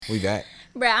We back.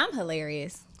 Bruh, I'm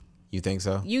hilarious. You think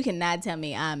so? You cannot tell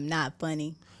me I'm not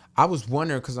funny. I was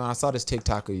wondering because when I saw this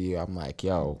TikTok of you, I'm like,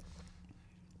 yo,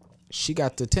 she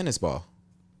got the tennis ball.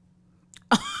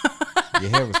 Your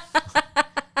hair was.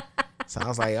 So I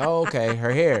was like, oh, okay,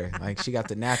 her hair. Like, she got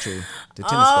the tennis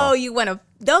ball. Oh, you want to,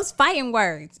 those fighting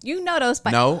words. You know those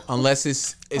fighting. No, unless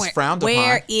it's frowned upon.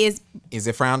 Where is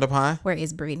it frowned upon? Where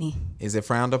is Brittany? Is it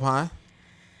frowned upon?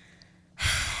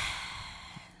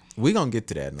 We gonna get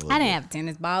to that in a little bit. I didn't have a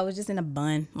tennis ball. It was just in a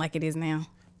bun like it is now.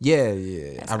 Yeah.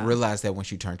 I realized that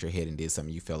once you turned your head and did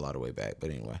something, you fell all the way back.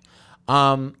 But anyway.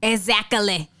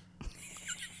 Exactly.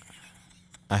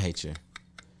 I hate you.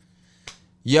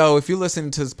 Yo, if you're listening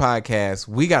to this podcast,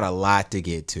 we got a lot to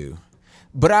get to.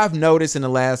 But I've noticed in the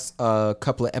last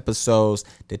couple of episodes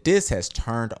that this has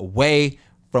turned away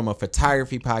from a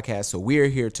photography podcast. So we're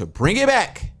here to bring it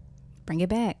back. Bring it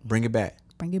back. Bring it back.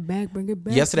 Bring it back. Bring it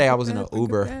back. Yesterday I was in an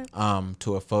Uber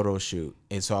to a photo shoot.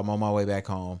 And so I'm on my way back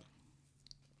home.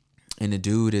 And the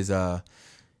dude is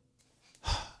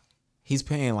he's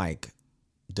playing like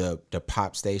the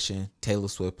pop station. Taylor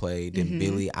Swift played. Then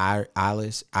Billie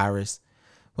Eilish.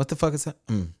 What the fuck is that?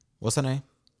 What's her name?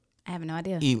 I have no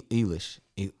idea. Eilish.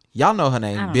 Y'all know her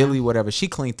name. Billie, whatever. She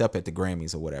cleaned up at the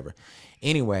Grammys or whatever.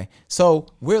 Anyway, so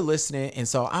we're listening. And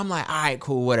so I'm like, all right,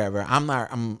 cool, whatever. I'm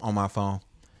on my phone.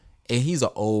 And he's an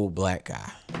old black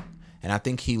guy. And I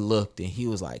think he looked and he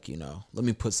was like, let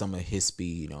me put some of his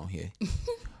speed on here.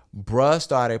 Bruh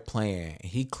started playing.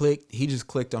 He just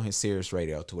clicked on his Sirius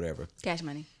radio to whatever. Cash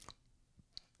Money.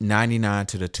 99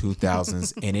 to the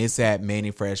 2000s. And it's at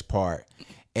Manny Fresh Park.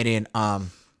 And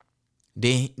then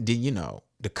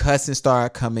the cussing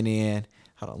started coming in.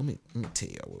 Hold on, let me tell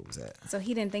you what was that. So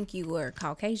he didn't think you were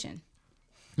Caucasian.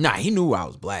 Nah, he knew I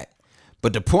was black.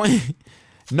 But the point,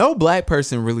 no black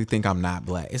person really think I'm not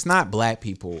black. It's not black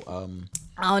people.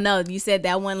 I don't know. You said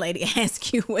that one lady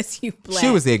asked you, was you black? She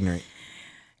was ignorant.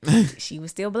 She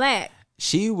was still black.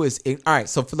 She was all right.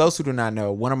 So for those who do not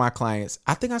know, one of my clients,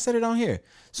 I think I said it on here.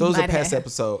 So it was a past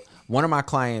episode. One of my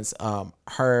clients,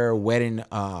 her wedding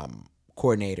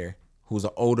coordinator, who's an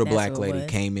older black lady,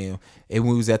 came in and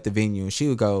we was at the venue and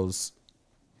she goes,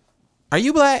 "Are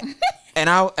you black?" and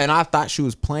I thought she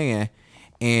was playing,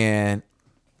 and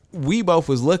we both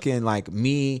was looking like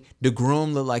me. The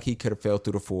groom looked like he could have fell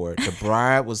through the floor. The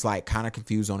bride was like kind of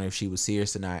confused on if she was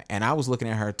serious or not, and I was looking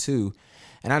at her too.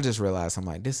 And I just realized, I'm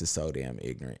like, this is so damn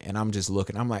ignorant. And I'm just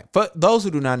looking. I'm like, for those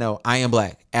who do not know, I am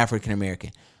black, African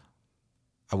American.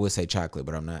 I would say chocolate,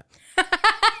 but I'm not.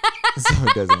 So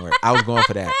it doesn't work. I was going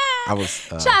for that. I was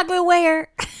chocolate where?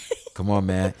 Come on,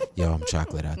 man. Yo, I'm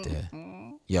chocolate out there.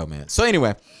 Yo, man. So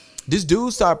anyway, this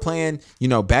dude started playing,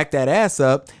 back that ass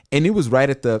up, and it was right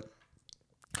at the.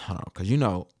 Hold on, because hold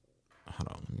on.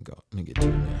 Let me get to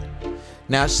it, man.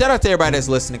 Now, shout out to everybody that's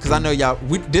listening, because I know y'all,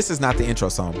 this is not the intro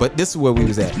song, but this is where we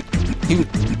was at.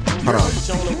 Hold on.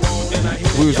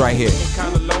 We was right here.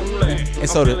 And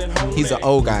so he's an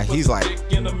old guy. He's like,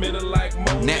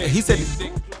 now, he said,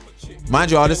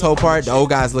 mind you, all this whole part, the old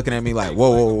guy's looking at me like,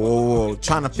 whoa,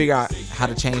 trying to figure out how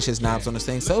to change his knobs on this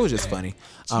thing. So it was just funny.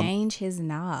 Change his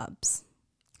knobs.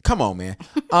 Come on, man.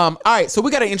 All right, so we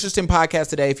got an interesting podcast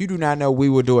today. If you do not know, we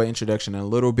will do an introduction in a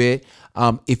little bit.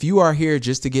 If you are here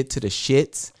just to get to the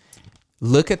shits,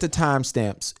 look at the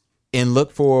timestamps and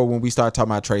look for when we start talking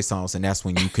about Trey Songz, and that's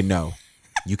when you can know.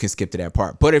 You can skip to that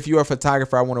part. But if you're a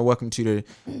photographer, I want to welcome you to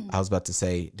I was about to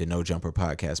say the No Jumper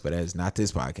podcast, but that is not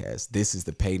this podcast. This is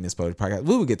the Paid and Exposure podcast.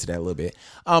 We will get to that a little bit.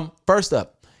 First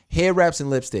up, head wraps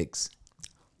and lipsticks.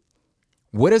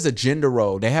 What is a gender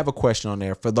role? They have a question on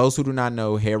there. For those who do not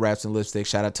know, hair wraps and lipstick,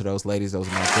 shout out to those ladies. Those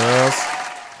are my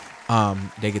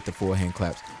girls. They get the full hand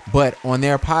claps. But on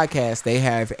their podcast, they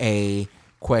have a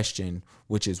question,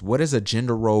 which is, what is a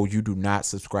gender role you do not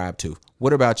subscribe to?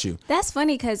 What about you? That's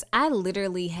funny because I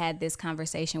literally had this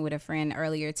conversation with a friend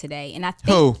earlier today. And I think,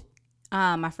 who?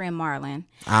 My friend Marlon.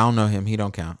 I don't know him. He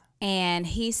don't count. And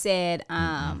he said,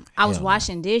 I was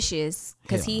washing dishes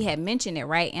because he had mentioned it,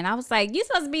 right? And I was like, you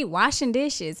supposed to be washing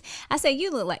dishes. I said,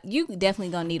 you look like you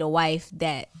definitely gonna need a wife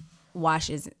that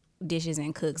washes dishes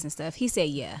and cooks and stuff. He said,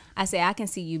 yeah. I said, I can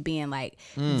see you being like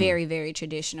very, very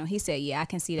traditional. He said, yeah, I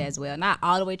can see that as well. Not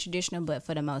all the way traditional, but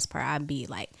for the most part, I'd be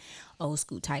like old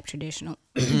school type traditional.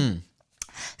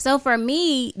 So for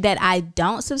me, that I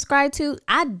don't subscribe to,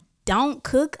 I don't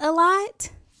cook a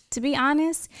lot, to be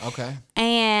honest. Okay.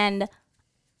 And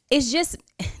it's just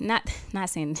not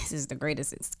saying this is the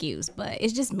greatest excuse, but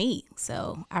it's just me.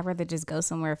 So I'd rather just go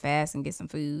somewhere fast and get some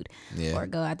food or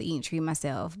go out to eat and treat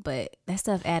myself. But that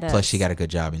stuff adds up. Plus, she got a good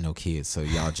job and no kids, so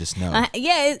y'all just know.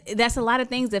 That's a lot of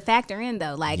things that factor in,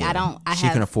 though. Like, she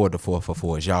can afford the 4 for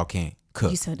 4s. Y'all can't.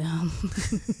 cook. You so dumb.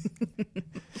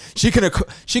 She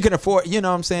can afford, you know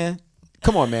what I'm saying?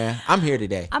 Come on, man. I'm here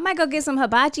today. I might go get some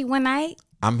hibachi one night.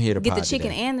 I'm here to Get the pod chicken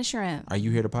today. and the shrimp. Are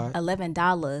you here to pod?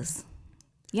 $11.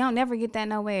 You don't never get that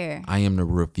nowhere. I am the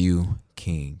review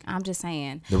king. I'm just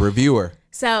saying. The reviewer.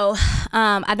 So,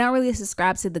 I don't really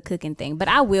subscribe to the cooking thing, but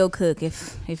I will cook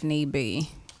if need be.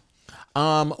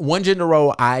 One gender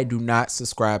role I do not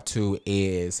subscribe to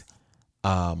is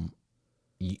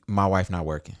my wife not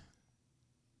working.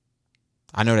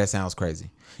 I know that sounds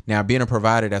crazy. Now, being a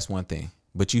provider, that's one thing.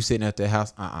 But you sitting at the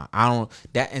house, I don't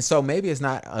that. And so maybe it's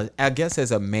not. I guess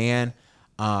as a man,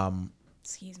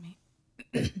 Excuse me.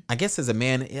 I guess as a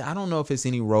man, I don't know if it's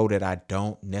any role that I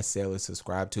don't necessarily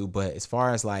subscribe to. But as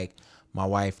far as like my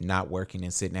wife not working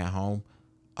and sitting at home,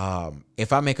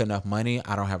 if I make enough money,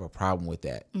 I don't have a problem with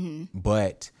that.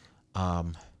 But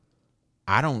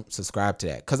I don't subscribe to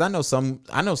that because I know some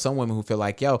women who feel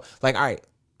like, yo, like, all right,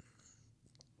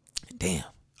 damn.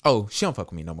 Oh, she don't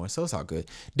fuck with me no more, so it's all good.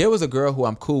 There was a girl who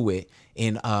I'm cool with,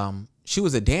 and she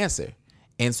was a dancer.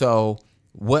 And so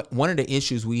one of the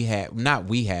issues but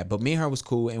me and her was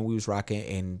cool, and we was rocking.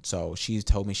 And so she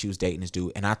told me she was dating this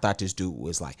dude, and I thought this dude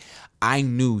was like, I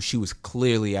knew she was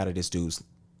clearly out of this dude's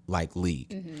like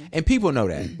league. And people know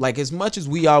that. Like, as much as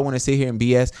we all want to sit here and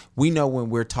BS, we know when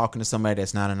we're talking to somebody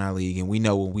that's not in our league, and we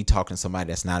know when we talking to somebody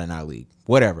that's not in our league.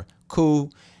 Whatever.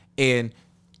 Cool. And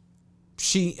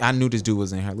I knew this dude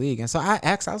was in her league. And so I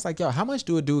asked, I was like, yo, how much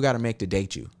do a dude got to make to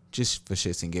date you? Just for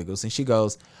shits and giggles. And she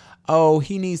goes, oh,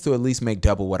 he needs to at least make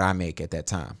double what I make at that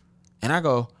time. And I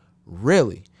go,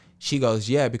 really? She goes,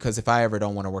 yeah, because if I ever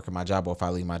don't want to work at my job, or if I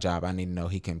leave my job, I need to know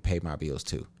he can pay my bills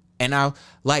too. And I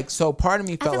like, so part of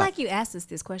me felt I feel like you asked us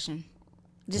this question.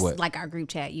 Just What? like our group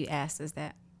chat, you asked us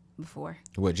that before.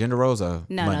 what, gender roles or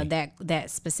money? No, that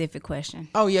specific question.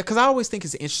 Oh, yeah, because I always think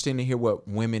it's interesting to hear what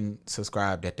women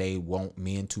subscribe that they want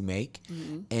men to make.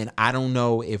 And I don't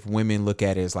know if women look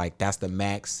at it as like that's the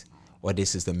max or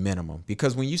this is the minimum.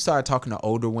 Because when you start talking to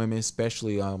older women,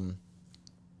 especially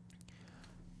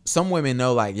some women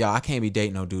know like, yo, I can't be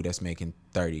dating no dude that's making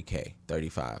 30K,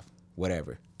 35,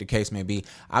 whatever the case may be.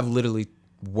 I've literally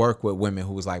worked with women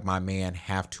who was like, my man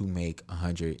have to make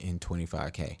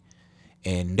 125K.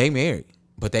 And they married,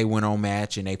 but they went on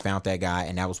Match and they found that guy,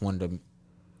 and that was one of the.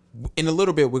 In a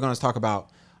little bit, we're going to talk about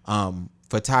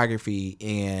photography,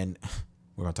 and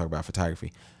we're going to talk about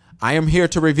photography. I am here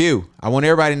to review. I want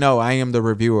everybody to know I am the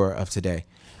reviewer of today.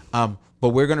 But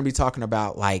we're going to be talking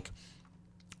about like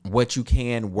what you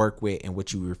can work with and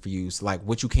what you refuse, like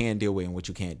what you can deal with and what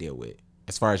you can't deal with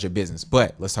as far as your business.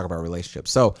 But let's talk about relationships.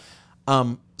 So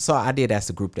I did ask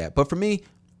the group that, but for me,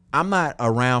 I'm not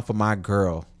around for my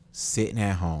girl sitting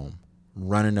at home,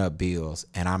 running up bills,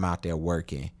 and I'm out there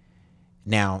working.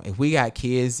 Now, if we got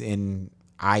kids and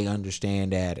I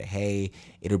understand that, hey,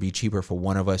 it'll be cheaper for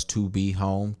one of us to be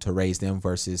home to raise them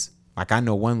versus, like, I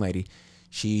know one lady,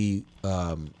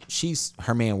 her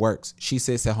man works. She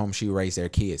sits at home, she raised their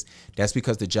kids. That's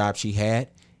because the job she had,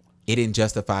 it didn't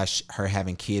justify her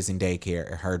having kids in daycare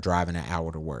or her driving an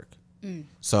hour to work.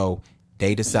 So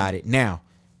they decided, now,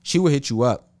 she will hit you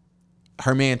up.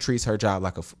 Her man treats her job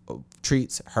like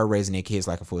treats her raising their kids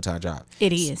like a full-time job.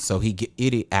 It is. So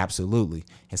absolutely.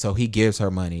 And so he gives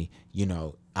her money. You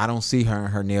know, I don't see her and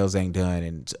her nails ain't done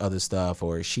and other stuff,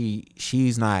 or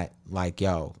she's not like,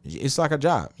 yo, it's like a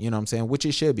job, you know what I'm saying? Which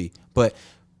it should be. But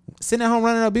sitting at home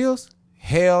running up bills?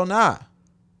 Hell nah.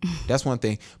 That's one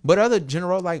thing. But other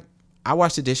general, like, I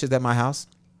wash the dishes at my house.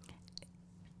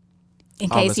 In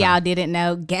case y'all didn't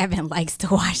know, Gavin likes to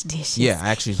wash dishes. Yeah,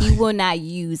 actually. He will not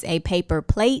use a paper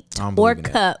plate or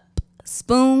cup,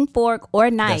 spoon, fork, or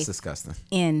knife. That's disgusting.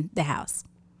 In the house.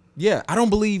 Yeah, I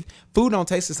don't believe food don't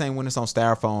taste the same when it's on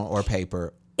styrofoam or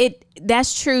paper.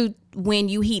 That's true when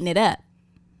you heating it up.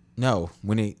 No,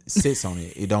 when it sits on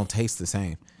it, it don't taste the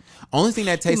same. Only thing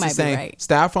that tastes the same, right.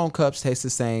 Styrofoam cups taste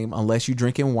the same unless you're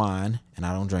drinking wine, and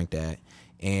I don't drink that.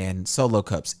 And Solo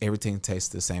cups, everything tastes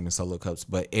the same in Solo cups,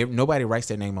 but nobody writes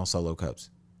their name on Solo cups.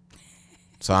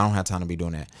 So I don't have time to be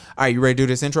doing that. All right, you ready to do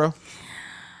this intro?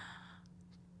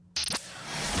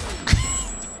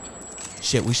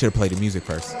 Shit, we should have played the music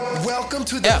first. Welcome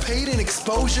to the Paid in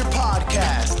Exposure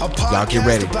Podcast, a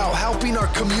podcast about helping our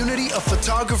community of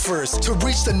photographers to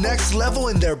reach the next level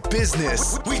in their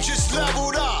business. We just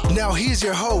leveled up. Now here's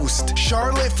your host,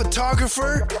 Charlotte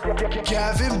photographer,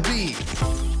 Gavin B.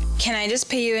 Can I just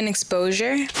pay you an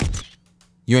exposure?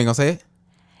 You ain't gonna say it?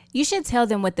 You should tell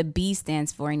them what the B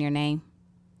stands for in your name.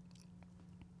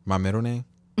 My middle name?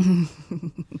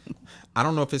 I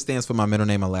don't know if it stands for my middle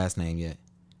name or last name yet.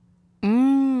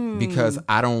 Because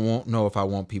I don't know if I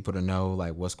want people to know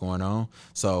like what's going on.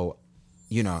 So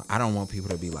I don't want people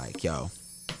to be like, yo.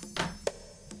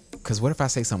 Because what if I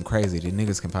say something crazy? The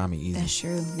niggas can find me easy. That's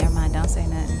true. Never mind. Don't say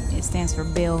nothing. It stands for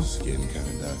Bill.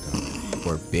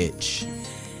 Or bitch.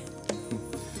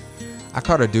 I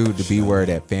caught a dude the B word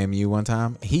at FAMU one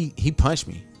time. He punched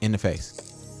me in the face.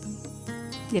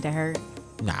 Did it hurt?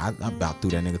 Nah, I about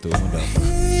threw that nigga through the window.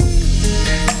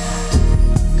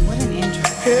 What an intro.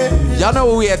 Y'all know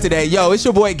where we at today. Yo, it's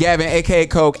your boy Gavin, a.k.a.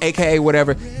 Coke, a.k.a.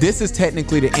 whatever. This is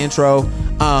technically the intro.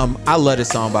 I love this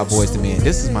song by Boyz II Men.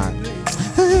 This is my...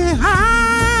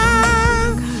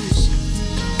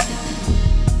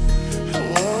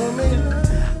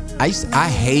 I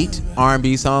hate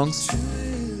R&B songs,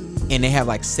 and they have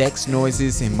like sex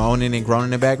noises and moaning and groaning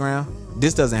in the background.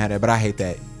 This doesn't have that, but I hate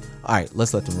that. All right,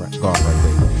 let's let them go off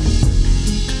right quick.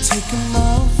 Take them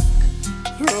off,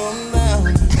 throw them down.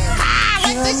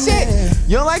 I like this shit.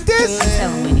 You don't like this? Tell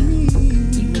him, Winnie.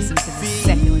 You listen to the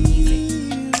secular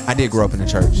music. I did grow up in the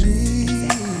church.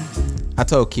 I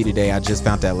told Key today, I just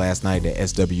found that last night that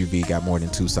SWV got more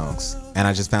than 2 songs. And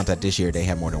I just found that this year they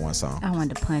had more than 1 song. I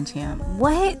wanted to punch him.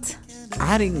 What?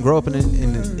 I didn't grow up in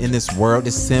this world,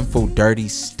 this sinful, dirty,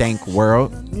 stank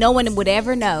world. No one would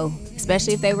ever know,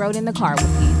 especially if they rode in the car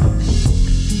with you.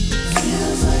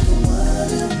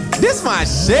 This my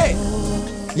shit.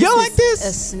 You don't like A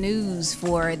this? snooze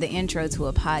for the intro to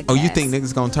a podcast. Oh, you think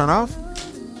niggas gonna turn off?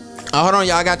 Oh, hold on,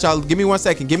 y'all. I got y'all. Give me 1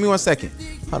 second.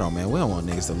 Hold on, man. We don't want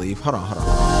niggas to leave. Hold on.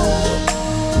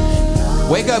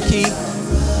 Wake up, Key.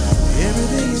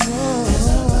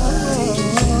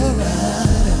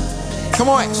 Come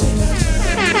on.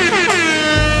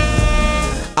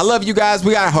 I love you guys.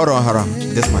 We got. Hold on.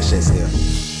 This is my shit still.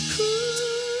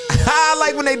 I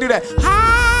like when they do that.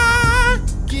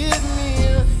 Give me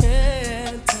your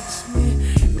hand, touch me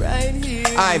right here.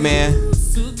 All right, man.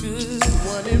 So good,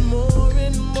 wanting more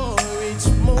and more each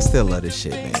moment. I still love this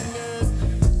shit, man.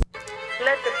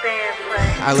 Let the band play.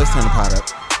 All right, let's turn the pot up.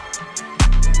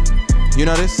 You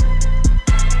know this?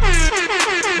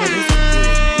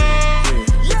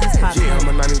 Yeah, I'm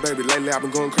a 90s baby. Lately, I've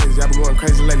been going crazy. I've been going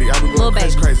crazy lately. I've been Lil going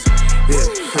Baby. crazy. Yeah,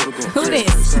 Who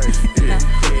this?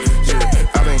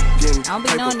 I've been getting I don't be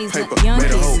knowing these paper. young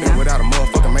Made a kids whole now. without a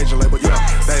motherfucking major label. Yeah,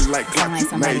 they like Sound clock like you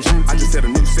somebody's major. I auntie. just said a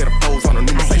new set of foes on a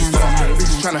new Mercedes. am somebody's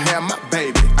Bitches auntie. trying to have my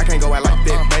baby. I can't go out like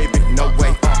that, baby. No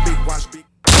way. Big watch, big.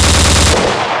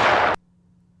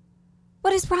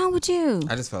 What is wrong with you?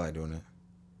 I just felt like doing it.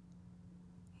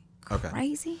 Okay.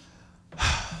 Crazy?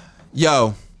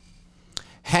 Yo,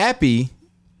 happy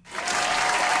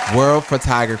World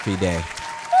Photography Day.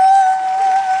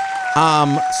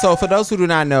 So for those who do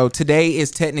not know, today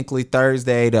is technically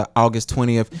Thursday, the August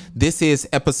 20th. This is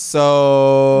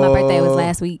episode... My birthday was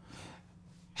last week.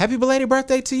 Happy belated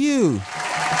birthday to you.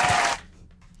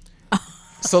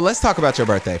 So let's talk about your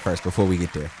birthday first before we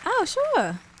get there. Oh,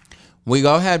 sure. We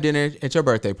go have dinner at your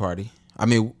birthday party. I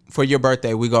mean, for your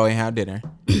birthday, we go and have dinner.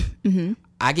 Mm-hmm.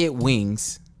 I get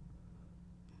wings,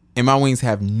 and my wings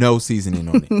have no seasoning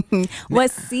on it.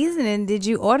 What seasoning did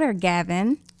you order,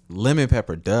 Gavin? Lemon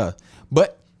pepper, duh.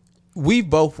 But we've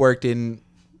both worked in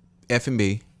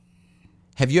F&B.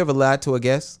 Have you ever lied to a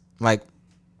guest? Like,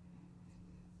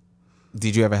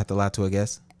 did you ever have to lie to a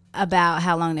guest? About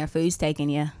how long their food's taking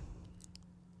you.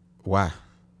 Why?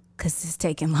 Because it's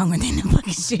taking longer than the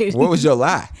fucking shoot. What was your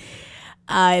lie?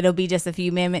 It'll be just a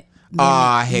few minutes. Oh,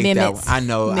 I hate minutes. that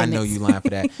one. I know you lying for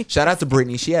that. Shout out to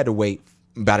Brittany. She had to wait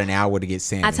about an hour to get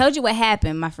salmon. I told you what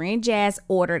happened. My friend Jazz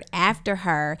ordered after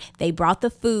her. They brought the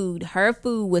food. Her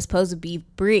food was supposed to be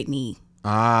Brittany.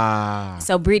 Ah.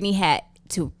 So Brittany had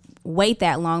to wait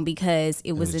that long because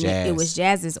it was Jazz.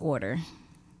 Jazz's order.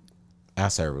 Our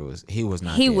server was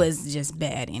not He there. was just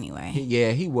bad anyway.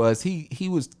 He was. He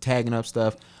was tagging up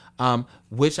stuff.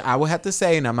 Which I will have to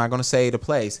say, and I'm not gonna say the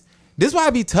place. This is why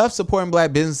it be tough supporting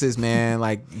black businesses, man.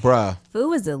 Like, bruh. Food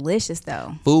was delicious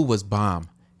though. Food was bomb.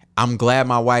 I'm glad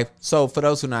my wife. So for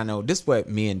those who not know, this is what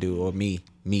me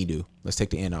do. Let's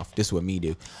take the end off. This is what me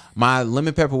do. My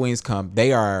lemon pepper wings come.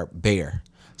 They are bare.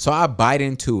 So I bite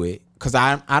into it because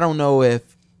I don't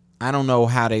know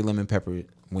how they lemon pepper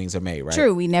wings are made, right?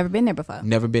 True, we never been there before.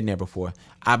 Never been there before.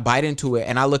 I bite into it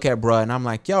and I look at bruh and I'm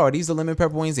like, yo, are these the lemon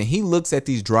pepper wings? And he looks at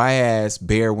these dry ass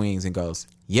bare wings and goes,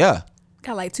 yeah.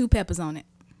 Got like 2 peppers on it.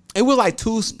 It was like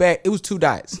 2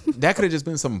 dice. That could have just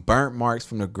been some burnt marks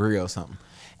from the grill or something.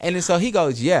 And then so he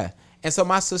goes, yeah. And so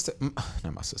my sister,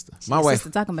 not my sister, my wife. Sister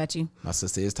talking about you. My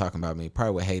sister is talking about me.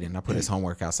 Probably with Hayden. I put his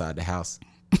homework outside the house.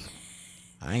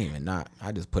 I ain't even not.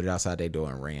 I just put it outside their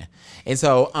door and ran. And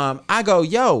so I go,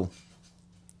 yo.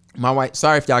 My wife,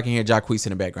 sorry if y'all can hear Jacquees in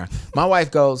the background. My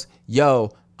wife goes,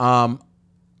 yo, can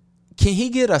he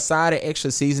get a side of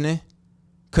extra seasoning?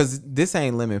 Cause this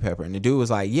ain't lemon pepper. And the dude was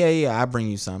like, yeah, I bring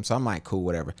you some. So I'm like, cool,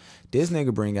 whatever. This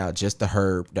nigga bring out just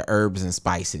the herbs and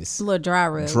spices. A little dry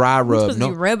rub. You supposed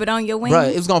to rub it on your wings? Bro,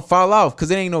 it was gonna fall off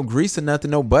because it ain't no grease or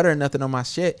nothing, no butter or nothing on my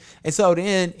shit. And so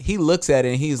then he looks at it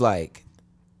and he's like,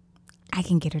 I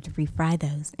can get her to refry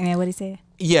those. And then what he said?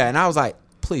 yeah. And I was like,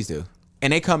 please do.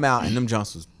 And they come out and them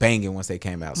junks was banging once they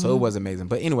came out. So it was amazing.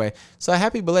 But anyway, so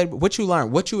happy belated. What you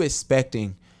learned? What you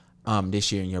expecting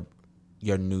this year in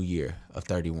your new year of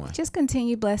 31? Just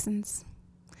continue blessings.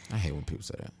 I hate when people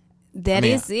say that. That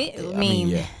is it. I mean,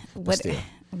 yeah, but still.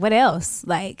 what else?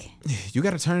 Like, You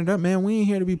got to turn it up, man. We ain't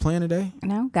here to be playing today.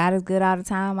 God is good all the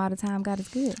time. All the time, God is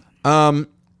good.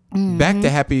 Back to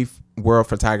Happy World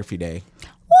Photography Day.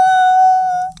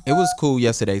 It was cool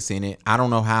yesterday seeing it. I don't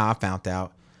know how I found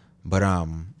out, but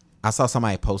I saw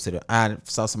somebody posted it. I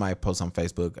saw somebody post on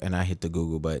Facebook, and I hit the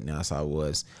Google button, and I saw it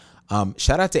was.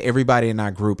 Shout out to everybody in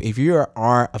our group. If you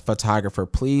are a photographer,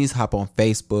 please hop on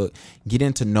Facebook. Get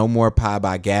into No More Pie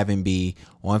by Gavin B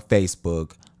on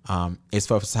Facebook. It's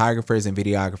for photographers and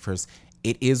videographers.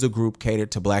 It is a group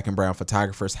catered to Black and brown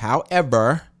photographers.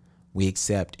 However, we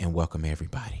accept and welcome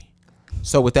everybody.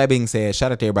 So with that being said,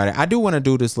 shout out to everybody. I do want to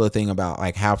do this little thing about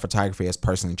like how photography has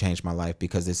personally changed my life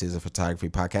because this is a photography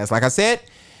podcast. Like I said,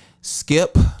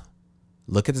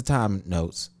 look at the time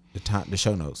notes, the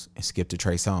show notes, and skip to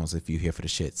Trey Songz if you're here for the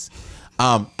shits.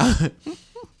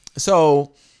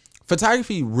 So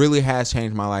photography really has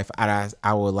changed my life.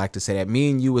 I would like to say that. Me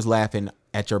and you was laughing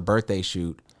at your birthday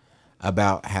shoot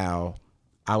about how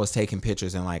I was taking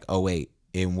pictures in like 2008,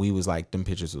 and we was like, them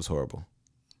pictures was horrible.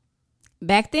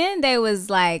 Back then, they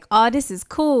was like, oh, this is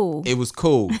cool. It was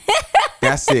cool.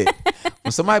 That's it.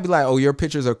 When somebody be like, oh, your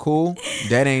pictures are cool,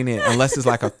 that ain't it. Unless it's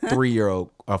like a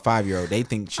 3-year-old or 5-year-old. They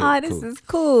think shit oh, this cool. is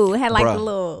cool. It had like Bruh. a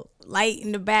little light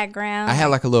in the background. I had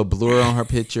like a little blur on her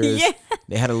pictures. Yeah.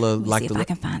 They had a little Let me like see if I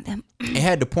can find them. it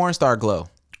had the porn star glow.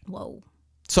 Whoa.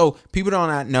 So people do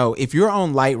not know if you're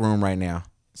on Lightroom right now.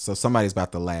 So somebody's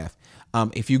about to laugh.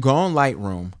 If you go on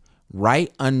Lightroom,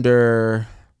 right under,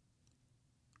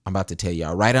 I'm about to tell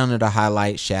y'all, right under the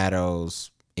highlight,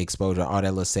 shadows, exposure, all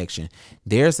that little section,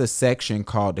 there's a section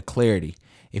called the clarity.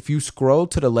 If you scroll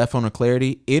to the left on the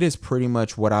clarity, it is pretty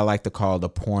much what I like to call the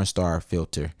porn star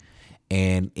filter.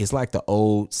 And it's like the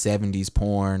old 70s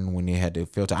porn when they had the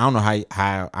filter. I don't know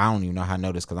how I don't even know how I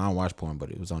know this because I don't watch porn,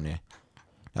 but it was on there.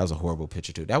 That was a horrible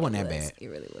picture too. That wasn't that bad. It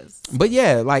really was. But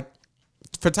yeah, like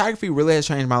photography really has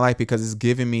changed my life because it's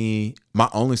given me my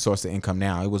only source of income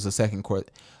now. It was a second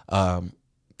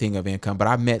thing of income, but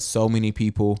I've met so many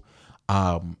people.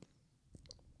 I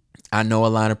know a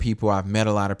lot of people. I've met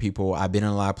a lot of people. I've been in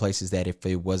a lot of places that if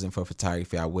it wasn't for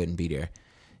photography, I wouldn't be there.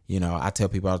 You know, I tell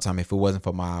people all the time, if it wasn't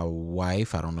for my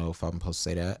wife, I don't know if I'm supposed to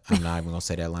say that. I'm not even going to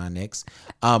say that line next.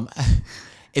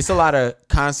 It's a lot of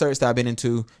concerts that I've been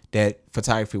into that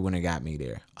photography wouldn't have got me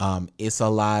there. It's a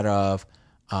lot of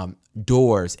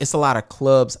doors. It's a lot of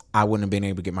clubs I wouldn't have been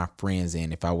able to get my friends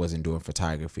in if I wasn't doing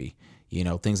photography. You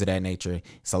know, things of that nature.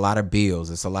 It's a lot of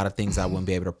bills. It's a lot of things I wouldn't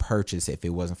be able to purchase if it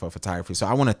wasn't for photography. So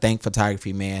I want to thank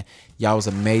photography, man. Y'all was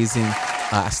amazing.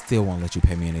 I still won't let you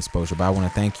pay me an exposure, but I want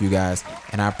to thank you guys,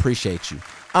 and I appreciate you.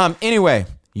 Anyway,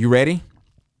 you ready?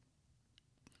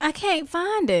 I can't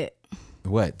find it.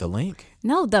 What, the link?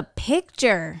 No, the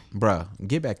picture. Bruh,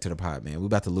 get back to the pod, man. We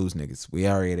about to lose niggas. We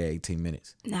already at 18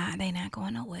 minutes. Nah, they not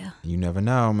going nowhere. You never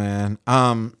know, man.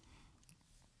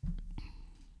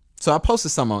 So I posted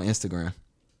something on Instagram.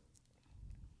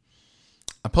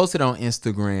 I posted on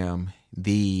Instagram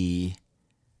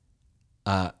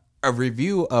a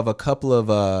review of a couple of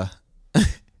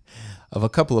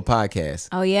podcasts.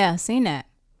 Oh yeah, seen that.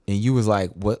 And you was like,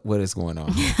 what is going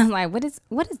on? I'm like, what is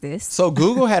this? So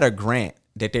Google had a grant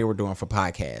that they were doing for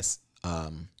podcasts.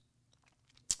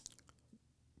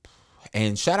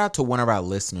 And shout out to one of our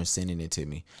listeners sending it to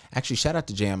me. Actually, shout out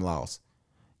to Jam Laws.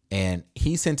 And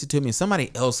he sent it to me.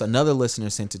 Somebody else, another listener,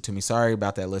 sent it to me. Sorry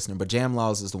about that listener. But Jam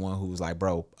Laws is the one who was like,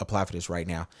 bro, apply for this right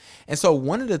now. And so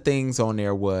one of the things on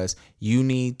there was you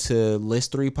need to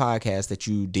list 3 podcasts that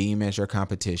you deem as your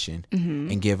competition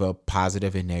and give a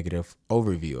positive and negative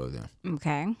overview of them.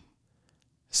 Okay.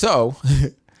 So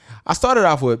I started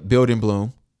off with Build and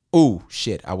Bloom. Ooh,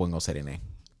 shit. I wasn't going to say their name.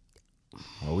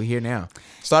 Well, we here now.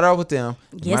 Started off with them.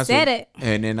 You said it.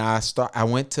 And then I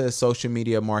went to Social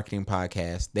Media Marketing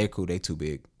Podcast. They're cool. They too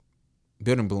big.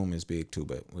 Build and Bloom is big too,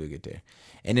 but we'll get there.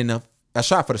 And then I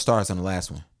shot for the stars on the last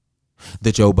one.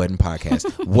 The Joe Budden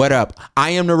Podcast. What up?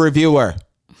 I am the reviewer.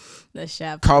 The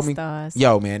shot Call for me. stars.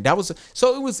 Yo, man. That was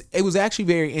so it was actually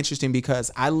very interesting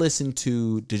because I listened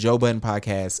to the Joe Budden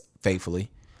Podcast faithfully.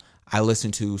 I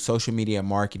listened to Social Media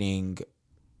Marketing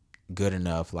Good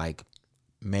Enough like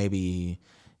maybe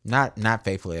not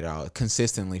faithfully at all,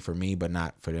 consistently for me, but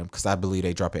not for them, because I believe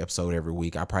they drop an episode every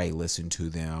week. I probably listen to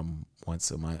them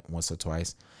once a month, once or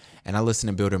twice. And I listen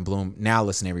to Build and Bloom. Now I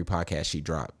listen to every podcast she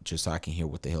dropped just so I can hear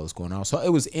what the hell is going on. So it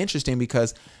was interesting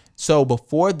because, so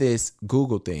before this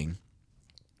Google thing,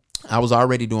 I was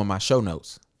already doing my show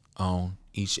notes on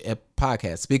each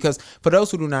podcast. Because for those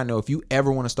who do not know, if you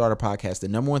ever want to start a podcast, the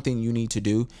number one thing you need to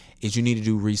do is you need to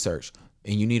do research.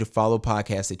 And you need to follow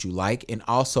podcasts that you like. And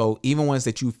also, even ones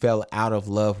that you fell out of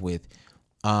love with,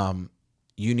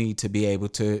 you need to be able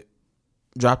to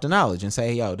drop the knowledge and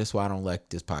say, yo, this is why I don't like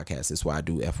this podcast. This is why I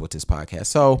do F with this podcast.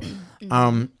 So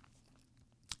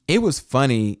it was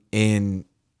funny. And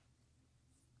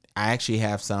I actually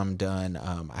have some done.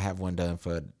 I have one done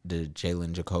for the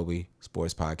Jalen Jacoby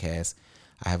Sports Podcast.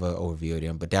 I have an overview of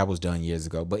them, but that was done years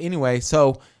ago. But anyway,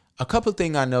 so a couple of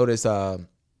things I noticed.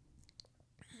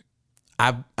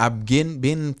 I've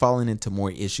been falling into more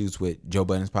issues with Joe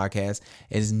Budden's podcast.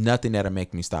 It's nothing that'll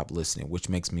make me stop listening, which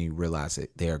makes me realize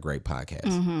that they're a great podcast.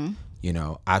 Mm-hmm. You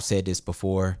know, I've said this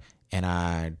before, and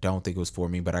I don't think it was for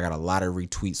me, but I got a lot of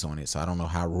retweets on it, so I don't know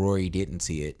how Rory didn't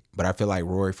see it. But I feel like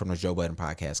Rory from the Joe Budden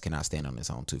podcast cannot stand on his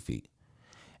own 2 feet.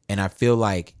 And I feel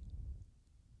like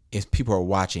if people are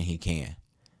watching, he can.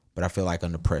 But I feel like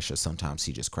under pressure, sometimes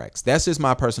he just cracks. That's just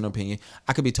my personal opinion.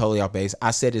 I could be totally off base. I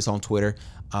said this on Twitter.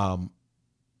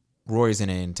 Rory's in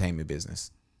the entertainment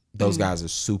business. Those guys are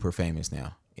super famous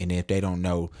now. And if they don't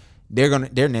know,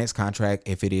 their next contract,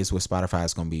 if it is with Spotify,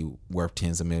 is going to be worth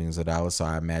tens of millions of dollars. So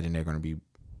I imagine they're going to be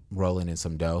rolling in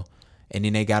some dough. And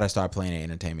then they got to start playing an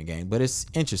entertainment game. But it's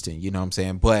interesting, you know what I'm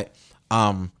saying? But,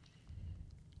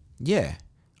 yeah.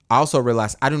 I also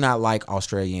realized I do not like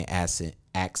Australian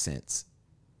accents.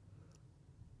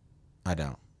 I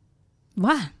don't.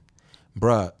 Why?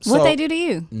 Bruh. So What they do to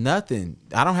you? Nothing.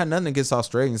 I don't have nothing against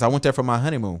Australians. I went there for my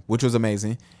honeymoon, which was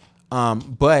amazing.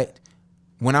 But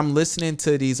when I'm listening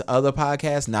to these other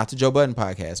podcasts, not the Joe Budden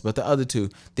podcast, but the other two,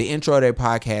 the intro of their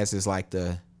podcast is like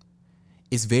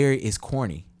it's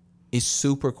corny. It's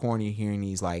super corny hearing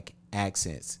these like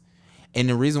accents. And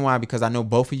the reason why, because I know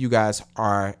both of you guys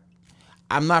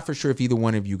I'm not for sure if either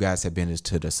one of you guys have been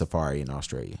to the safari in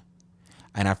Australia.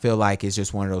 And I feel like it's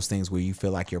just one of those things where you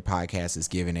feel like your podcast is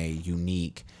giving a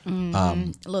unique,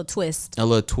 a little twist.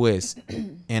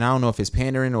 And I don't know if it's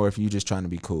pandering or if you're just trying to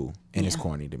be cool. And it's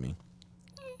corny to me.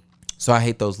 So I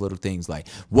hate those little things like,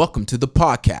 welcome to the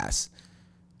podcast.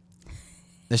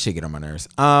 That shit get on my nerves.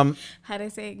 How they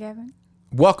say it, Gavin?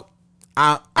 Welcome.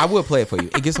 I will play it for you.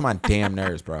 It gets on my damn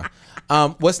nerves, bro.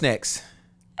 What's next?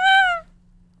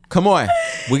 Come on.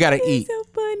 We got to eat. So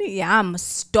funny. Yeah,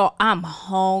 I'm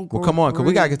hungry. Well, come on, because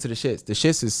we got to get to the shits. The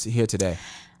shits is here today.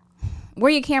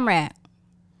 Where your camera at?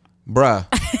 Bruh.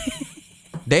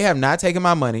 They have not taken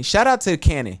my money. Shout out to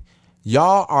Canon.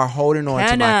 Y'all are holding on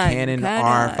to my Canon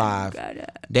R5.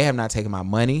 They have not taken my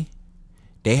money.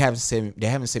 They haven't sent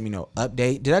me no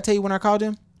update. Did I tell you when I called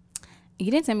them? You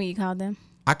didn't tell me you called them.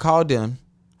 I called them.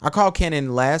 I called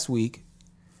Canon last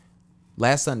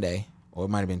Sunday. Or it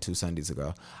might have been 2 Sundays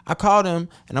ago. I called him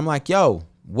and I'm like, yo,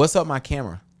 what's up my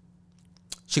camera?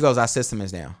 She goes, our system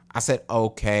is down. I said,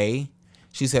 okay.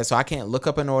 She said, so I can't look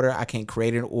up an order. I can't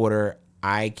create an order.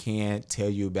 I can't tell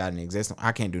you about an existing.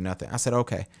 I can't do nothing. I said,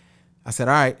 okay. I said,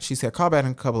 all right. She said, call back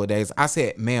in a couple of days. I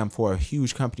said, ma'am, for a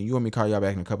huge company, you want me to call y'all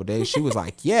back in a couple of days? She was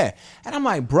like, yeah. And I'm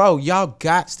like, bro, y'all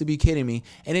got to be kidding me.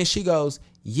 And then she goes,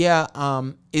 yeah,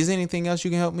 is there anything else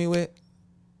you can help me with?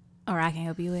 Or I can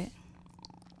help you with?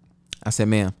 I said,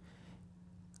 ma'am,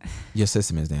 your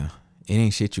system is down. It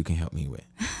ain't shit you can help me with.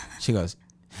 She goes,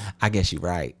 I guess you're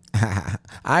right. All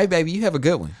right, baby, you have a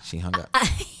good one. She hung up. I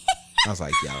was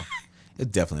like, yo, it's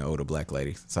definitely an older black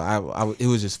lady. So it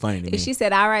was just funny to me. She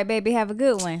said, all right, baby, have a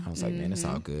good one. I was like, man, it's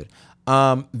all good.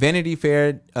 Vanity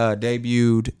Fair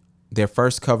debuted their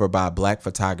first cover by a black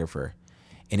photographer.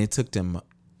 And it took them,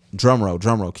 drum roll.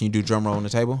 Can you do drum roll on the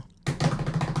table?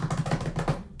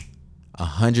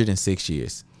 106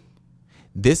 years.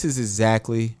 This is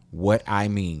exactly what I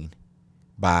mean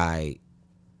by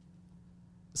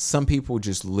some people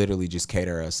just literally just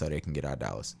cater us so they can get our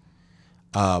dollars.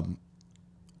 I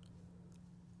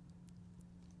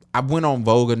went on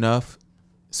Vogue enough.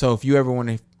 So if you ever want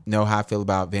to know how I feel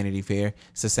about Vanity Fair,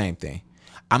 it's the same thing.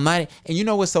 I'm not, and you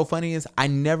know what's so funny is I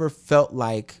never felt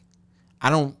like, I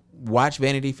don't watch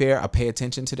Vanity Fair. I pay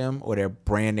attention to them or their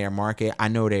brand, their market. I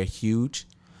know they're huge,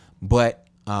 but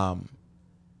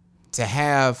to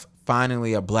have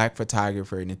finally a black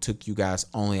photographer, and it took you guys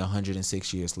only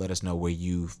 106 years, let us know where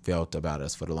you felt about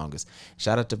us for the longest.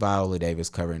 Shout out to Viola Davis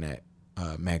covering that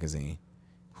magazine,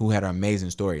 who had an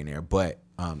amazing story in there. But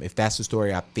if that's the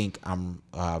story, I think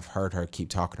I've heard her keep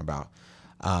talking about.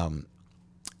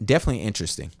 Definitely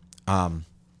interesting.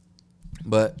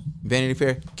 But Vanity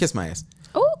Fair, kiss my ass.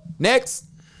 Ooh. Next.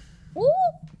 Ooh.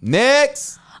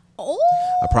 Next. Ooh.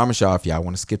 I promise y'all, if y'all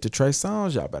want to skip to Trey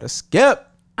Songz, y'all better skip.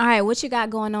 All right, what you got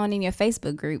going on in your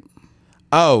Facebook group?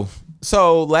 Oh,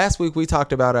 so last week we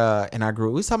talked about in our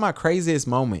group, we was talking about craziest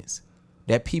moments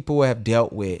that people have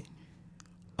dealt with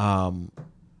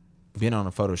being on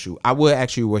a photo shoot. I would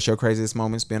ask you what's your craziest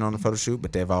moments being on a photo shoot,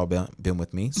 but they've all been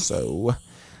with me. So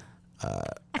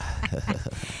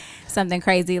Something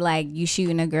crazy like you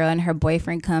shooting a girl and her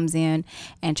boyfriend comes in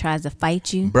and tries to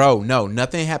fight you? Bro, no,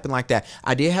 nothing happened like that.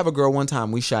 I did have a girl one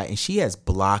time we shot and she has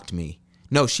blocked me.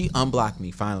 No, she unblocked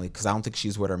me finally because I don't think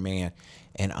she's with her man.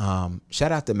 And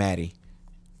shout out to Maddie.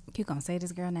 You gonna say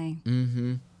this girl name?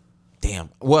 Mm-hmm. Damn.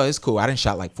 Well, it's cool. I didn't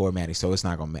shot like 4 Maddie, so it's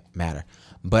not gonna matter.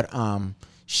 But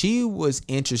she was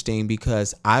interesting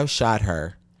because I shot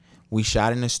her. We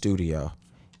shot in the studio,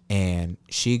 and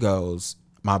she goes,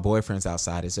 "My boyfriend's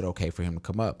outside. Is it okay for him to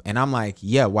come up?" And I'm like,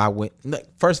 "Yeah. Why would?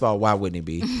 First of all, why wouldn't it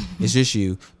be? It's just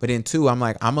you. But then 2, I'm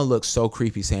like, I'm gonna look so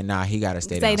creepy saying, nah, he gotta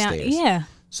stay downstairs. Yeah.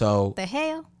 So the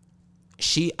hell.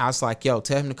 I was like, yo,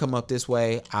 tell him to come up this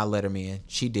way. I'll let him in.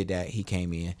 She did that. He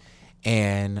came in.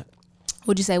 And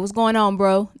would you say, what's going on,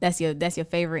 bro? That's your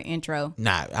favorite intro.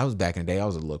 Nah, I was back in the day. I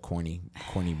was a little corny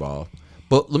ball.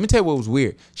 But let me tell you what was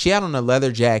weird. She had on a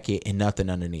leather jacket and nothing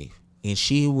underneath. And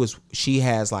she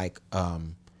has like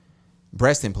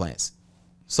breast implants.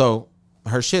 So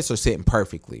her shits are sitting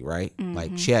perfectly, right? Mm-hmm.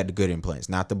 Like she had the good implants,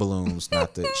 not the balloons,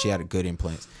 she had a good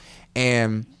implants.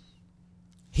 And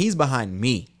he's behind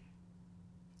me.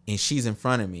 And she's in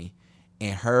front of me,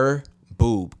 and her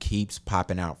boob keeps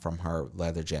popping out from her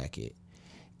leather jacket.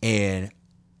 And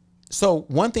so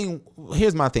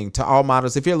here's my thing to all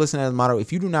models. If you're listening as a model,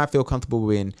 if you do not feel comfortable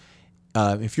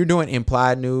if you're doing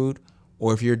implied nude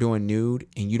or if you're doing nude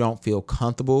and you don't feel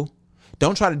comfortable,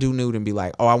 don't try to do nude and be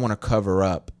like, oh, I want to cover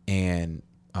up and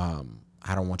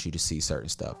I don't want you to see certain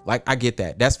stuff. Like, I get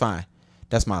that. That's fine.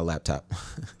 That's my laptop. I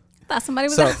thought somebody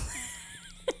was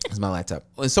It's my laptop.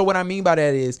 And so what I mean by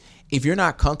that is if you're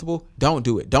not comfortable, don't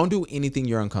do it. Don't do anything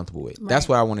you're uncomfortable with. Right. That's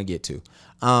what I want to get to.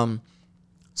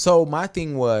 So my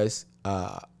thing was,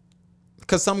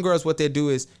 because some girls, what they do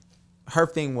is, her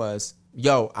thing was,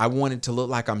 yo, I want it to look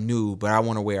like I'm nude, but I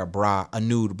want to wear a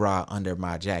nude bra under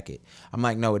my jacket. I'm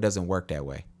like, no, it doesn't work that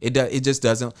way. It just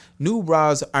doesn't. Nude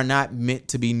bras are not meant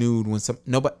to be nude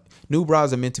nude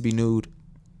bras are meant to be nude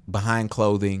behind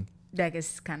clothing. That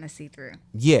is kind of see-through.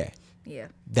 Yeah. Yeah.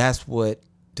 That's what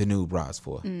the nude bra is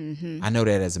for. Mm-hmm. I know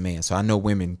that as a man, so I know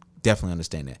women definitely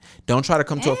understand that. Don't try to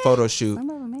come to a photo shoot. Some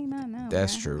of them may not know.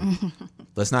 That's true.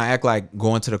 Let's not act like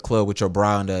going to the club with your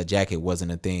bra under a jacket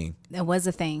wasn't a thing. That was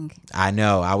a thing. I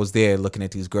know. I was there looking at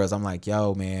these girls. I'm like,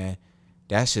 yo, man,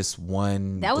 that's just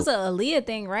one. That was a Aaliyah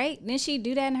thing, right? Didn't she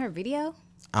do that in her video?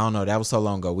 I don't know. That was so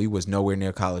long ago. We was nowhere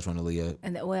near college when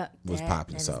Aaliyah was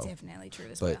popping. That so is definitely true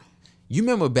as well. You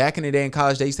remember back in the day in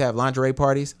college, they used to have lingerie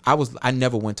parties? I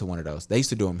never went to one of those. They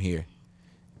used to do them here.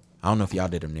 I don't know if y'all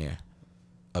did them there,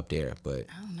 up there, but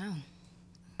I don't know.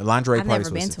 Lingerie parties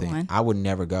was the thing. I would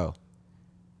never go.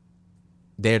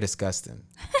 They're disgusting.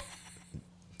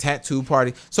 Tattoo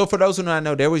party. So for those who don't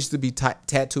know, there used to be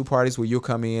tattoo parties where you'll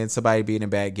come in, somebody be in the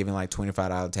bag giving like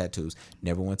 $25 tattoos.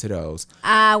 Never went to those.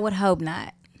 I would hope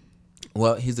not.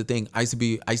 Well, here's the thing. I used to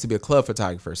be a club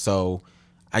photographer, so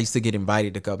I used to get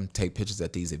invited to come take pictures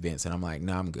at these events, and I'm like,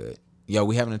 nah, I'm good. Yo,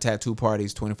 we having a tattoo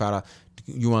parties, $25.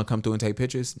 You want to come through and take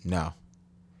pictures? No.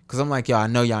 Because I'm like, yo, I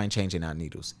know y'all ain't changing out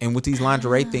needles. And with these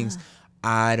lingerie things,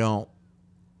 I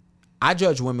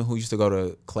judge women who used to go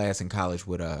to class in college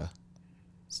with a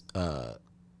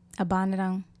bonnet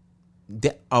on.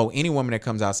 Any woman that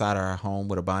comes outside of her home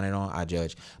with a bonnet on, I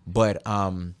judge. But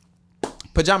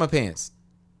pajama pants,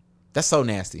 that's so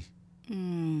nasty.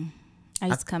 I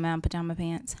used to come out in pajama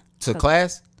pants. To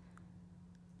class?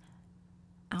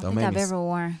 I don't think I've ever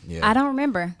worn. Yeah. I don't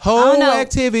remember. Whole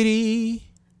activity.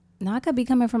 No, I could be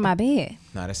coming from my bed.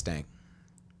 Nah, that stank.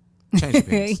 Change your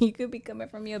pants. You could be coming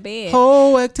from your bed.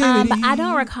 Whole activity. But I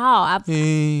don't recall.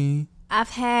 I've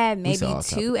had maybe 2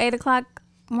 8:00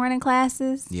 morning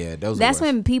classes. Yeah, those. That's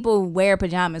when people wear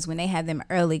pajamas, when they have them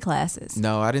early classes.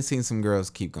 No, I didn't see some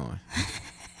girls keep going.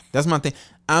 That's my thing.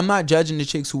 I'm not judging the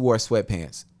chicks who wore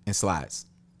sweatpants and slides.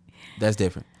 That's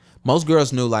different. Most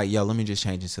girls knew, like, yo, let me just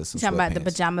change into some sweatpants. Talking about the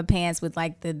pajama pants with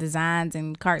like the designs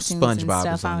and cartoons SpongeBob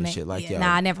and stuff on it. Shit like, yeah,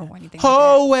 nah, I never wore anything.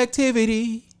 Whole like that.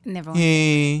 activity. Never wore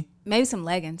anything. Maybe some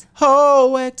leggings.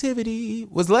 Whole activity.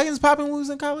 Was leggings popping when we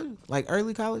was in college? Like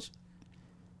early college?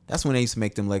 That's when they used to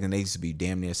make them leggings. They used to be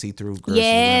damn near see-through.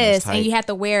 Yes, and you have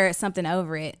to wear something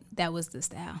over it. That was the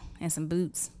style. And some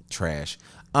boots. Trash.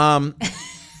 So,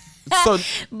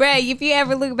 bruh, if you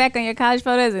ever look back on your college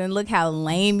photos and look how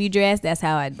lame you dressed, that's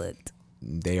how I looked.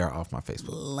 They are off my Facebook.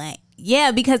 Lame.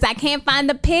 Yeah, because I can't find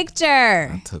the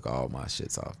picture. I took all my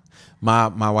shits off.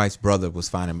 My wife's brother was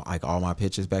finding like all my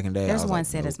pictures back in the day. There's one like,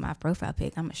 set as my profile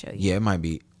pic. I'm gonna show you. Yeah, it might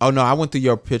be. Oh no, I went through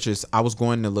your pictures. I was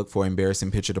going to look for an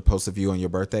embarrassing picture to post of you on your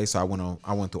birthday, so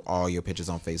I went through all your pictures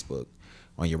on Facebook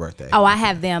on your birthday. Oh, I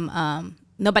have them.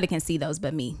 Nobody can see those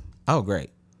but me. Oh,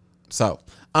 great. So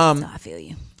I feel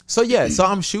you. So yeah, so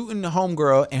I'm shooting the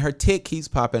homegirl and her tit keeps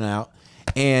popping out.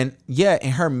 And yeah,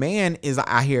 and her man is,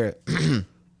 I hear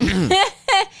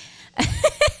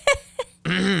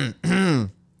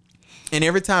and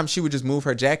every time she would just move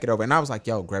her jacket over, and I was like,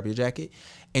 yo, grab your jacket.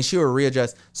 And she would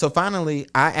readjust. So finally,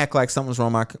 I act like something's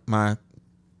wrong with my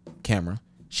camera.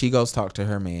 She goes talk to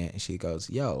her man, and she goes,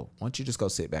 yo, why don't you just go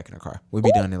sit back in the car? We'll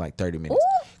be done in like 30 minutes.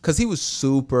 Because he was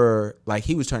super, like,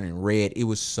 he was turning red. It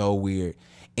was so weird.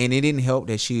 And it didn't help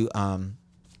that she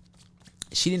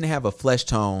didn't have a flesh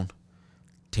tone.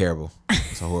 Terrible.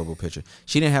 It's a horrible picture.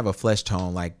 She didn't have a flesh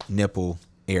tone, like, nipple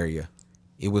area.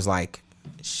 It was like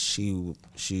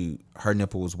her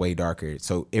nipple was way darker.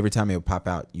 So every time it would pop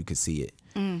out, you could see it.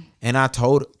 And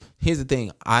here's the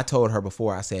thing. I told her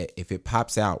before, I said, if it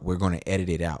pops out, we're going to edit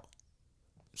it out.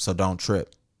 So don't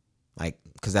trip. Like,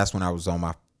 because that's when I was on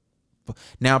my,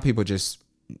 now people just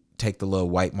take the little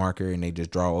white marker and they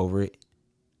just draw over it.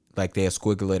 Like they'll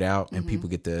squiggle it out and people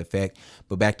get the effect.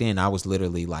 But back then I was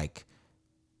literally like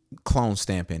clone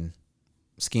stamping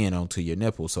skin onto your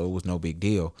nipple. So it was no big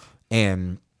deal.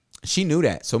 And she knew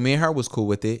that. So me and her was cool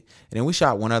with it. And then we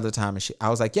shot one other time and I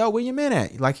was like, yo, where your man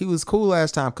at? Like he was cool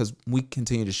last time because we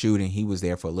continued to shoot and he was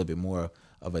there for a little bit more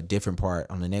of a different part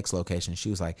on the next location. She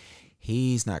was like,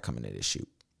 he's not coming to this shoot.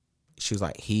 She was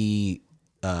like, he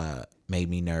made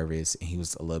me nervous and he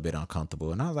was a little bit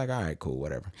uncomfortable. And I was like, all right, cool,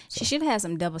 whatever. So, she should have had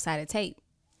some double-sided tape.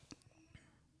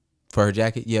 For her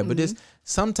jacket? Yeah, but this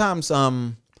sometimes,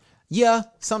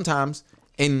 sometimes.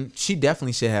 And she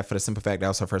definitely should have, for the simple fact that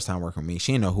was her first time working with me.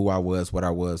 She didn't know who I was, what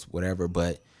I was, whatever.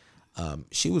 But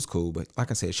she was cool. But like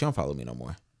I said, she don't follow me no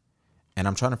more. And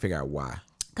I'm trying to figure out why.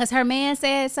 Because her man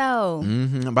said so.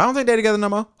 But I don't think they're together no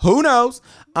more. Who knows?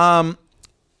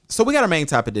 So we got our main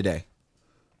topic today.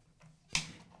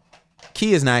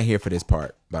 Key is not here for this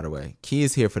part, by the way. Key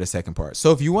is here for the second part.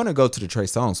 So if you want to go to the Trey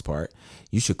Songz part,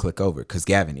 you should click over because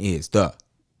Gavin is the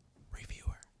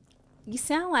reviewer. You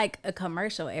sound like a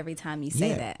commercial every time you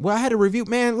say that. Well, I had a review,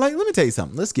 man. Like, let me tell you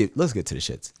something. Let's get to the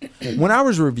shits. When I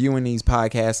was reviewing these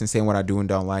podcasts and saying what I do and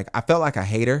don't like, I felt like a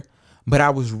hater, but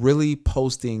I was really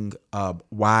posting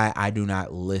why I do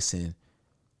not listen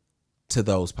to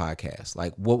those podcasts.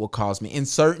 Like what would cause me in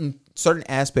certain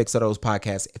aspects of those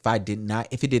podcasts.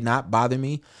 If it did not bother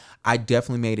me, I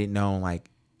definitely made it known, like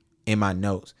in my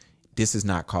notes, this is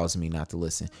not causing me not to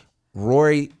listen.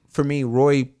 Roy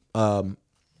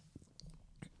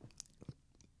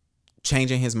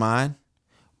changing his mind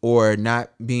or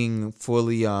not being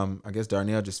fully, I guess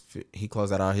Darnell he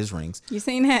closed out all his rings. You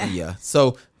seen that? Yeah.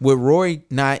 So with Roy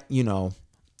not, all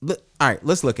right,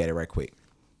 let's look at it right quick.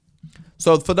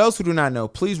 So for those who do not know,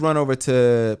 please run over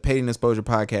to Paid in Exposure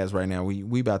Podcast right now.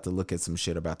 We about to look at some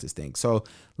shit about this thing. So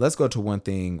let's go to one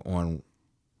thing on,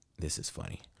 this is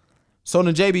funny. So on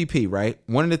the JBP, right?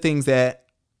 One of the things that,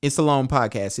 it's a long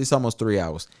podcast. It's almost 3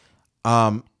 hours.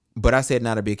 But I said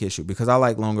not a big issue because I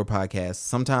like longer podcasts.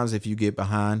 Sometimes if you get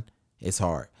behind, it's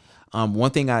hard.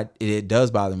 One thing it does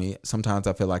bother me. Sometimes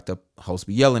I feel like the hosts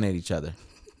be yelling at each other.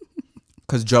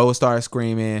 Because Joe will start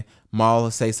screaming. Maul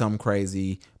will say something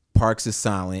crazy. Parks is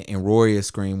silent and Rory is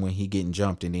scream when he getting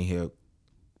jumped and then he'll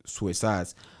switch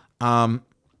sides. And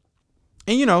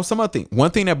some other thing.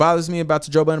 One thing that bothers me about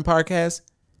the Joe Budden podcast,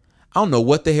 I don't know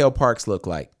what the hell Parks look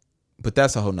like, but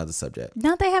that's a whole nother subject.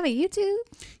 Don't they have a YouTube?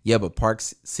 Yeah, but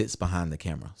Parks sits behind the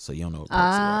camera, so you don't know what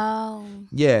Parks look like.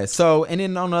 Yeah, so and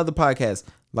then on other podcasts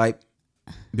like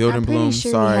Building Bloom. I'm pretty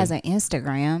sure he has an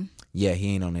Instagram. Yeah,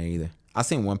 he ain't on there either. I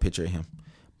seen one picture of him,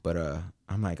 but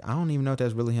I'm like, I don't even know if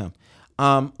that's really him.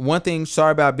 One thing,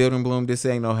 sorry about Building Bloom. This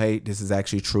ain't no hate. This is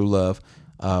actually true love.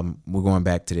 We're going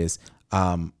back to this.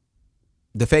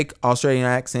 The fake Australian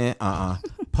accent.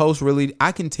 Post really,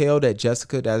 I can tell that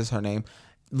Jessica, that is her name.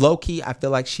 Low key, I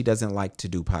feel like she doesn't like to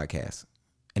do podcasts.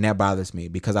 And that bothers me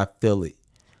because I feel it.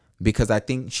 Because I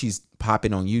think she's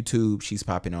popping on YouTube. She's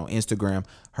popping on Instagram.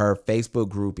 Her Facebook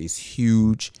group is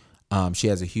huge. She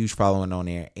has a huge following on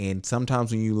there. And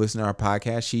sometimes when you listen to her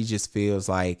podcast, she just feels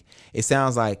like, it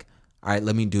sounds like all right,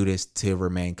 let me do this to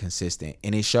remain consistent.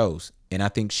 And it shows. And I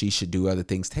think she should do other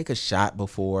things. Take a shot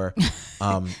before.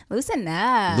 Loosen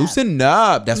up. Loosen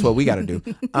up. That's what we got to do.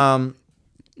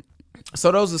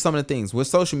 So those are some of the things. With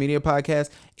social media podcasts,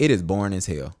 it is boring as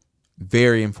hell.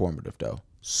 Very informative, though.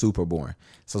 Super boring.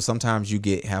 So sometimes you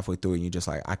get halfway through and you're just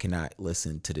like, I cannot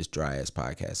listen to this dry ass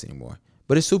podcast anymore.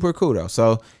 But it's super cool, though.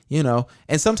 So, you know,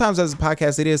 and sometimes as a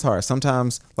podcast, it is hard.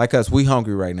 Sometimes, like us, we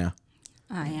hungry right now.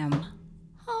 I am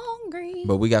hungry.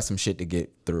 But we got some shit to get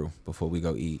through before we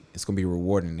go eat. It's going to be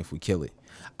rewarding if we kill it.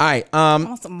 All right. I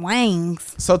want some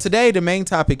wings. So today, the main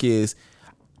topic is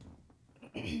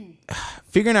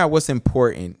figuring out what's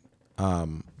important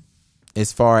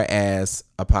as far as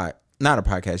not a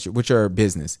podcast, which are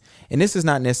business. And this is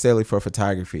not necessarily for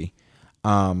photography.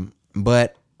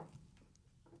 But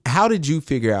how did you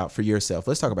figure out for yourself?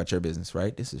 Let's talk about your business,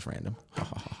 right? This is random.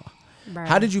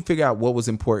 How did you figure out what was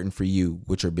important for you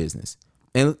with your business?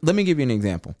 And let me give you an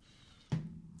example.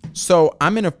 So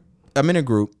I'm in a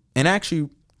group, and actually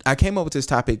I came up with this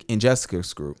topic in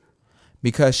Jessica's group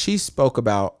because she spoke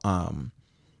about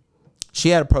she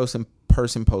had a person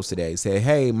post today, said,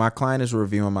 hey, my client is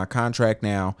reviewing my contract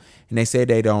now, and they said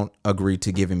they don't agree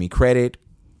to giving me credit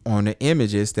on the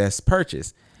images that's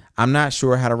purchased. I'm not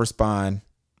sure how to respond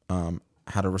in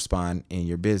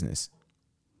your business.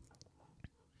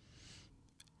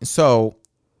 So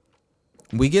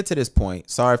we get to this point.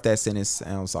 Sorry if that sentence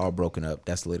sounds all broken up.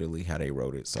 That's literally how they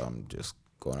wrote it. So I'm just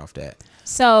going off that.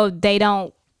 So they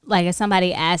don't, like, if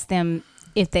somebody asked them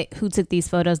who took these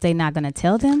photos, they're not going to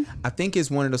tell them? I think it's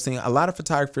one of those things. A lot of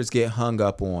photographers get hung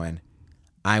up on,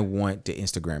 I want the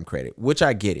Instagram credit, which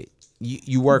I get it.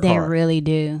 You work hard. They really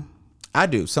do. I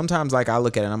do. Sometimes, like, I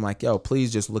look at it and I'm like, yo,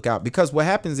 please just look out. Because what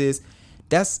happens is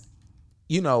that's,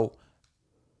 you know,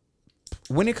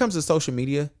 when it comes to social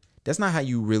media, that's not how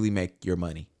you really make your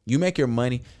money. You make your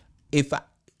money if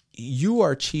you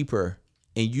are cheaper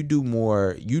and you do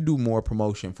more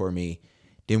promotion for me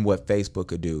than what Facebook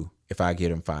could do if I get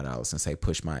them $5 and say,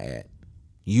 push my ad.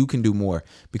 You can do more,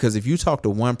 because if you talk to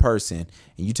one person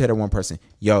and you tell that one person,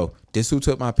 yo, this who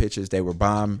took my pictures, they were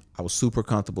bomb, I was super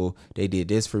comfortable, they did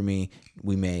this for me,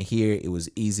 we met here, it was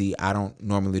easy, I don't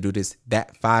normally do this,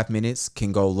 that 5 minutes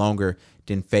can go longer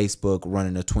than Facebook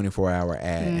running a 24-hour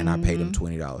ad and I paid them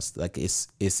 $20. Like, it's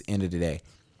end of the day.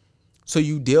 So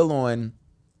you deal on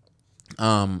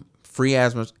free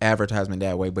advertisement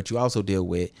that way, but you also deal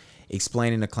with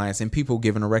explaining to clients and people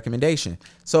giving a recommendation.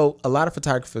 So a lot of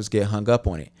photographers get hung up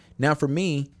on it. Now for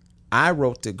me, I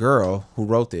wrote the girl who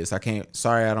wrote this.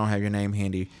 Sorry, I don't have your name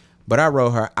handy, but I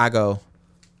wrote her. I go,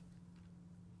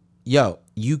 yo,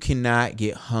 you cannot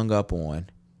get hung up on.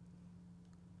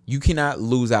 You cannot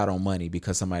lose out on money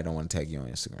because somebody don't want to tag you on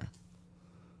Instagram.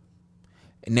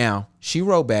 Now, she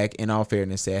wrote back in all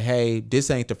fairness, said, hey, this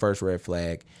ain't the first red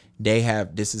flag.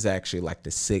 This is actually like the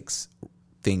 6th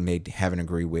thing they haven't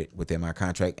agreed with within my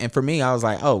contract. And for me, I was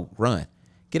like, oh, run.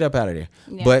 Get up out of there.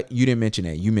 Yeah. But you didn't mention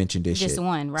that. You mentioned this just shit.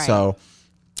 One, right. So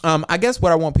I guess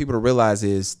what I want people to realize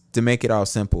is, to make it all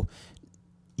simple,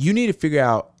 you need to figure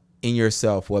out in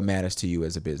yourself what matters to you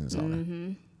as a business owner.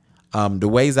 Mm-hmm. The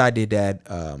ways I did that,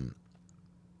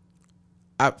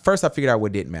 first I figured out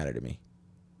what didn't matter to me.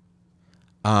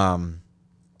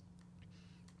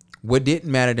 What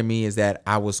didn't matter to me is that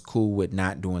I was cool with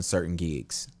not doing certain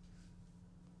gigs.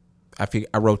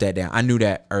 I wrote that down. I knew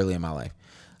that early in my life.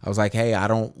 I was like, hey, I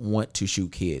don't want to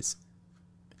shoot kids.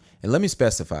 And let me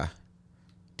specify,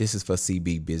 this is for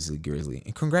CB Busy Grizzly.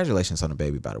 And congratulations on the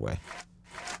baby, by the way.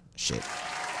 Shit.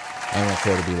 I ain't want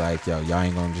Claire to be like, yo, y'all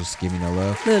ain't gonna just give me no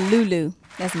love. Little Lulu.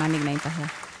 That's my nickname for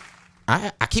her.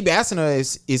 I keep asking her,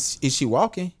 is she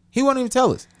walking? He won't even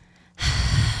tell us.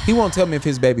 He won't tell me if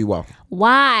his baby walking.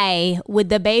 Why would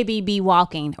the baby be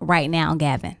walking right now,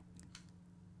 Gavin?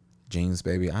 Jean's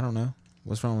baby. I don't know.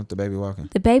 What's wrong with the baby walking?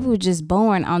 The baby was just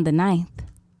born on the 9th.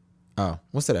 Oh,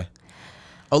 what's today?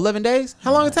 11 days?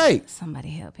 How long it take? Somebody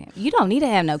help him. You don't need to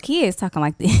have no kids talking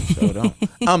like this. Sure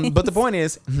don't. But the point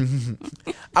is,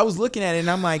 I was looking at it and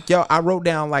I'm like, yo, I wrote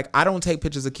down, like, I don't take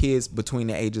pictures of kids between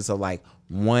the ages of like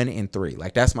 1 and 3.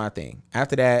 Like, that's my thing.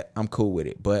 After that, I'm cool with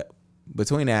it. But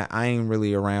between that, I ain't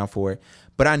really around for it.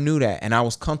 But I knew that, and I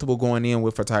was comfortable going in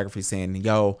with photography saying,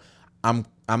 yo, I'm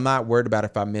not worried about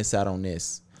if I miss out on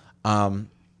this. On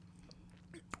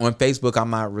Facebook, I'm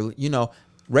not really,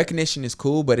 recognition is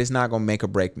cool, but it's not going to make or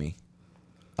break me.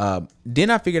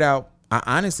 Then I figured out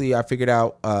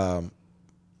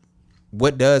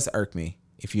what does irk me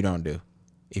if you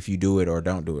do it or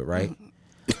don't do it, right?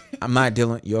 I'm not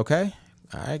dealing. You okay?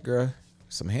 All right, girl.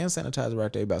 Some hand sanitizer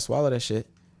right there. You about to swallow that shit.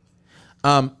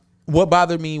 What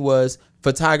bothered me was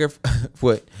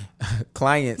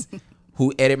clients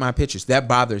who edit my pictures. That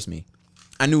bothers me.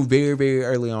 I knew very, very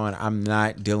early on I'm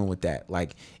not dealing with that.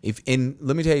 Like, let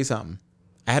me tell you something.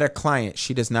 I had a client,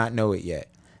 she does not know it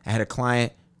yet. I had a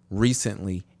client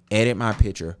recently edit my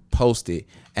picture, post it,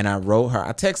 and I wrote her.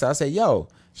 I texted her, I said, yo.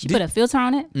 She put a filter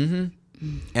on it?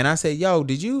 Mm-hmm. And I said, yo,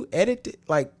 did you edit it?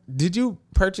 Like, did you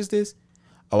purchase this?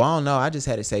 Oh, I don't know. I just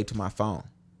had it saved to my phone.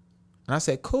 And I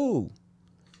said, cool.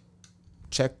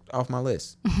 Check off my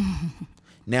list.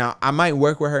 Now, I might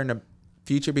work with her in the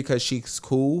future because she's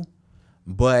cool,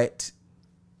 but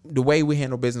the way we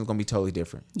handle business is going to be totally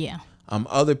different. Yeah.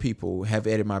 Other people have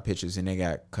edited my pictures and they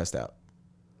got cussed out.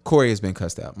 Corey has been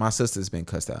cussed out. My sister's been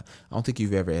cussed out. I don't think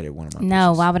you've ever edited one of my pictures.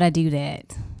 No, why would I do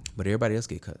that? But everybody else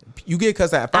get cussed. You get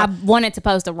cussed out. I wanted to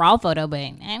post a raw photo, but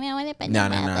no.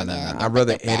 I'd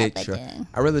rather edit your. And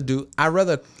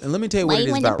let me tell you what it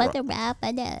is about raw.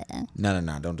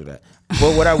 No, don't do that.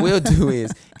 But what I will do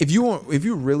is, if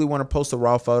you really want to post a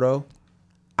raw photo,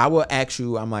 I will ask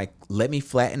you. I'm like, let me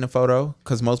flatten the photo,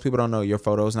 because most people don't know your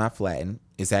photo is not flattened.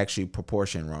 It's actually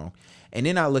proportion wrong. And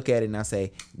then I look at it and I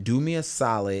say, do me a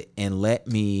solid and let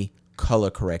me color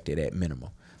correct it at minimum.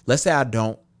 Let's say I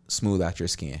don't smooth out your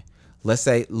skin. Let's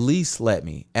say at least let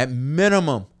me at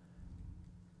minimum.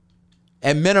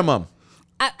 I'm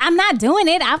not doing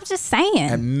it. I was just saying.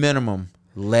 At minimum,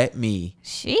 let me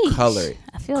color it.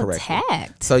 I feel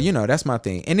attacked. So that's my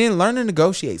thing. And then learn to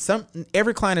negotiate.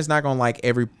 Every client is not gonna like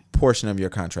every portion of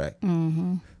your contract.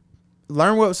 Mm-hmm.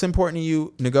 Learn what's important to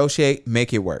you. Negotiate.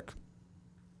 Make it work.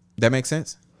 That makes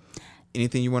sense?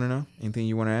 Anything you want to know? Anything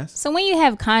you want to ask? So when you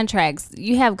have contracts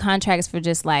for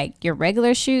just like your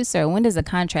regular shoots, or when does a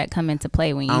contract come into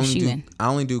play when you're shooting? I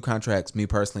only do contracts, me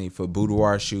personally, for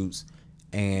boudoir shoots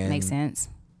and makes sense.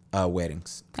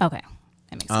 Weddings. Okay,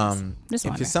 that makes sense.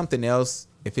 If it's something else,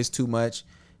 if it's too much,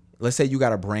 let's say you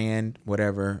got a brand,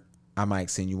 whatever, I might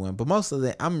send you one. But most of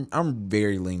it, I'm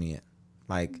very lenient.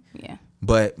 Like, yeah.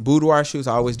 But boudoir shoots,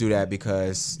 I always do that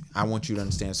because I want you to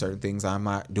understand certain things I'm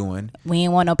not doing. We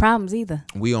ain't want no problems either.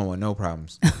 We don't want no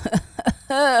problems.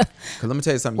 Because let me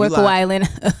tell you something. We're Kawhi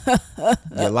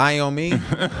You lie on me.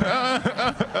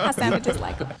 I sounded just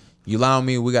like him. You lie on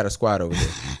me, we got a squad over there.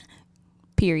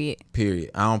 Period.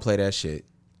 I don't play that shit.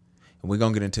 And we're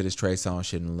going to get into this Trey Songz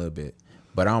shit in a little bit.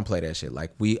 But I don't play that shit.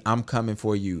 Like, I'm coming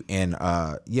for you. And,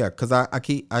 yeah, because I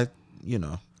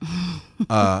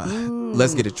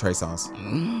let's get it, Trey Songz.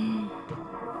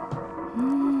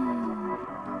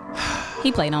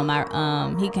 He played on my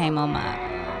he came on my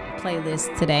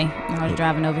playlist today when I was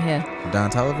driving over here. Don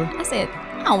Toliver? I said,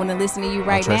 I don't want to listen to you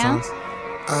right now.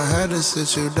 I had to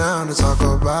sit you down to talk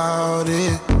about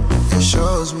it. It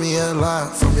shows me a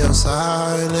lot from your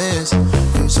silence.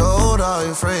 You told all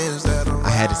your friends that I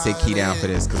had to sit Key down for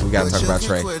this because we got to talk about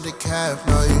Trey.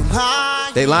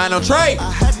 They lying on Trey.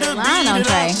 They lying on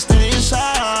Trey.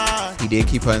 He did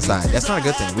keep her inside. That's not a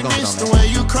good thing. We're going to get on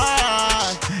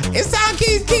that. It's time,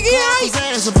 Kiki. I hate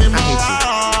you.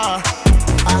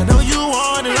 I know you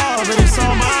want it all, but it's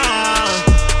all mine.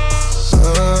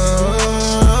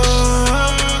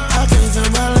 I can't feel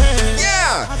my legs.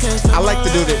 Yeah. I like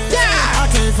to do this. Yeah. I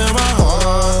can't feel my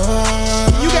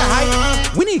heart. You got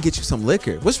hype. We need to get you some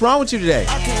liquor. What's wrong with you today?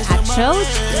 I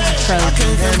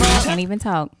can't even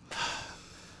talk.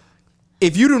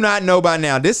 If you do not know by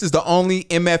now, this is the only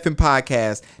MFN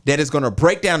podcast that is going to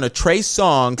break down the Trey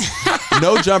Songz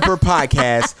No Jumper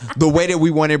podcast the way that we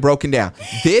want it broken down.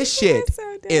 This shit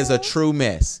is a true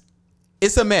mess.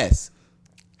 It's a mess.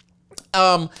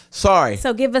 Sorry.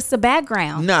 So give us the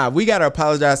background. Nah, we got to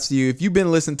apologize to you. If you've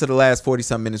been listening to the last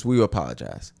 40-something minutes, we will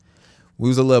apologize. We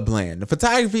was a little bland. The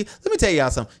photography, let me tell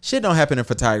y'all something. Shit don't happen in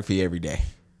photography every day.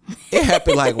 It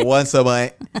happened like once a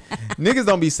month. Niggas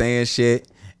don't be saying shit.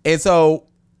 And so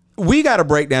we got to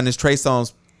break down this Trey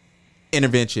Songz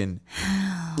intervention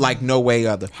like no way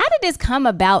other. How did this come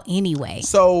about anyway?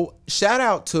 So shout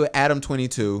out to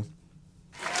Adam22.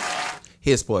 He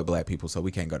has spoiled black people, so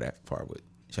we can't go that far with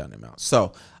shouting him out.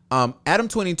 So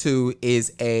Adam22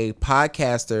 is a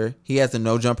podcaster. He has a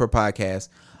No Jumper podcast.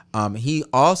 He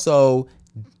also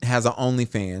has an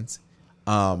OnlyFans.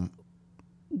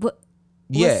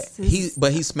 Yeah,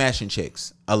 he's smashing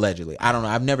chicks, allegedly. I don't know.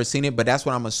 I've never seen it, but that's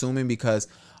what I'm assuming because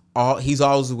he's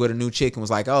always with a new chick and was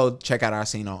like, oh, check out our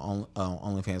scene on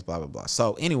OnlyFans, blah, blah, blah.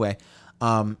 So anyway,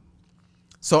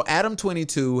 so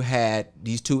Adam22 had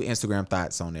these two Instagram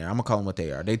thoughts on there. I'm going to call them what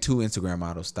they are. They two Instagram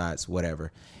models, thoughts,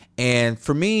 whatever. And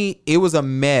for me, it was a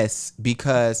mess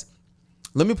because,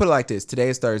 let me put it like this. Today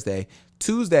is Thursday.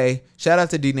 Tuesday, shout out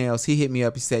to D-Nails. He hit me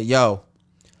up. He said, yo,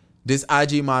 this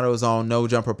IG model is on No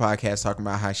Jumper podcast talking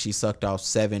about how she sucked off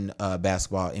 7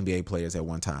 basketball NBA players at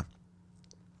one time.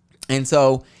 And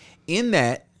so in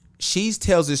that, she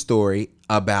tells this story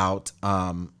about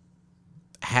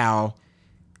how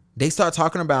they start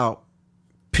talking about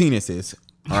penises.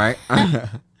 All right.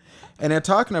 And they're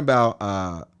talking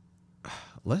about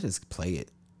let's just play it.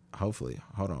 Hopefully.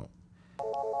 Hold on.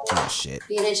 Oh shit.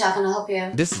 BNH, how can I help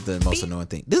you? This is the most annoying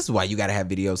thing. This is why you gotta have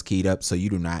videos keyed up so you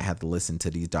do not have to listen to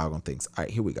these doggone things. All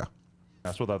right, here we go.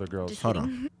 That's with other girls. Hold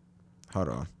on.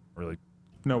 Really?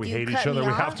 No, we hate each other.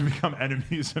 We have to become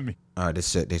enemies. This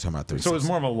shit, they talking about 3 So it's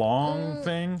more of a long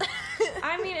thing?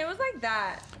 I mean, it was like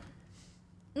that.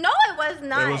 No, it was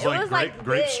not. It was like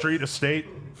Grape Street Estate.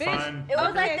 Fine. It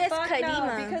was like this fuck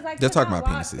Kadima. No, because I They're talking could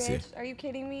about not penises walk, here. bitch. Are you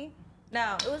kidding me?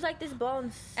 No. It was like this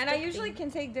bone. And I usually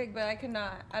can take dick, but I could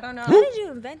not. I don't know. How did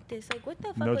you invent this? Like, what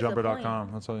the fuck was the point?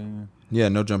 NoJumper.com. That's all you need. Yeah,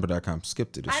 nojumper.com.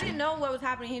 Skip to this I shit. didn't know what was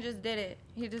happening. He just did it.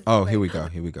 He just. Oh, here we go.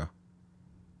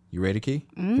 You ready, Key?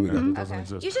 Mm-hmm. Here we go. It doesn't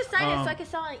exist. You should sign it so I can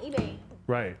sell it on eBay.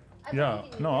 Right. Yeah.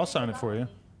 No, I'll sign it for you.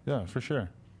 Yeah, for sure.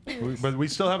 But we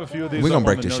still have a few of these. We're gonna up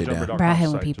break on the this shit down. NoJumper.com Bro, I hate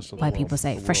site, when just so white the people world-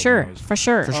 say, the for world sure, knows. for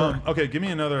sure. Okay, give me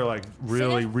another like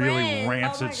really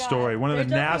rancid story. One of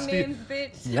the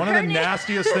one of the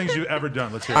nastiest things you've ever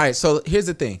done. Let's hear. All right, so here's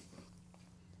the thing.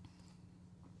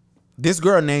 This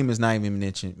girl name is not even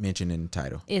mentioned in the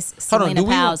title. It's Hold on, Selena do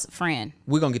we- Powell's friend.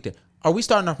 We're gonna get there. Are we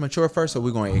starting off mature first, or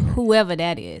we going ignorant? Whoever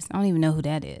that is. I don't even know who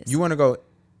that is. You want to go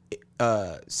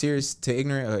serious to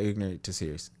ignorant or ignorant to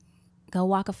serious? Go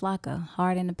Waka Flocka,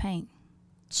 hard in the paint.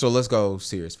 So let's go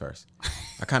serious first.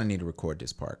 I kind of need to record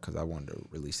this part because I wanted to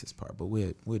release this part, but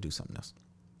we'll do something else.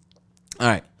 All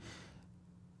right.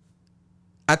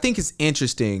 I think it's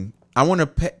interesting. I want to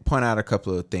point out a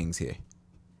couple of things here.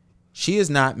 She is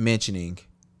not mentioning,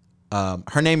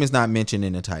 her name is not mentioned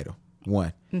in the title.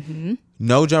 One. Mm-hmm.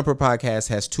 No Jumper Podcast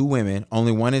has 2 women.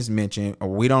 Only one is mentioned, or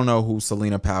we don't know who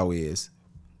Selena Powell is.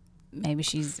 Maybe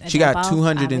she's. She got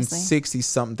 260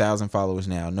 something thousand followers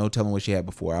now. No telling what she had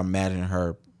before. I'm imagining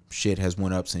her shit has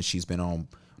went up since she's been on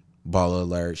Baller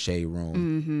Alert, Shade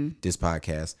Room, this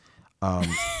podcast.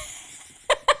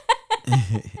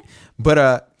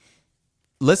 But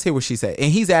let's hear what she said.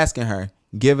 And he's asking her,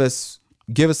 give us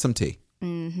some tea.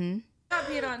 Mm-hmm. I got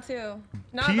peed on too.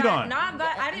 Peed on? Not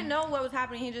but I didn't know what was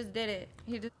happening. He just did it.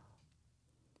 He just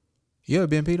You ever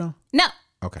been peed on? No.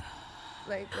 Okay.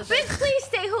 like. Bitch, please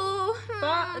say who.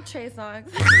 Trey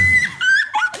Songz.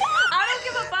 I don't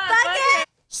give a fuck. Fuck it.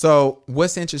 So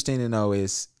what's interesting to know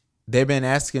is they've been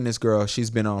asking this girl, she's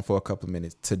been on for a couple of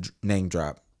minutes, to name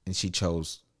drop, and she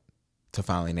chose to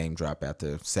finally name drop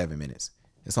after 7 minutes.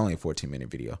 It's only a 14-minute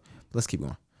video. Let's keep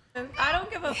going. I don't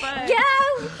give a fuck. Yeah.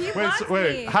 He wants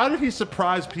Wait. me. How did he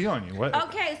surprise pee on you? What?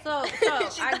 Okay, so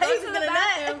I go to the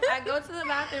bathroom. I go to the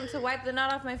bathroom to wipe the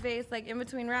nut off my face, like in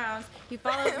between rounds. He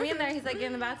follows me in there. He's like, get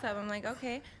in the bathtub. I'm like,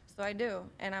 okay. So I do,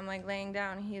 and I'm like laying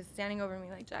down. He's standing over me,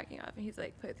 like jacking off, and he's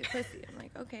like, play with your pussy. I'm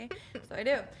like, okay. So I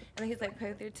do, and then he's like, play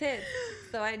with your tits.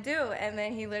 So I do, and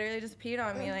then he literally just peed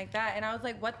on me like that, and I was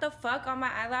like, what the fuck on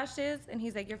my eyelashes? And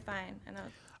he's like, you're fine. And I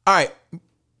was. All right.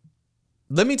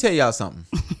 Let me tell y'all something.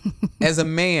 As a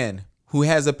man who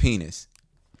has a penis,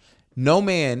 no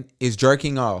man is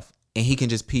jerking off and he can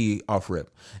just pee off rip.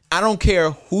 I don't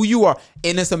care who you are.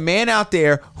 And there's a man out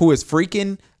there who is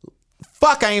freaking...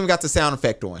 Fuck, I ain't even got the sound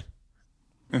effect on.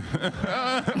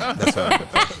 That's right.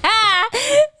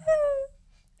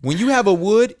 When you have a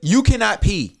wood, you cannot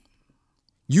pee.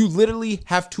 You literally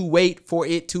have to wait for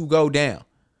it to go down.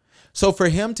 So for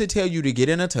him to tell you to get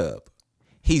in a tub,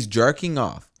 he's jerking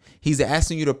off. He's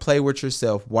asking you to play with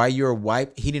yourself while you're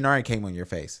wipe. He didn't already came on your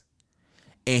face.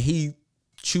 And he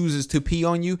chooses to pee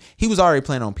on you. He was already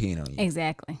planning on peeing on you.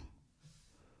 Exactly.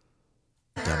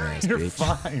 Dumbass You're bitch.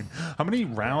 fine. How many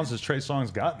rounds has Trey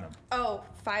Songz gotten him? Oh,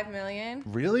 5 million.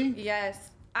 Really? Yes.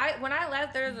 When I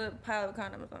left, there was a pile of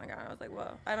condoms on the ground. I was like,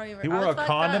 whoa, I don't even. He I wore was a fucked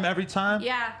condom up. every time?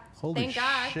 Yeah. Holy Thank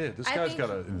God. shit. This I guy's think- got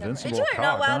an invincible Did you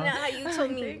cock, know huh? how you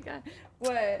told me? Thank God.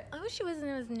 What? I wish she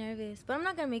wasn't as nervous, but I'm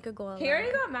not gonna make her go alone. He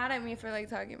already got mad at me for like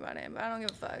talking about it, but I don't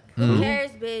give a fuck. Who cares,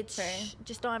 bitch? Trey.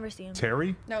 Just don't ever see him.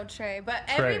 Terry? No, Trey. But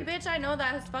Trey. every bitch I know that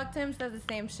has fucked him says the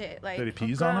same shit. Like, That he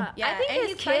pees on him? yeah, I think and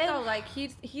his he's kid- psycho. Like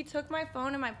he took my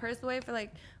phone and my purse away for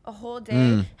like a whole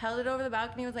day, held it over the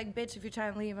balcony, was like, bitch, if you're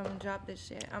trying to leave, I'm gonna drop this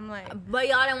shit. I'm like, But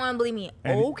y'all didn't want to believe me.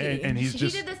 And- Okay. and he's he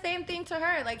just... did the same thing to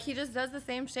her. Like he just does the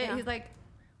same shit. Yeah. He's like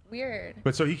weird.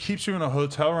 But so he keeps you in a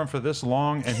hotel room for this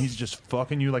long and he's just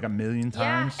fucking you like a million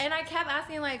times? Yeah, and I kept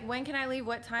asking like, when can I leave?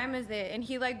 What time is it? And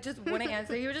he like just wouldn't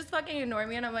answer. He would just fucking ignore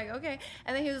me, and I'm like, okay.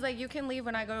 And then he was like, you can leave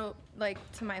when I go like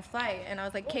to my flight. And I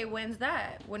was like, okay, when's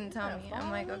that? Wouldn't tell me. I'm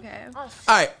like, okay. All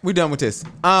right, we're done with this.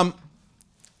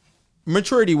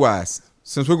 Maturity wise,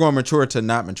 since we're going mature to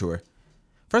not mature.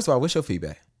 First of all, what's your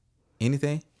feedback?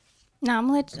 Anything? No, I'm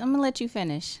gonna let you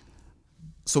finish.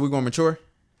 So we gonna mature?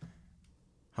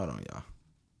 Hold on, y'all.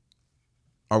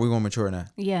 Are we gonna mature now?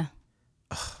 Yeah.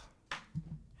 Ugh, I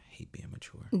hate being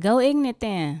mature. Go ignorant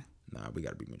then. Nah, we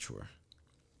gotta be mature.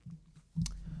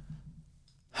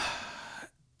 All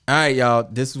right, y'all.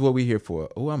 This is what we here for.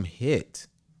 Oh, I'm hit.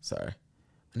 Sorry.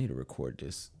 I need to record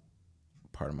this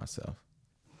part of myself.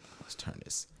 Let's turn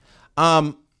this.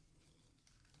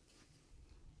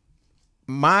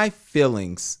 My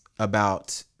feelings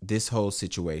about this whole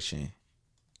situation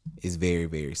is very,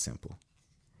 very simple.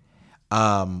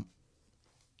 I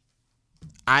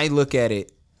look at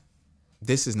it.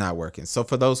 This is not working. So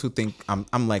for those who think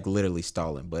I'm like literally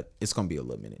stalling, but it's gonna be a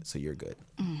little minute, so you're good.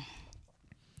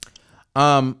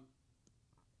 I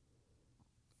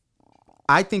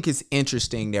think it's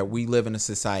interesting that we live in a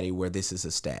society where this is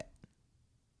a stat.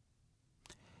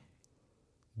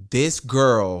 This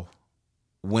girl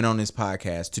went on this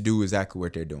podcast to do exactly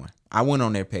what they're doing. I went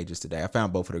on their pages today. I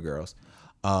found both of the girls.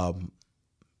 To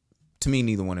me,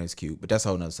 neither one is cute, but that's a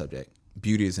whole nother subject.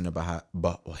 Beauty is in the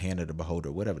hand of the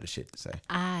beholder, whatever the shit to say.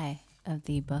 Eye of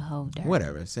the beholder.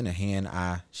 Whatever. It's in the hand,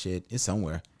 eye, shit. It's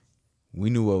somewhere. We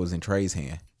knew what was in Trey's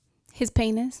hand. His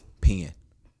penis. Pen.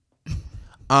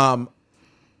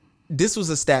 This was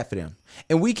a stat for them.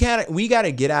 And we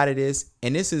gotta get out of this.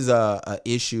 And this is a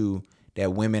issue that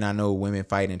I know women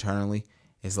fight internally.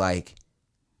 It's like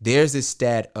there's this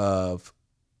stat of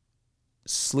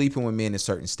sleeping with men is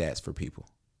certain stats for people.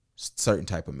 Certain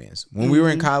type of men. When we were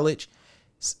in college,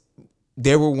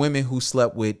 there were women who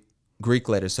slept with Greek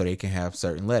letters so they can have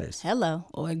certain letters. Hello.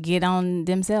 Or get on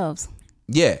themselves.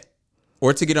 Yeah.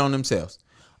 Or to get on themselves.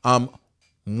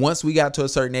 Once we got to a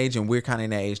certain age, and we're kind of in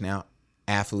that age now,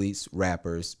 athletes,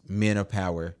 rappers, men of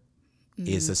power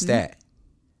is a stat.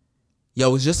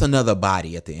 Yo, it's just another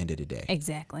body at the end of the day.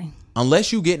 Exactly.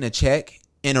 Unless you getting a check,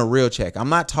 and a real check. I'm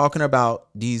not talking about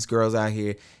these girls out here.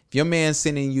 If your man's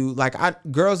sending you,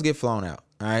 girls get flown out,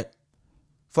 all right?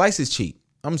 Flights is cheap.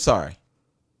 I'm sorry.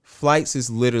 Flights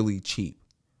is literally cheap.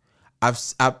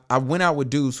 I went out with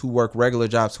dudes who work regular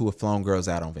jobs who have flown girls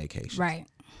out on vacation. Right.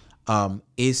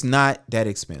 It's not that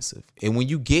expensive. And when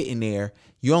you get in there,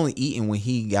 you only eating when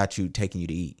he got you taking you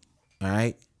to eat. All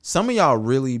right. Some of y'all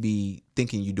really be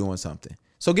thinking you doing something.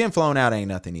 So getting flown out ain't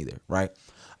nothing either. Right.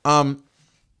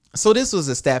 So this was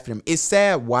a stat for them. It's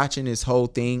sad watching this whole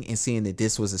thing and seeing that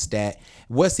this was a stat.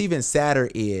 What's even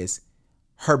sadder is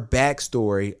her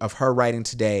backstory of her writing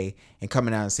today and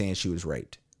coming out and saying she was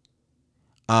raped.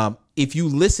 If you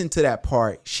listen to that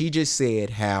part, she just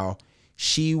said how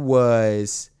she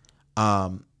was,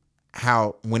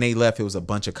 how when they left, it was a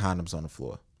bunch of condoms on the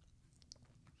floor.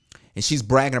 And she's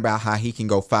bragging about how he can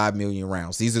go 5 million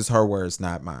rounds. These is her words,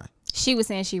 not mine. She was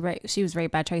saying she was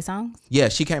raped by Trey Songz? Yeah,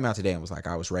 she came out today and was like,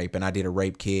 I was raped and I did a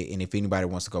rape kit. And if anybody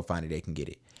wants to go find it, they can get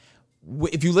it.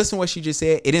 If you listen to what she just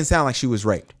said, it didn't sound like she was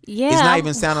raped. Yeah. It's not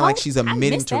even sounding like she's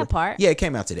admitting to that part. Yeah, it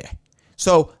came out today.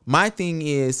 So my thing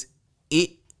is,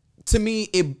 to me,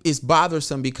 it's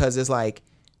bothersome because it's like,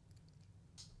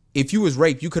 if you was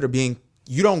raped, you could have been,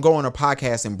 you don't go on a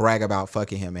podcast and brag about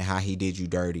fucking him and how he did you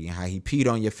dirty and how he peed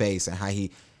on your face and how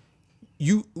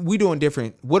we doing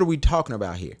different. What are we talking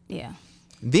about here? Yeah.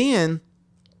 Then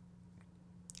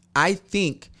I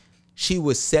think she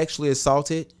was sexually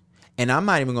assaulted, and I'm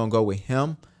not even going to go with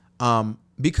him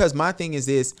because my thing is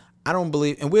this, I don't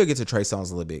believe, and we'll get to Trey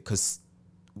Songz a little bit because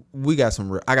I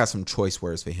got some choice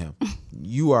words for him.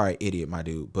 You are an idiot, my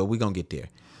dude, but we're going to get there.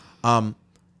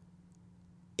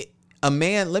 A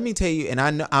man, let me tell you, and I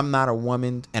know I'm not a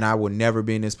woman and I will never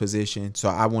be in this position, so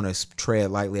I want to tread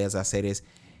lightly as I say this.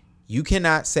 You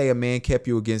cannot say a man kept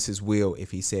you against his will if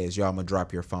he says, yo, I'm going to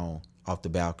drop your phone off the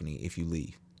balcony if you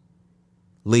leave.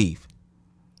 Leave.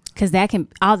 Because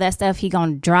all that stuff he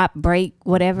going to drop, break,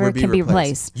 whatever can be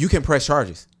replaced. You can press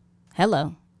charges.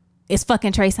 Hello. It's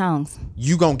fucking Trey Songz.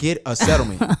 You going to get a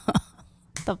settlement.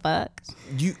 The fuck?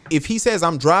 If he says,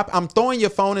 I'm throwing your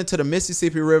phone into the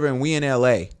Mississippi River and we in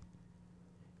LA,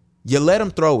 you let him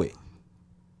throw it.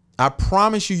 I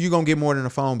promise you're going to get more than a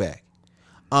phone back.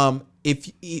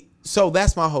 So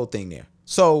that's my whole thing there.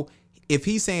 So if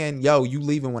he's saying, yo, you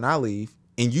leaving when I leave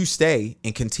and you stay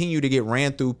and continue to get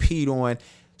ran through, peed on,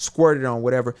 squirted on,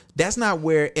 whatever, that's not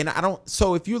where, and I don't,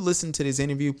 so if you listen to this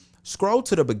interview, scroll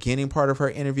to the beginning part of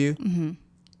her interview. Mm-hmm.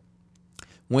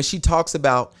 When she talks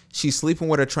about she's sleeping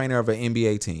with a trainer of an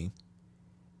NBA team,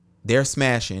 they're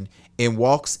smashing, and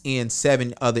walks in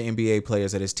 7 other NBA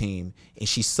players of his team, and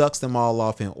she sucks them all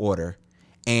off in order,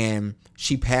 and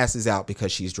she passes out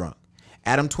because she's drunk.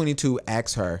 Adam 22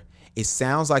 asks her, it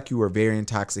sounds like you were very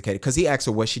intoxicated, because he asked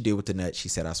her what she did with the nut. She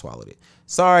said, I swallowed it.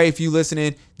 Sorry if you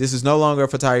listening, this is no longer a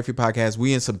photography podcast.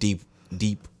 We in some deep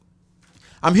deep.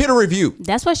 I'm here to review.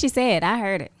 That's what she said. I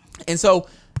heard it. And so,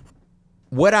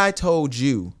 what I told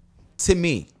you, to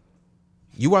me,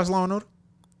 you watch Law and Order?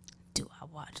 Do I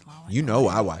watch Law and Order? You know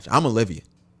I watch. I'm Olivia.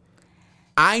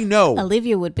 I know.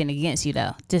 Olivia would have been against you,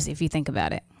 though, just if you think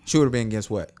about it. She would have been against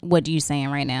what? What are you saying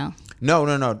right now? No.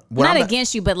 Not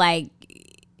against you, but like,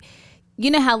 you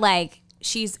know how like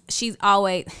she's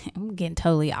always, I'm getting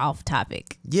totally off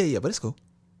topic. Yeah, but it's cool.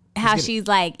 How she's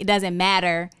like, it doesn't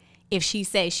matter if she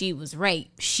says she was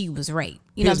raped, she was raped.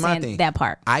 You know what I'm saying? That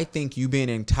part. I think you being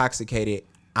intoxicated,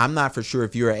 I'm not for sure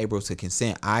if you're able to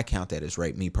consent. I count that as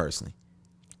rape, me personally.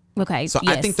 Okay. So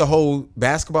yes. I think the whole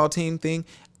basketball team thing,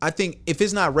 I think if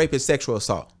it's not rape, it's sexual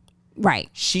assault. Right.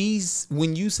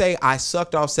 When you say I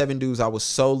sucked off 7 dudes, I was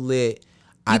so lit.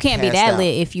 You can't be that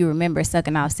lit if you remember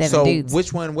sucking off 7 dudes. So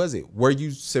which one was it? Were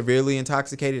you severely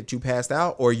intoxicated that you passed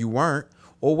out, or you weren't,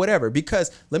 or whatever?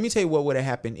 Because let me tell you what would have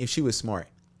happened if she was smart.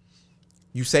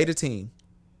 You say the team.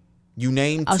 You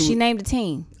named. Oh, she named the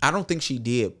team. I don't think she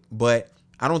did, but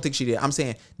I don't think she did. I'm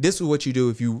saying this is what you do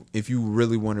if you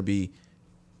really want to be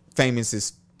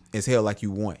famous as hell like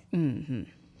you want. Mm-hmm.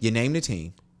 You name the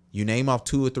team. You name off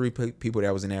 2 or 3 people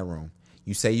that was in that room.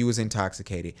 You say you was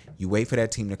intoxicated. You wait for that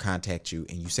team to contact you,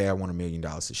 and you say, I want $1 million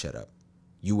to shut up.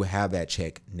 You will have that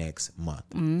check next month.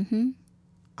 Mm-hmm.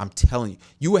 I'm telling you.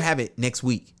 You will have it next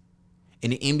week.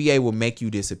 And the NBA will make you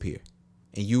disappear.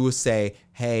 And you will say,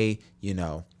 hey,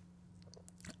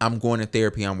 I'm going to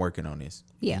therapy. I'm working on this.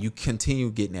 Yeah. And you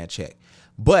continue getting that check.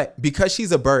 But because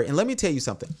she's a bird, and let me tell you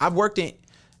something. I've worked in,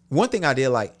 one thing I did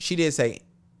like, she did say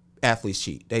athletes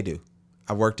cheat. They do.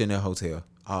 I worked in a hotel.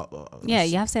 Yeah,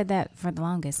 y'all said that for the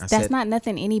longest. That's not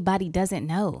nothing anybody doesn't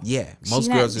know. Yeah,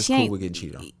 most girls is cool with getting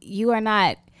cheated on. You are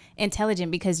not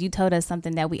intelligent because you told us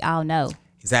something that we all know.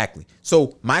 Exactly.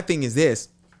 So my thing is this.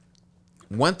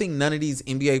 One thing none of these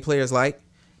NBA players like,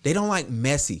 they don't like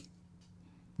messy.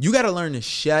 You got to learn to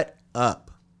shut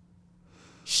up.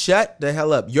 Shut the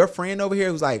hell up. Your friend over here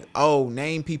who's like, oh,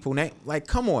 name people, name. Like,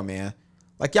 come on, man.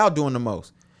 Like, y'all doing the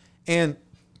most. And,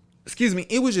 excuse me,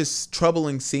 it was just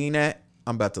troubling seeing that.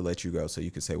 I'm about to let you go so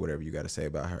you can say whatever you got to say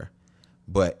about her.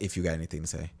 But if you got anything to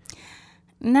say.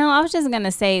 No, I was just going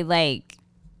to say, like,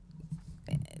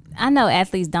 I know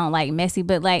athletes don't like messy,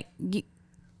 but, like,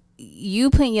 you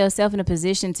putting yourself in a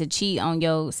position to cheat on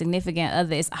your significant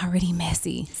other is already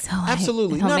messy. So like,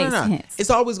 absolutely. It don't make No. sense. It's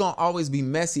always going to always be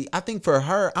messy. I think for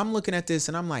her, I'm looking at this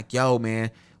and I'm like, yo, man,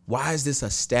 why is this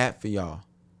a stat for y'all?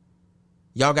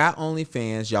 Y'all got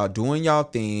OnlyFans. Y'all doing y'all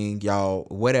thing. Y'all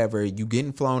whatever. You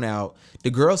getting flown out. The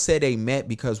girl said they met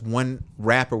because one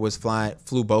rapper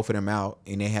flew both of them out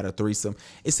and they had a threesome.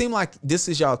 It seemed like this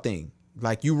is y'all thing.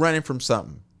 Like you running from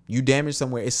something. You damaged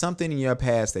somewhere. It's something in your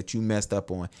past that you messed up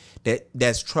on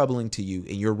that's troubling to you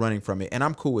and you're running from it. And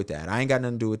I'm cool with that. I ain't got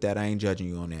nothing to do with that. I ain't judging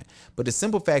you on that. But the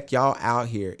simple fact y'all out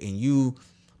here and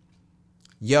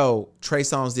Trey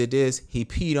Songz did this. He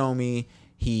peed on me.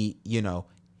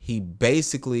 He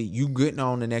basically, you getting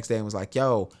on the next day and was like,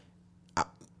 let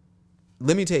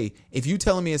me tell you, if you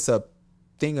telling me it's a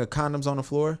thing of condoms on the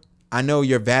floor, I know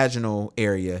your vaginal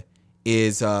area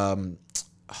is,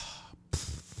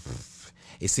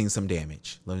 it's seen some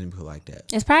damage. Let me put it like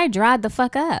that. It's probably dried the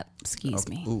fuck up. Excuse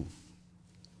me. Ooh.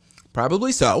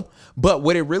 Probably so. But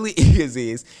what it really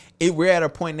is we're at a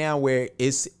point now where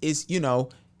it's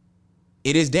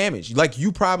it is damaged. Like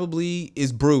you probably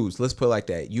is bruised. Let's put it like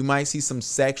that. You might see some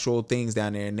sexual things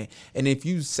down there. And if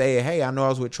you say, hey, I know I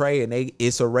was with Trey and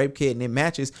it's a rape kit and it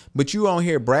matches, but you on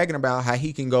here bragging about how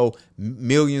he can go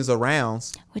millions of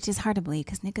rounds. Which is hard to believe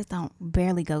because niggas don't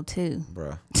barely go 2.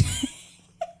 Bruh.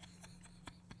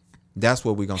 That's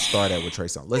what we're going to start at with Trey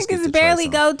Songz. Let's get to Niggas barely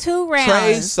go 2 rounds.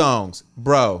 Trey Songz.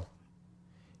 Bro,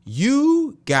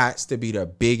 you got to be the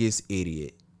biggest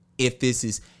idiot if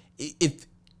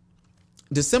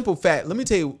the simple fact, let me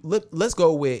tell you, let's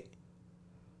go with,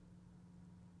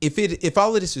 if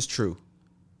all of this is true,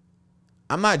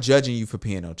 I'm not judging you for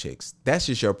peeing on chicks. That's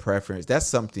just your preference. That's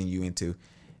something you into.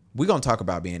 We're going to talk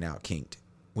about being out kinked.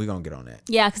 We're going to get on that.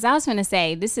 Yeah, because I was going to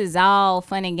say, this is all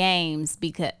fun and games,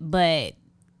 but,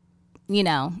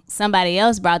 somebody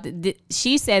else brought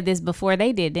she said this before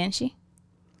they did, didn't she?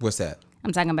 What's that?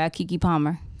 I'm talking about Keke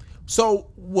Palmer. So,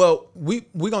 well, we're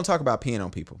going to talk about peeing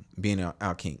on people, being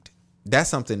out kinked. That's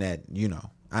something that,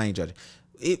 I ain't judging.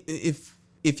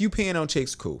 If you peeing on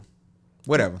chicks, cool.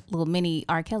 Whatever. Little mini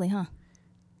R. Kelly, huh?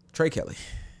 Trey Kelly.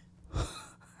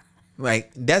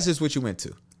 Like, that's just what you went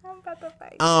to. I'm about to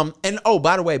fight. And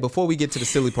by the way, before we get to the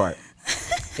silly part,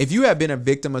 if you have been a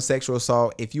victim of sexual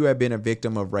assault, if you have been a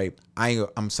victim of rape,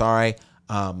 I'm sorry.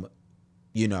 The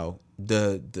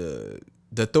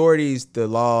the authorities, the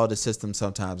law, the system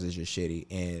sometimes is just shitty,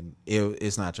 and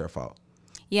it's not your fault.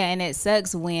 Yeah, and it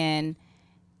sucks when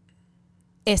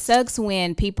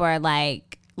people are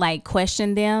like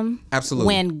question them. Absolutely.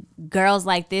 When girls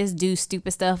like this do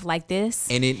stupid stuff like this,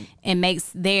 and it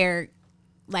makes their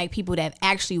like people that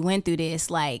actually went through this,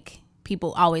 like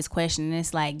people always question.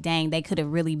 It's like, dang, they could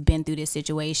have really been through this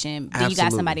situation. But you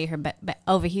got somebody here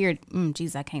over here.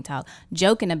 Jeez, I can't talk.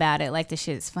 Joking about it like the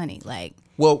shit's funny. Like,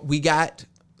 well,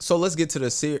 so let's get to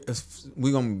the serious.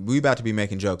 We about to be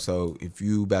making jokes. So if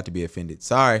you about to be offended,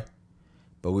 sorry,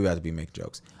 but we about to be making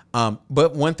jokes.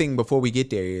 But one thing before we get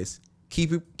there is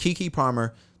Keke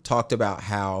Palmer talked about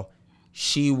how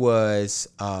she was.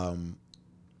 Hold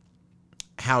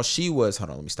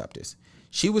on, let me stop this.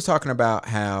 She was talking about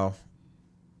how,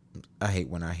 I hate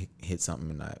when I hit something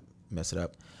and I mess it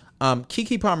up.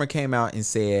 Keke Palmer came out and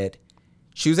said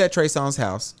she was at Trey Songz's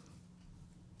house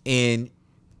and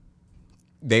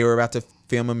they were about to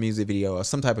film a music video or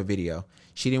some type of video.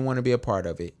 She didn't want to be a part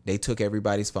of it. They took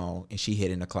everybody's phone and she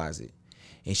hid in the closet.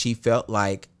 And she felt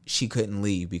like she couldn't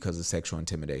leave because of sexual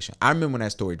intimidation. I remember when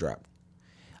that story dropped.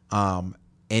 And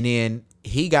then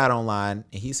he got online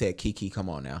and he said, Keke, come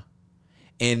on now.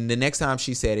 And the next time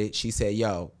she said it, she said,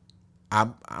 yo,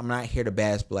 I'm not here to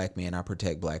bash black men. I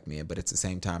protect black men. But at the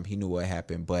same time, he knew what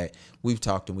happened. But we've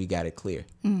talked and we got it clear.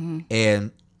 Mm-hmm.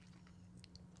 And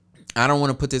I don't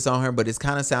want to put this on her, but it's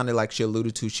kind of sounded like she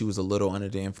alluded to she was a little under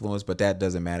the influence. But that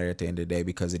doesn't matter at the end of the day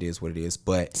because it is what it is.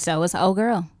 But so it's old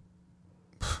girl.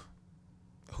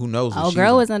 Who knows? Old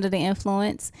girl was under the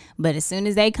influence, but as soon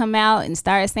as they come out and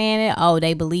start saying it,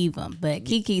 they believe them. But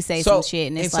Keke say some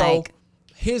shit, and it's like, so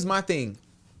here's my thing.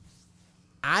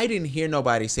 I didn't hear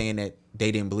nobody saying that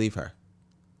they didn't believe her.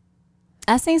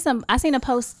 I seen a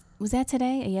post. Was that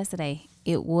today or yesterday?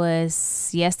 It was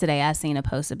yesterday. I seen a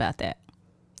post about that.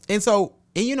 And so,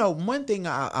 and you know, one thing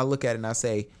I look at it and I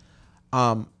say,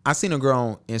 I seen a girl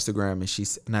on Instagram and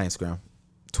she's not Instagram,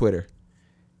 Twitter.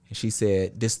 And she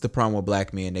said, this is the problem with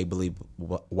black men. They believe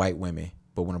white women.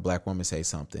 But when a black woman says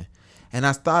something. And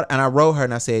I wrote her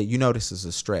and I said, you know, this is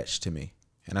a stretch to me.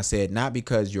 And I said, not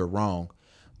because you're wrong,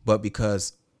 but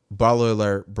because Baller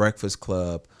Alert, Breakfast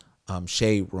Club,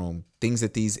 Shade Room, things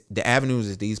that the avenues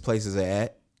that these places are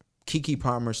at, Keke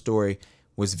Palmer's story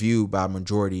was viewed by a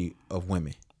majority of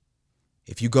women.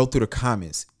 If you go through the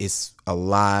comments, it's a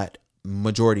lot,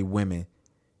 majority women.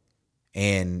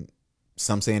 And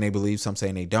some saying they believe, some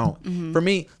saying they don't. Mm-hmm. For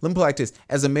me, let me put it like this.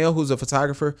 As a male who's a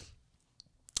photographer,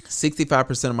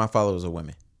 65% of my followers are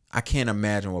women. I can't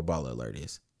imagine what Baller Alert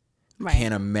is. Right. I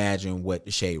can't imagine what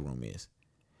the Shade Room is.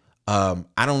 I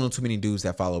don't know too many dudes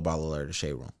that follow Baller Alert or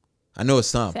Shade Room. I know it's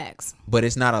some. Facts. But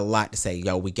it's not a lot to say,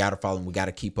 yo, we got to follow them. We got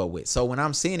to keep up with. So when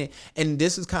I'm seeing it, and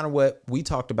this is kind of what we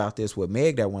talked about this with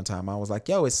Meg that one time. I was like,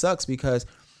 yo, it sucks because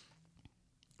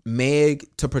Meg,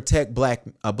 to protect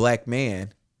a black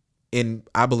man, and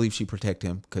I believe she protect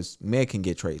him because Meg can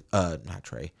get Tory,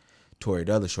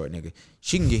 the other short nigga.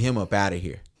 She can get him up out of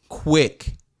here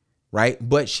quick, right?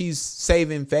 But she's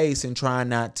saving face and trying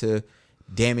not to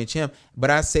damage him.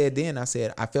 But I said,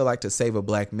 I feel like to save a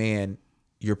black man,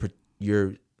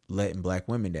 you're letting black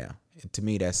women down. And to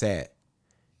me, that's sad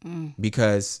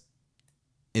because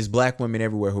it's black women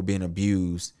everywhere who are being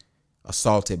abused,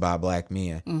 assaulted by black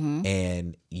men,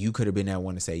 and you could have been that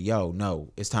one to say, yo,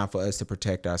 no, it's time for us to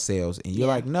protect ourselves, and you're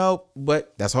like, no,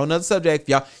 but that's a whole nother subject.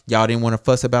 Y'all didn't want to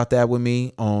fuss about that with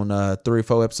me on 3 or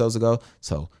 4 episodes ago,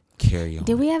 so carry on.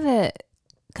 Did we ever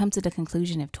come to the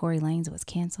conclusion if Tory Lanez was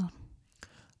canceled?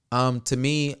 To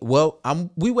me, well,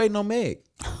 we waiting on Meg.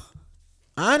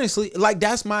 Honestly, like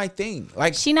that's my thing.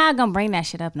 Like she not gonna bring that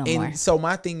shit up no more. So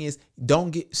my thing is, don't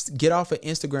get off of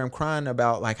Instagram crying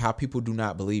about like how people do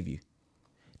not believe you.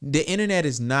 The internet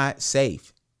is not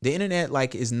safe. The internet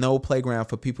like is no playground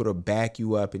for people to back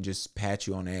you up and just pat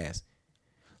you on the ass.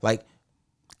 Like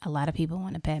a lot of people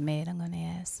want to pat Meg on the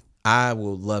ass. I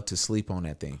will love to sleep on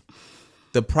that thing.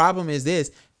 The problem is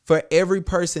this: for every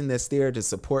person that's there to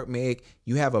support Meg,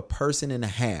 you have a person and a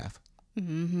half.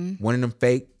 Mm-hmm. One of them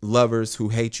fake lovers who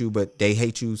hate you, but they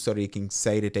hate you so they can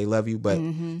say that they love you. But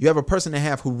you have a person and a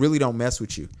half who really don't mess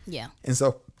with you. Yeah. And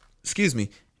so,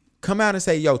 come out and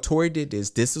say, yo, Tory did this.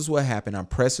 This is what happened. I'm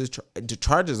pressed. The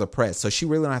charges are pressed. So she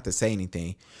really don't have to say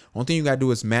anything. Only thing you got to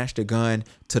do is match the gun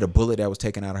to the bullet that was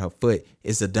taken out of her foot.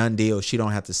 It's a done deal. She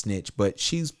don't have to snitch. But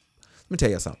let me tell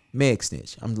you something. Meg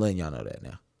snitch. I'm letting y'all know that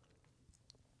now.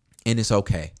 And it's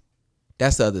okay.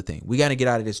 That's the other thing. We got to get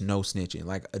out of this no snitching.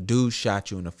 Like a dude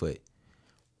shot you in the foot.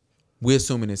 We're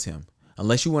assuming it's him.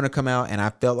 Unless you want to come out, and I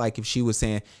felt like if she was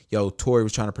saying, yo, Tory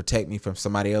was trying to protect me from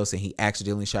somebody else and he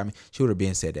accidentally shot me, she would have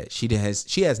been said that. She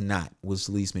has not, which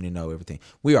leads me to know everything.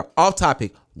 We are off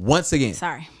topic once again.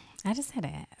 Sorry. I just had to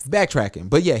ask. Backtracking.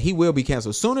 But yeah, he will be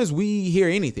canceled as soon as we hear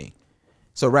anything.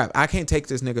 So rap, I can't take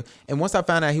this nigga. And once I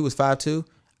found out he was 5'2",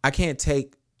 I can't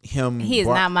take him. He is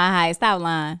not my height. Stop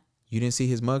lying. You didn't see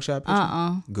his mugshot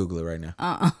picture? Google it right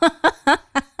now.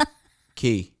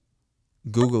 Key.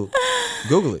 Google it.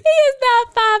 He is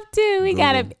not 5'2". He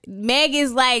got a Meg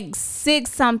is like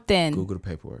 6 something. Google the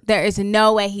paperwork. There is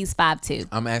no way he's 5'2".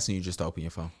 I'm asking you just to open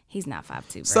your phone. He's not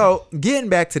 5'2", bro. So getting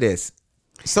back to this.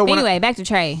 So anyway, back to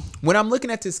Trey. When I'm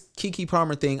looking at this Keke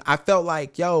Palmer thing, I felt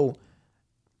like it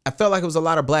was a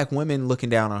lot of black women looking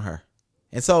down on her.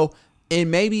 And so, and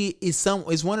maybe it's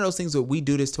one of those things that we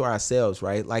do this to ourselves,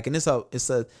 right? Like, and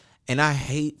and I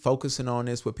hate focusing on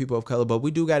this with people of color, but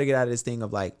we do got to get out of this thing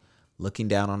of like looking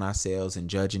down on ourselves and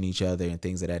judging each other and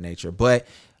things of that nature. But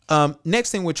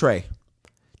next thing with Trey,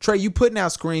 you putting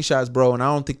out screenshots, bro, and I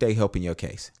don't think they helping your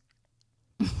case.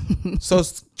 So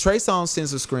Trey Songz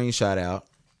sends a screenshot out,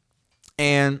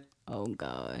 and oh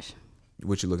gosh,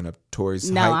 what you looking up? Tory's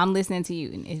no, height? I'm listening to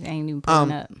you. It ain't even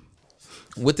pulling up.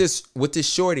 With this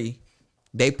shorty,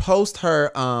 they post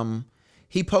her.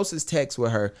 He posts his text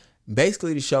with her,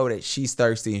 basically to show that she's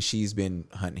thirsty and she's been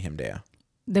hunting him down.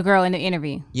 The girl in the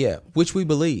interview. Yeah, which we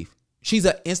believe. She's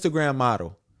an Instagram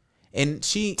model. And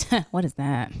she... What is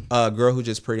that? A girl who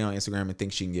just pretty on Instagram and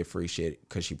thinks she can get free shit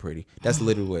because she pretty. That's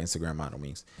literally what Instagram model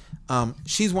means.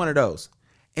 She's one of those.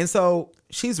 And so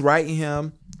she's writing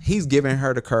him. He's giving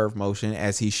her the curve motion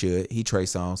as he should. He Trey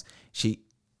Songz. She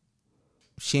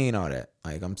ain't all that.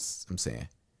 Like, I'm saying.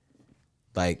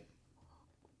 Like,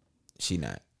 she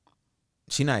not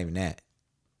even that.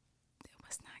 That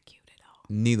was not cute at all.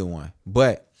 Neither one.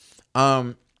 But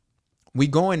we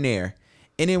go in there,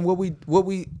 and then what we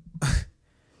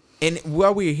and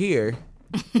while we're here,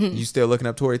 you still looking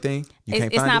up Tory thing? You can't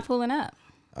find it? It's not pulling up.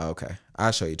 Oh, okay.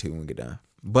 I'll show you too when we get done.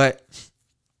 But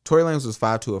Tory Lanez was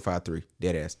 5'2" or 5'3",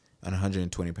 dead ass, and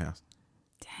 120 pounds.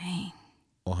 Dang.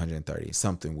 Or 130,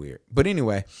 something weird. But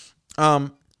anyway,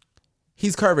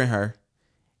 he's curving her,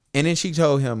 and then she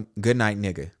told him, "Good night,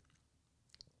 nigga."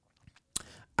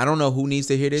 I don't know who needs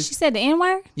to hear this. She said the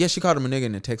N-word? Yeah, she called him a nigga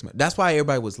in the text message. That's why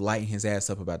everybody was lighting his ass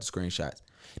up about the screenshots.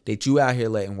 That you out here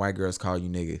letting white girls call you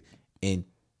nigga, and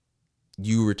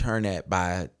you return that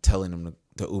by telling them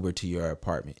to Uber to your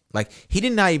apartment. Like, he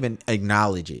did not even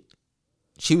acknowledge it.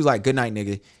 She was like, "Good night,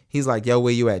 nigga." He's like, "Yo,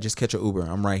 where you at? Just catch an Uber.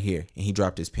 I'm right here." And he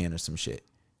dropped his pen or some shit.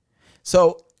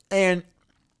 So, and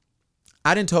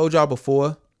I done told y'all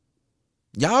before,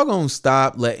 y'all gonna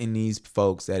stop letting these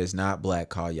folks that is not black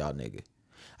call y'all nigga.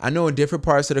 I know in different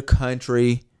parts of the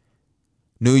country,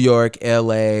 New York,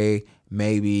 LA,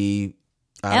 maybe.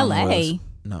 LA?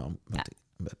 No, I'm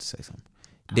about to say something.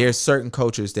 There's certain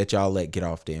cultures that y'all let get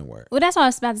off the N-word. Well, that's what I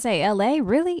was about to say. LA?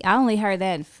 Really? I only heard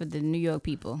that for the New York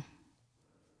people.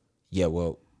 Yeah,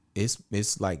 well,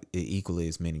 it's like equally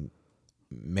as many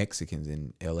Mexicans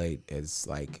in LA as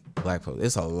like black folks.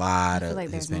 It's a lot I feel of like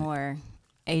there's Hispanic. more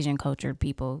Asian cultured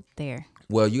people there.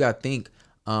 Well, you gotta think,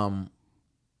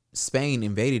 Spain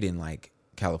invaded in like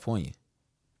California.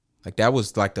 Like that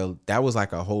was like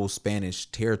a whole Spanish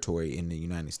territory in the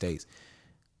United States.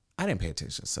 I didn't pay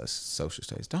attention to such social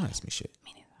studies. Don't ask me shit.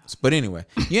 But anyway,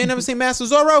 you ain't never seen Master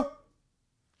Zorro?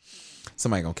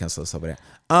 Somebody gonna cancel us over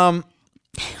that.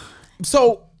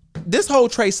 So this whole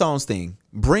Trey Songz thing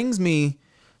brings me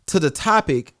to the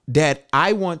topic that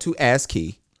I want to ask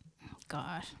Key.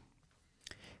 Gosh.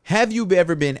 Have you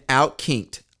ever been out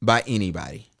kinked by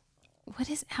anybody? What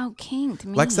is out kinked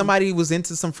mean? Like somebody was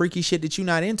into some freaky shit that you're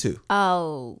not into.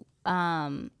 Oh,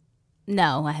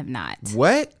 no, I have not.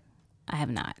 What? I have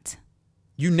not.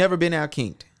 You never been out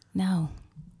kinked? No.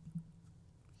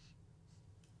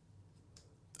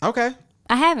 Okay.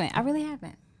 I haven't. I really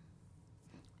haven't.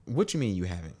 What you mean you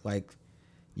haven't? Like,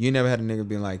 you never had a nigga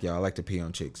being like, "Yo, I like to pee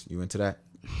on chicks." You into that?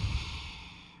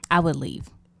 I would leave.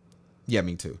 Yeah,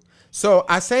 me too. So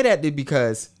I say that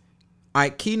because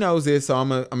Key knows this, so I'm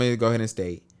gonna go ahead and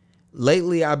state.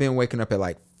 Lately, I've been waking up at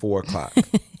like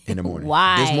 4:00 in the morning.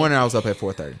 Why? This morning I was up at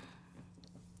 4:30.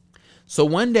 So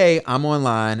one day I'm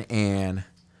online and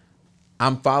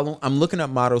I'm looking up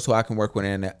models who I can work with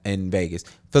in Vegas.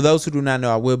 For those who do not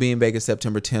know, I will be in Vegas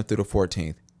September 10th through the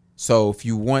 14th. So if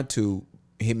you want to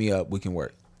hit me up, we can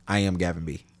work. I am Gavin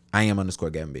B. I am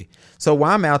 _ Gavin B. So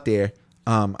while I'm out there,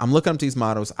 I'm looking up these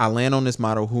models. I land on this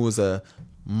model who is a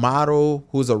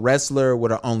wrestler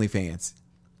with her OnlyFans.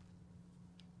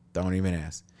 Don't even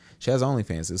ask. She has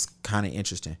OnlyFans. It's kind of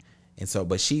interesting. And so,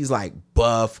 but she's like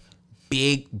buff,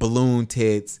 big balloon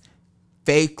tits,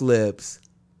 fake lips,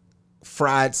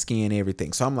 fried skin,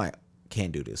 everything. So I'm like,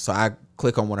 can't do this. So I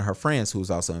click on one of her friends who's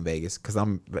also in Vegas because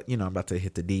I'm about to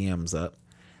hit the DMs up.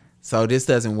 So this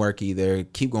doesn't work either.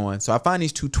 Keep going. So I find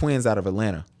these two twins out of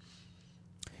Atlanta.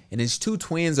 And these two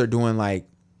twins are doing like,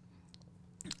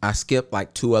 I skipped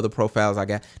like 2 other profiles I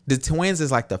got. The twins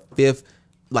is like the 5th,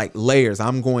 like layers.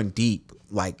 I'm going deep.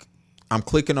 Like I'm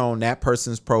clicking on that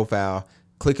person's profile,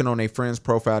 clicking on a friend's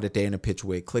profile that they're in a picture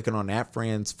with, clicking on that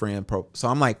friend's friend so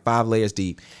I'm like 5 layers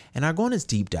deep. And I go on this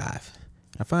deep dive.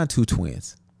 I find 2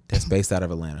 twins that's based out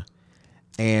of Atlanta.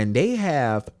 And they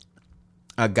have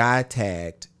a guy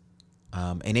tagged.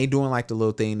 And they doing like the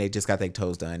little thing. They just got their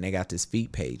toes done. They got this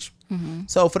feet page. Mm-hmm.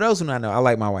 So for those who not know, I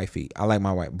like my wife feet. I like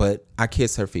my wife, but I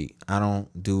kiss her feet. I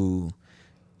don't do.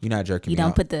 You're not jerking. You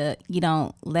don't off. You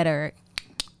don't let her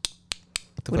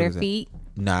with her feet.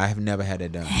 No, I have never had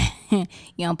that done. You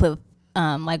don't put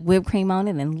like whipped cream on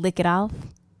it and lick it off.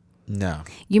 No.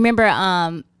 You remember?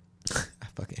 I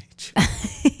fucking hate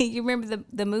you. You remember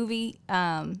the movie?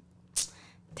 Dang.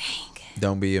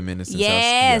 Don't be a menace.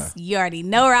 Yes, you already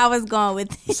know where I was going with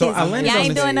this. So I landed Y'all on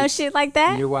ain't doing no shit like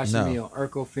that. You're watching me on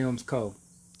Urkel Films Co.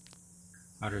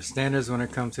 Are there standards when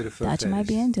it comes to the foot Thought fetish? you might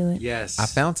be into it. Yes. I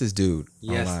found this dude.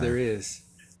 Yes, online there is.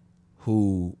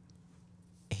 who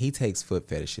he takes foot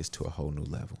fetishes to a whole new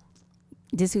level.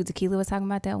 This who Tequila was talking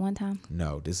about that one time?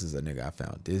 No, this is a nigga I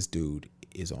found. This dude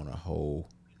is on a whole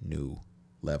new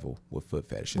level with foot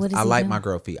fetishes. I like my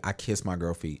girl feet. I kiss my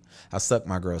girl feet. I suck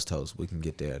my girl's toes. We can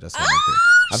get there. That's one thing.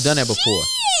 I've done that before.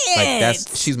 Like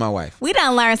she's my wife. We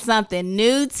done learned something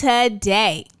new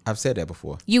today. I've said that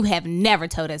before. You have never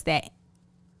told us that.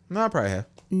 No, I probably have.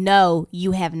 No,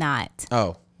 you have not.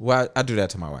 Oh, well, I do that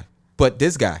to my wife. But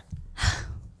this guy,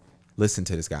 listen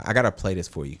to this guy. I gotta play this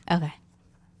for you. Okay.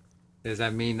 Does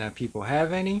that mean that people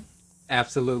have any?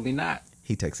 Absolutely not.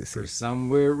 He takes it serious. For some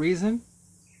weird reason,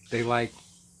 they like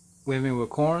women with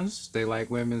corns. They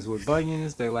like women with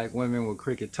bunions. They like women with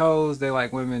crooked toes. They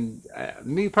like women.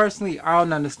 Me personally, I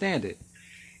don't understand it.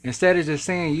 Instead of just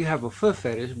saying you have a foot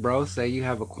fetish, bro, say you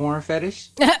have a corn fetish,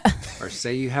 or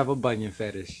say you have a bunion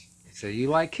fetish. Say you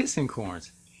like kissing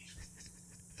corns.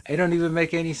 It don't even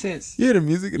make any sense. Yeah, the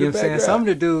music in the background. You know what I'm saying? Some of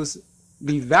the dudes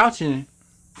be vouching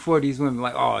for these women,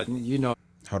 like, oh, you know.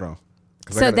 Hold on.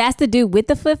 So that's the dude with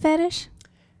the foot fetish?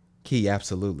 Key,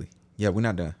 absolutely. Yeah, we're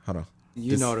not done. Hold on.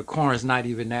 You know the corn's not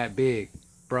even that big.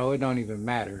 Bro, it don't even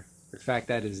matter. The fact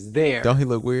that it's there. Don't he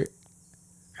look weird?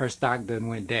 Her stock done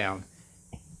went down.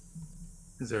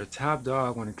 Is there a top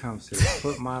dog when it comes to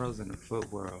foot models in the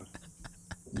foot world?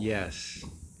 Yes.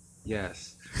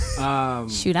 Yes.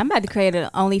 Shoot, I'm about to create an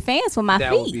OnlyFans for my feet.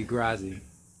 That would be Grazi.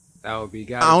 That would be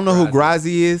Grazi. I don't know who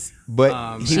Grazi is,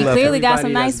 but she clearly got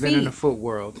some nice feet. Been in the foot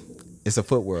world. It's a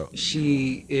foot world.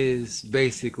 She is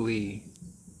basically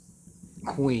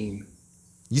queen.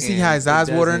 You see how his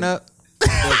eyes watering up?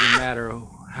 Doesn't matter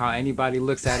how anybody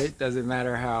looks at it. Doesn't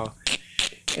matter how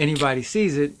anybody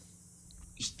sees it.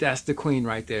 That's the queen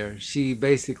right there. She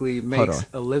basically makes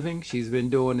a living. She's been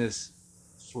doing this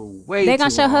for way too long. They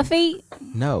gonna show her feet?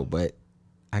 No, but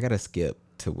I gotta skip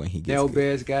to when he gets. Nail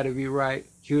beds gotta be right.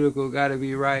 Cuticle gotta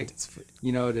be right.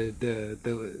 You know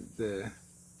the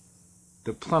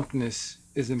plumpness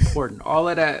is important. All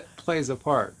of that plays a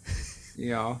part.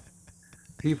 You know,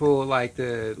 people like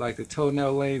the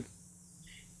toenail length,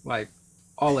 like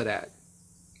all of that.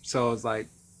 So it's like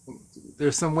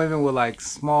there's some women with like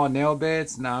small nail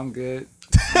beds. Nah, I'm good.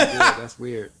 That's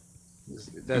weird.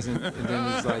 It doesn't. And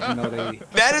then it's like, you know, they.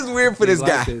 That is weird for this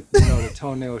guy. The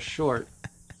toenail short,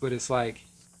 but it's like.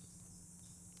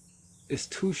 It's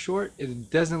too short.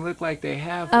 It doesn't look like they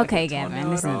have. Okay, Gavin,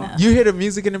 this is enough. You hear the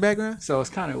music in the background? So it's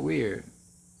kind of weird.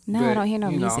 No, but, I don't hear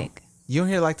no music. You don't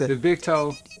hear like the big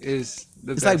toe is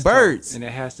the it's best like birds, toe, and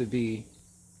it has to be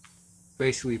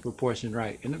basically proportioned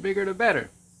right, and the bigger the better.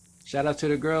 Shout out to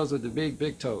the girls with the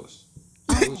big toes.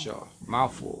 With y'all,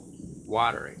 mouthful,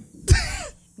 watering.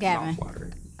 Gavin,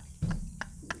 mouth-watering.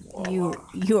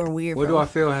 You are weird. What do I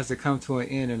feel has to come to an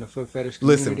end in the foot fetish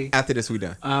community? Listen, after this we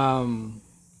done.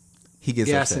 He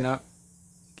gets gassing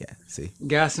upset. up.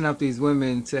 Gassing up these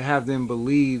women to have them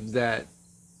believe that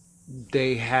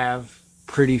they have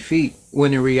pretty feet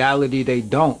when in reality they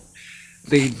don't.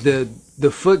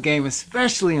 The foot game,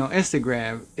 especially on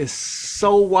Instagram, is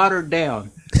so watered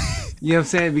down. You know what I'm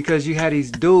saying? Because you had these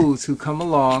dudes who come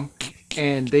along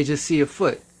and they just see a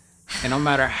foot. And no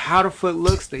matter how the foot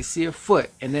looks, they see a foot.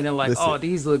 And then they're like, oh,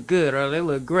 these look good or they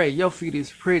look great. Your feet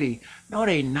is pretty. No,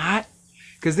 they not.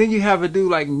 Because then you have a dude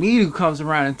like me who comes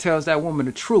around and tells that woman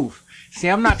the truth. See,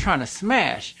 I'm not trying to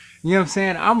smash. You know what I'm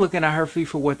saying? I'm looking at her feet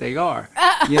for what they are.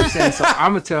 You know what I'm saying? So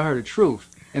I'm going to tell her the truth.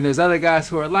 And there's other guys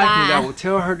who are like me that will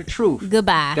tell her the truth.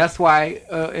 Goodbye. That's why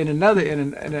in another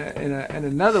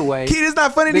way, Kid, it's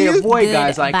not funny to they you. avoid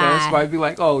guys like that. That's why I be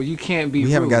like, oh, you can't be rude.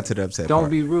 We haven't got to the upset Don't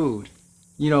part. be rude.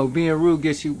 You know, being rude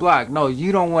gets you blocked. No,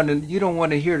 you don't want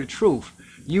to hear the truth.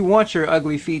 You want your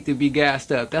ugly feet to be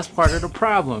gassed up. That's part of the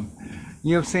problem.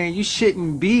 You know what I'm saying? You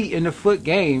shouldn't be in the foot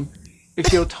game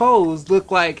if your toes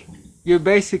look like you're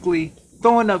basically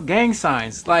throwing up gang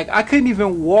signs. Like, I couldn't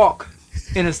even walk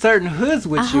in a certain hoods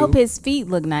with I you. hope his feet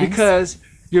look nice. Because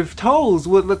your toes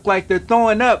would look like they're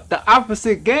throwing up the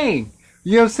opposite gang.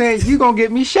 You know what I'm saying? You gonna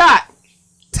get me shot.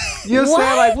 You know what I'm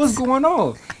saying? Like, what's going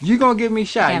on? You gonna get me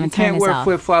shot. You can't wear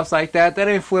flip-flops like that. That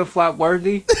ain't flip-flop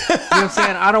worthy. You know what I'm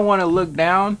saying? I don't want to look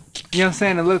down. You know what I'm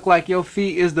saying? And look like your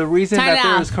feet is the reason that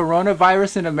there is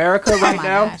coronavirus in America right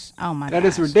now. Gosh. Oh my gosh. That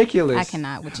is ridiculous. I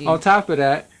cannot with you. On top of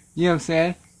that, you know what I'm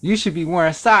saying? You should be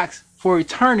wearing socks for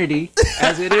eternity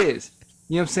as it is.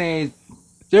 You know what I'm saying?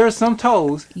 There are some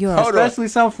toes, especially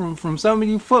some from some of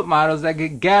you foot models that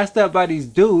get gassed up by these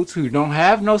dudes who don't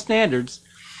have no standards.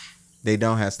 They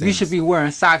don't have standards. You should be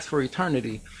wearing socks for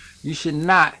eternity. You should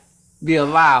not be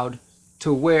allowed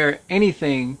to wear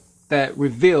anything that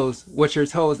reveals what your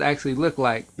toes actually look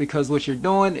like, because what you're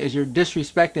doing is you're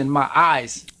disrespecting my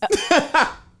eyes.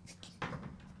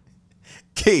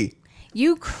 Key.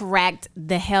 You cracked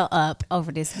the hell up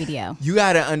over this video. You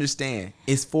gotta understand.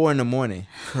 It's 4 a.m.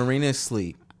 Karina's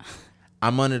asleep.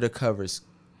 I'm under the covers.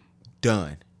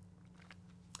 Done.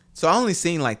 So I only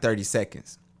seen like 30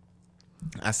 seconds.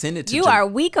 I sent it to You are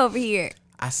weak over here.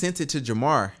 I sent it to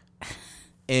Jamar.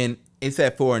 And it's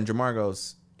at 4 and Jamar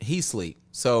goes, he sleep.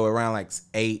 So around like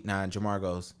 8, 9, Jamar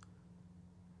goes,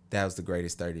 that was the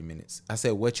greatest 30 minutes. I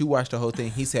said, what, you watched the whole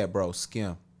thing? He said, bro,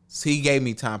 skim. So he gave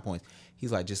me time points.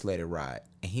 He's like, just let it ride.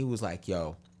 And he was like,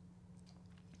 yo,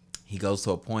 he goes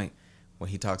to a point where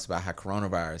he talks about how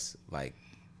coronavirus, like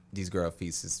these girl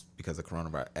feasts is because of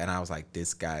coronavirus. And I was like,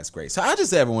 this guy is great. So I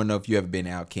just everyone know if you ever been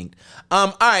out kinked.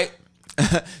 All right.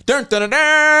 Dun, dun, dun,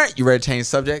 dun. You ready to change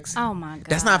subjects? Oh my God.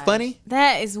 That's not funny?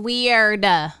 That is weird.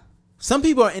 Some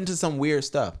people are into some weird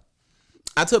stuff.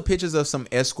 I took pictures of some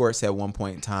escorts at one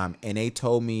point in time, and they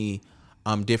told me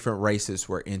different races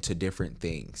were into different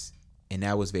things. And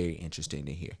that was very interesting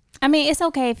to hear. I mean, it's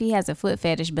okay if he has a foot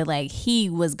fetish, but like he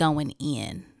was going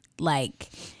in. Like,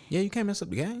 yeah, you can't mess up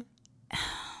the game.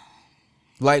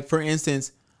 Like, for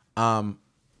instance, never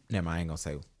mind, I ain't gonna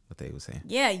say what they were saying.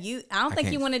 Yeah, I don't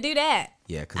think you want to do that.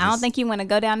 Yeah, I don't think you want to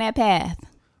go down that path.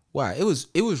 Why? It was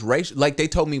racial. Like, they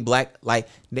told me black, like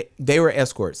they were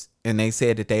escorts, and they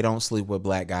said that they don't sleep with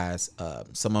black guys.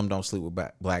 Some of them don't sleep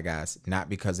with black guys, not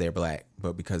because they're black,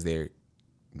 but because they're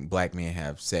black men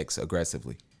have sex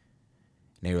aggressively.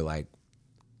 And they were like,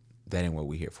 that ain't what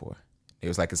we here for. It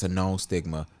was like, it's a known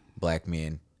stigma. Black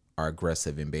men are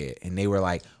aggressive in bed. And they were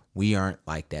like, we aren't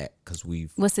like that because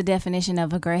we've... What's the definition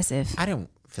of aggressive? I don't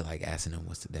feel like asking them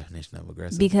what's the definition of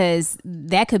aggressive. Because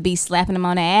that could be slapping them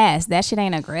on the ass. That shit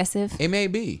ain't aggressive. It may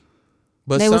be.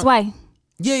 But they was white.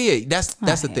 Yeah. That's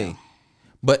the thing.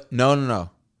 But no.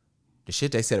 The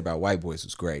shit they said about white boys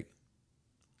was great.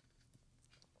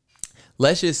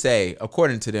 Let's just say,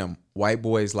 according to them, white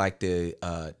boys like they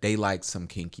like some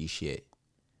kinky shit.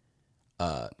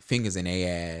 Fingers in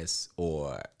their ass,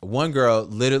 or one girl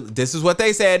literally, this is what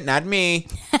they said, not me.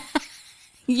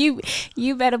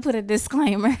 You better put a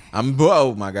disclaimer.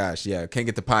 Oh my gosh, yeah, can't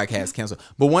get the podcast canceled.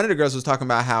 But one of the girls was talking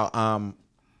about how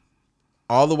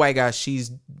all the white guys she's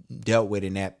dealt with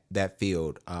in that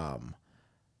field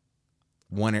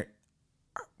wanted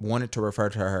to refer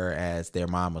to her as their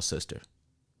mom or sister.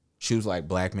 She was like,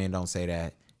 black men don't say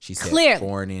that. She said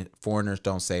foreigners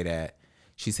don't say that.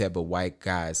 She said, but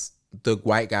the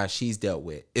white guys she's dealt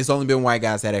with, it's only been white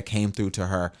guys that have came through to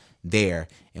her there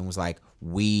and was like,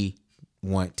 we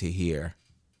want to hear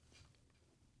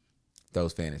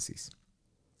those fantasies.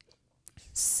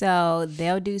 So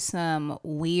they'll do some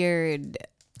weird...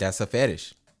 That's a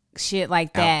fetish. Shit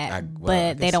like that,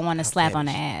 but they don't want to slap on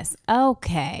the ass.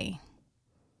 Okay.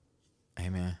 Hey,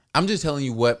 man. I'm just telling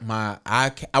you what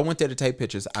I went there to take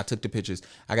pictures. I took the pictures.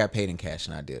 I got paid in cash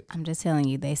and I did. I'm just telling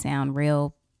you, they sound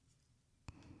real.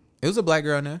 It was a black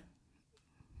girl in there.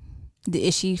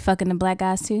 Is she fucking the black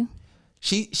guys too?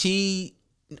 She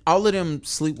all of them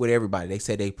sleep with everybody. They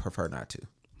say they prefer not to.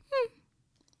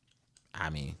 I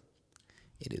mean,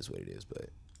 it is what it is, but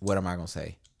what am I going to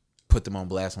say? Put them on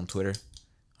blast on Twitter?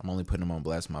 I'm only putting them on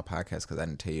blast on my podcast because I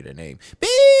didn't tell you their name. Beep!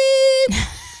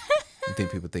 You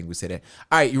think people think we say that?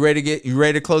 All right, you ready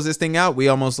to close this thing out? We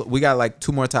got like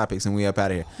 2 more topics and we up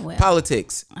out of here. Well,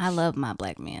 politics. I love my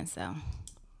black men, so.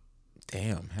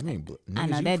 Damn, how many I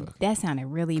know that sounded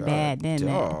really bad, didn't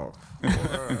it?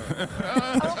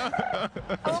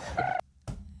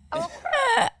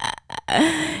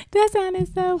 That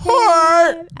sounded so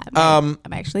hard. I'm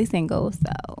actually single,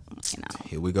 so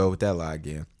Here we go with that lie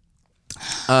again.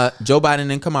 Joe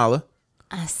Biden and Kamala.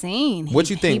 I seen. What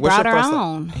you think? He What's brought your her first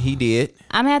on. He did.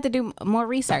 I'm gonna have to do more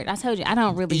research. I told you, I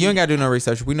don't really. You ain't gotta do no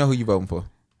research. We know who you voting for.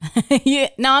 Yeah,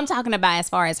 no, I'm talking about as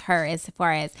far as her. As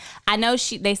far as I know,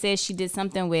 they said she did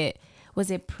something with. Was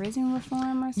it prison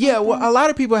reform or something? Yeah, well, a lot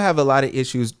of people have a lot of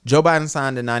issues. Joe Biden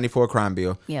signed the 94 crime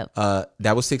bill. Yep.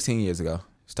 That was 16 years ago.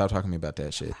 Stop talking to me about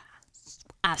that shit.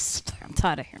 I'm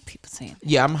tired of hearing people saying that.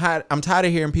 Yeah, I'm tired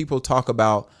of hearing people talk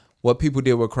about what people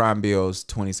did with crime bills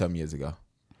 20-something years ago.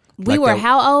 We were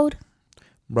how old?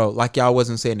 Bro, like y'all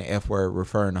wasn't saying the F word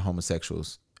referring to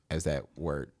homosexuals as that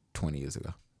word 20 years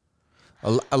ago.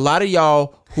 A lot of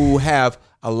y'all who have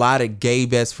a lot of gay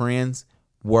best friends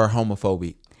were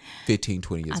homophobic 15,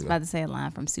 20 years ago. I was about to say a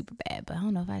line from Superbad, but I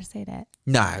don't know if I should say that.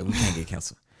 Nah, we can't get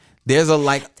canceled. There's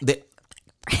a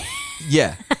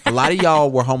yeah, a lot of y'all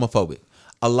were homophobic.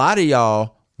 A lot of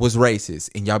y'all was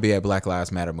racist, and y'all be at Black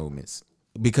Lives Matter movements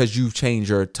because you've changed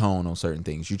your tone on certain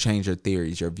things. You changed your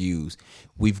theories, your views.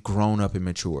 We've grown up and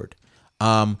matured.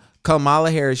 Kamala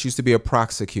Harris used to be a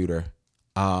prosecutor,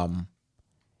 and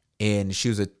she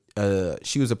was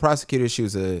a prosecutor. She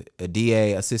was a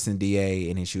DA, assistant DA,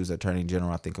 and then she was attorney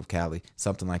general, I think, of Cali,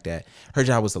 something like that. Her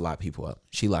job was to lock people up.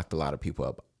 She locked a lot of people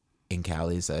up. In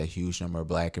Cali, it's a huge number of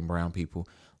black and brown people.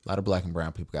 A lot of black and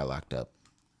brown people got locked up.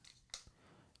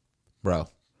 Bro,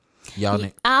 y'all.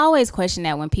 I always question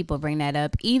that when people bring that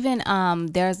up. Even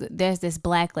there's this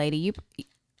black lady.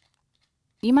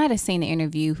 You might have seen the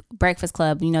interview, Breakfast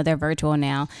Club. You know, they're virtual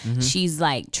now. Mm-hmm. She's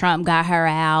like, Trump got her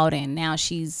out, and now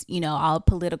she's, all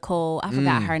political. I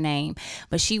forgot her name,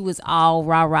 but she was all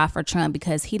rah-rah for Trump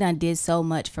because he done did so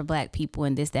much for black people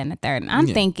and this, that, and the third. And I'm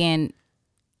thinking,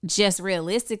 just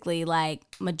realistically, like,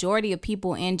 majority of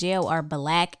people in jail are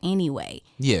black anyway.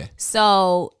 Yeah.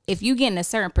 So if you getting a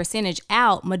certain percentage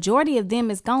out, majority of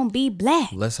them is gonna be black.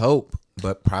 Let's hope.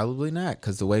 But probably not,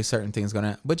 because the way certain things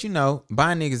gonna. But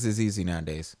buying niggas is easy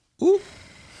nowadays. Ooh.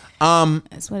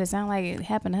 That's what it sounded like it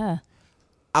happened to her.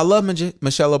 I love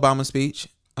Michelle Obama's speech.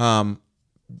 I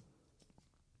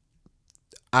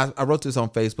wrote this on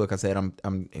Facebook. I said,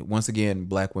 I'm once again,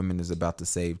 black women is about to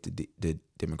save the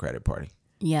Democratic Party.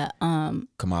 Yeah.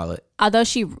 Kamala. Although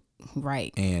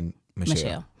right. And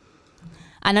Michelle.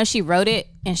 I know she wrote it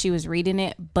and she was reading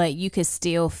it, but you could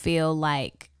still feel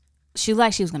like. She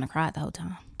was going to cry the whole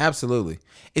time. Absolutely.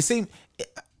 It seemed,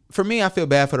 for me, I feel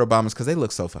bad for the Obamas because they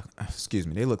look so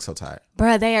they look so tired.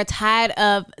 Bruh, they are tired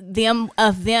of them.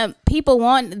 People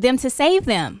want them to save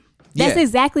them. That's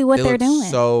exactly what they're doing.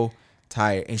 So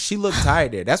tired. And she looked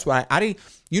tired there. That's why I didn't,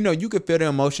 you could feel the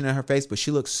emotion in her face, but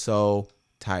she looked so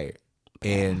tired.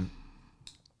 And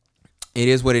it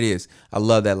is what it is. I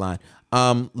love that line.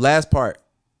 Last part.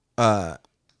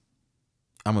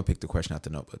 I'm going to pick the question out the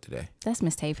notebook today. That's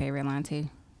Miss Tay's favorite line, too.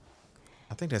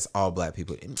 I think that's all black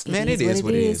people. Man, it is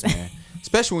what it is, man.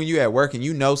 Especially when you at work and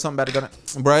something about to go.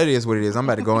 Bro, it is what it is. I'm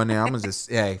about to go in there. I'm going to just,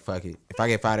 hey, fuck it. If I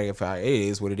get fired, I get fired. It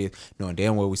is what it is. Knowing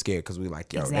damn well we scared because we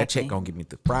like, yo, that check going to give me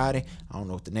the Friday. I don't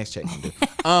know what the next check going to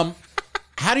do.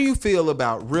 How do you feel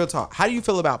about, real talk, how do you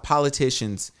feel about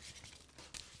politicians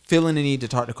feeling the need to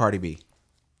talk to Cardi B?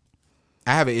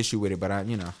 I have an issue with it, but I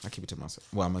keep it to myself.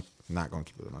 Well, I'm not going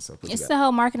to keep it to myself. It's the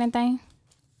whole marketing thing.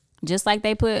 Just like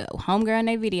they put Homegirl in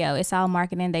their video. It's all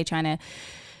marketing. They trying to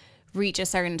reach a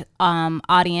certain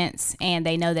audience, and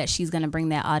they know that she's going to bring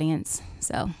that audience.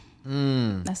 So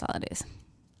that's all it is.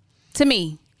 To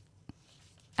me,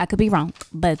 I could be wrong,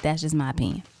 but that's just my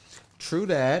opinion. True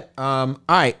that. All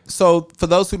right. So for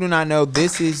those who do not know,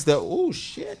 this is the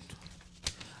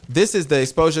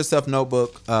Expose Yourself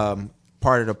Notebook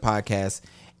part of the podcast.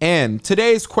 And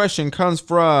today's question comes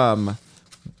from,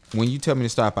 when you tell me to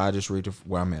stop, I'll just read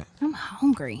where I'm at. I'm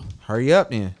hungry. Hurry up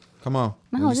then. Come on.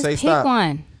 No, just pick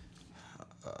one.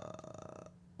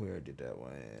 Where did that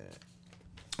one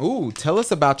at? Ooh, tell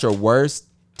us about your worst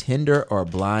Tinder or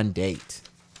blind date.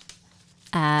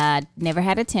 I never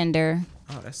had a Tinder.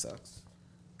 Oh, that sucks.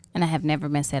 And I have never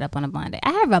been set up on a blind date.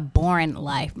 I have a boring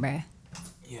life, bruh.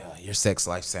 Yeah, your sex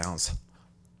life sounds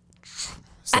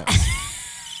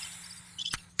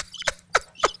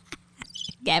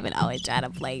Gavin always try to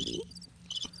play me.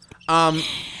 I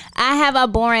have a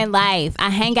boring life. I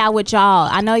hang out with y'all.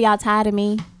 I know y'all tired of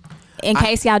me. In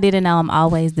case y'all didn't know, I'm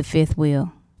always the fifth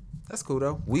wheel. That's cool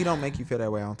though. We don't make you feel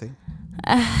that way, I don't think.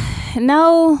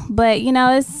 No, but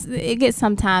it gets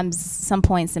sometimes some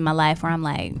points in my life where I'm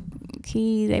like,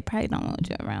 key, they probably don't want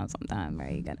you around sometimes,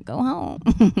 right? You gotta go home.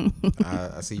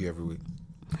 I see you every week.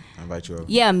 I invite you over.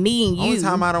 Yeah, me and you. Only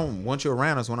time I don't want you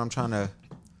around is when I'm trying to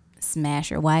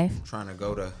smash your wife. Trying to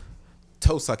go to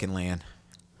toe sucking land.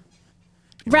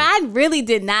 Bro, I really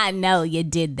did not know you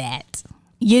did that.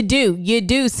 You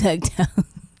do suck toes.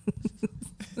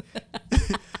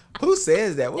 Who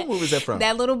says that? What movie is that from?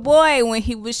 That little boy, when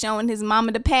he was showing his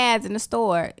mama the pads in the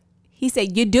store, he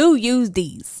said, "You do use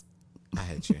these." I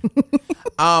hate you.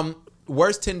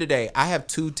 Worst Tinder date. I have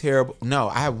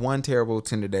I have one terrible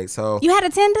Tinder date. So you had a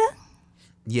Tinder?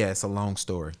 Yeah, it's a long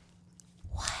story.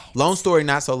 What? Long story,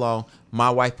 not so long. My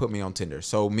wife put me on Tinder.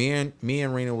 So me and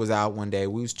Rena was out one day.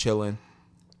 We was chilling.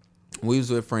 We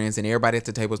was with friends, and everybody at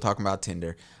the table was talking about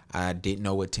Tinder. I didn't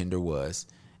know what Tinder was,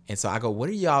 and so I go, "What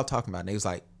are y'all talking about?" And they was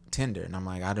like, "Tinder," and I'm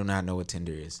like, "I do not know what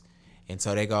Tinder is." And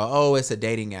so they go, "Oh, it's a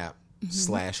dating app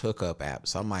 / hookup app."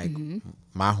 So I'm like,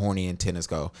 my horny antennas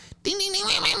go, ding, ding, ding,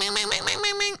 ding, ding, ding, ding,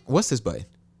 ding, ding. What's this button?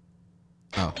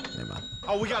 Oh, never mind.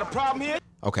 Oh, we got a problem here?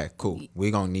 Okay, cool.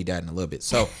 We're going to need that in a little bit.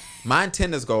 So my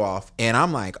antennas go off, and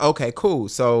I'm like, okay, cool.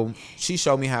 So she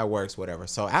showed me how it works, whatever.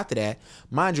 So after that,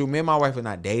 mind you, me and my wife were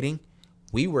not dating.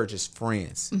 We were just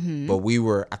friends. But we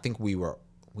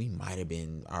might have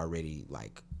been already,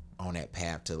 like, on that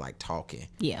path to, like, talking.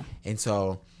 Yeah. And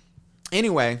so,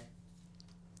 anyway,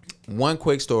 one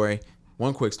quick story.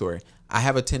 I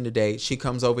have a Tinder date. She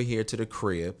comes over here to the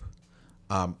crib.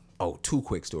 Two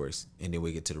quick stories, and then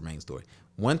we get to the main story.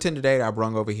 One Tinder date I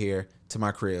brung over here to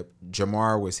my crib.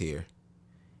 Jamar was here,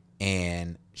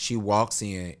 and she walks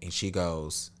in, and she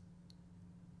goes,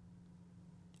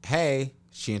 "Hey."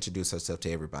 She introduced herself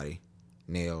to everybody.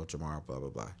 Neil, Jamar, blah, blah,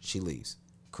 blah. She leaves.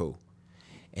 Cool.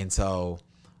 And so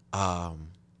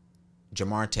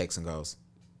Jamar texts and goes,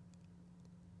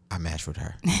 "I matched with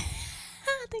her."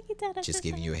 Just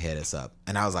giving you a heads up.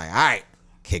 And I was like, all right,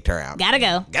 kicked her out. Gotta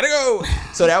go.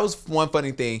 So that was one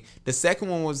funny thing. The second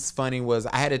one was funny was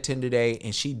I had a Tinder date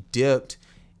and she dipped,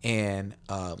 and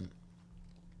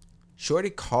Shorty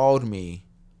called me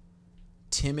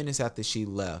 10 minutes after she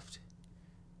left.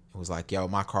 It was like, "Yo,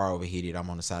 my car overheated. I'm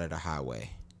on the side of the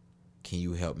highway. Can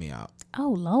you help me out?"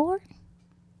 Oh, Lord.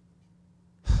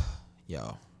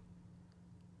 Yo,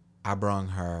 I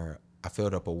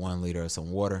filled up a 1 liter of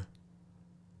some water.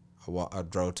 I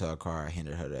drove to her car. I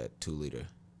handed her that 2 liter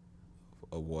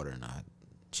of water, and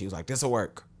she was like, "This'll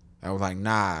work." I was like,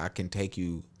 "Nah, I can take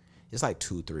you." It's like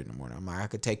 2, 3 in the morning. I'm like, "I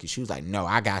could take you." She was like, "No,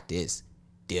 I got this.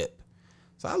 Dip."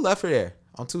 So I left her there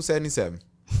on 277.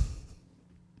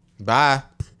 Bye.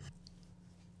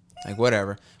 Like,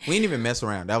 whatever. We didn't even mess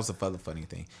around. That was a funny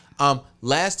thing.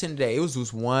 Last Tinder date, it was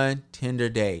just one Tinder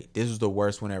date. This was the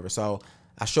worst one ever. So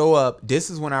I show up. This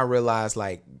is when I realized,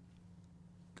 like,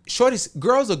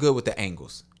 girls are good with the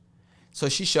angles. So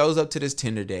she shows up to this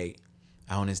Tinder date,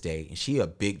 on this date, and she a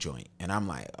big joint. And I'm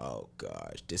like, oh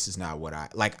gosh, this is not what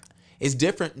it's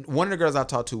different. One of the girls I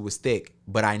talked to was thick,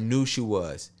 but I knew she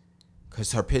was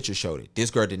because her picture showed it.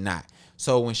 This girl did not.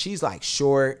 So when she's like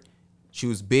short, she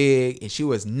was big, and she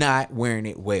was not wearing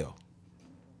it well.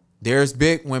 There's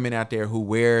big women out there who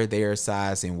wear their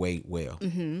size and weight well.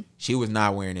 She was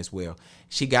not wearing this well.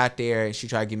 She got there and she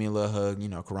tried to give me a little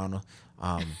hug, Corona.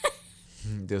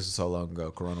 This was so long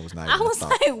ago. Corona was not even I was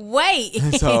like, wait.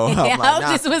 So I'm like,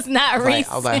 this was not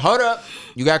recent. I was like, hold up.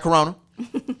 You got Corona.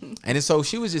 And so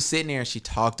she was just sitting there and she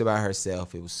talked about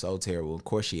herself. It was so terrible. Of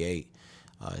course she ate.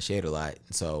 She ate a lot.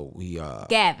 So we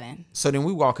Gavin. So then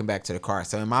we walking back to the car.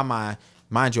 So in my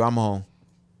mind you, I'm on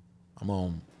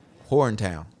Horn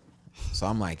Town. So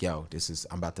I'm like, yo,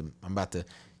 I'm about to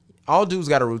all dudes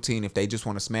got a routine. If they just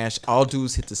want to smash, all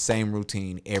dudes hit the same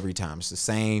routine every time. It's the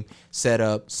same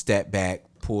setup, step back,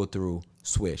 pull through,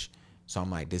 swish. So I'm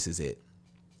like, this is it.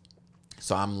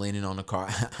 So I'm leaning on the car.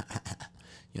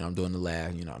 I'm doing the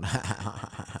laugh,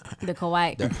 the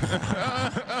Kawhi.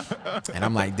 And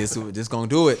I'm like, this gonna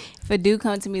do it. If a dude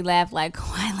come to me laugh like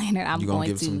Kawhi Leonard, I'm going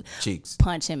give to some cheeks.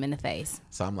 Punch him in the face.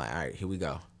 So I'm like, all right, here we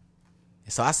go.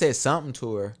 So I said something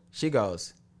to her. She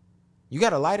goes, "You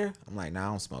got a lighter?" I'm like, "Nah, I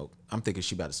don't smoke." I'm thinking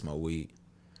she about to smoke weed.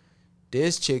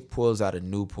 This chick pulls out a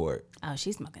Newport. Oh,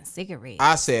 she's smoking cigarettes.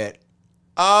 I said,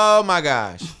 "Oh my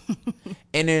gosh."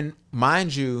 And then,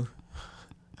 mind you,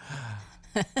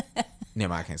 never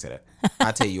mind, I can't say that.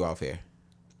 I'll tell you off air.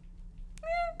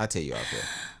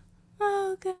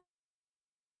 Oh, God.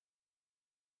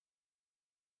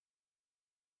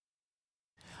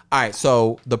 All right,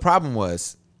 so the problem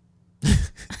was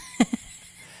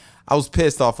I was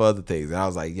pissed off of other things, and I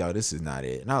was like, yo, this is not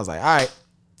it. And I was like, all right,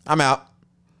 I'm out.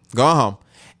 Going home.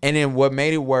 And then what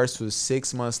made it worse was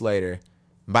 6 months later,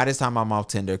 by this time I'm off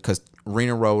Tinder, because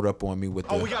Rena rolled up on me with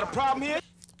we got a problem here?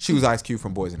 She was Ice Cube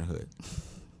from Boys in the Hood.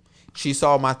 She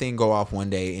saw my thing go off one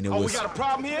day, and it was. We got a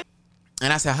problem here?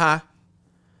 And I said, huh?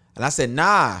 And I said,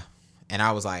 nah. And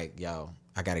I was like, yo,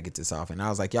 I got to get this off. And I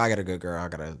was like, yo, I got a good girl. I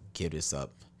got to give this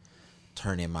up.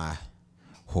 Turn in my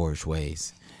whorish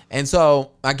ways. And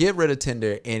so I get rid of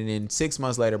Tinder. And then 6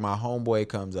 months later, my homeboy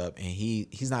comes up. And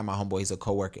he's not my homeboy. He's a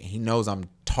coworker. And he knows I'm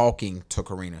talking to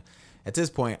Karina. At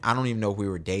this point, I don't even know if we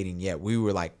were dating yet. We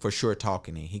were like for sure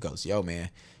talking. And he goes, yo,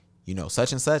 man, you know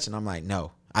such and such? And I'm like,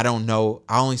 no, I don't know.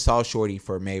 I only saw Shorty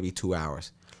for maybe 2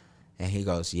 hours. And he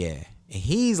goes, yeah. And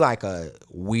he's like a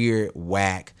weird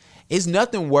whack. It's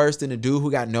nothing worse than a dude who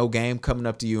got no game coming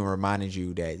up to you and reminding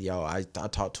you that, yo, I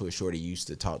talked to a Shorty you used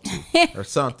to talk to or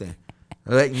something.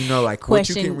 Letting you know, like,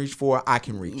 question, what you can reach for, I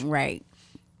can reach. Right.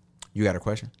 You got a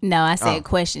question? No, I said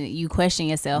question. You question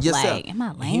yourself. Like, am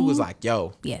I lame? He was like,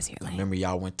 yo. Yes, you're lame. Remember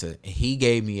y'all went to, and he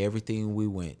gave me everything we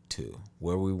went to,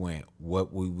 where we went,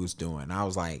 what we was doing. I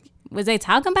was like. Was they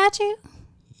talking about you?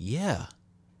 Yeah.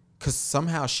 Because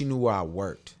somehow she knew where I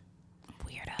worked.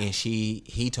 Weirdo. And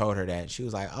he told her that. She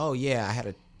was like, oh, yeah, I had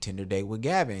a Tinder date with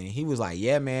Gavin. And he was like,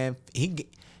 yeah, man.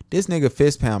 This nigga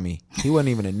fist pound me. He wasn't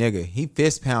even a nigga. He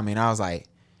fist pound me. And I was like,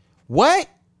 what?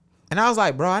 And I was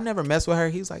like, bro, I never messed with her.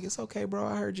 He was like, it's okay, bro.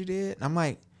 I heard you did. And I'm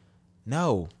like,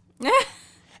 no.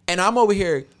 And I'm over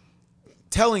here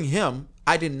telling him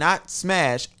I did not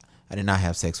smash. I did not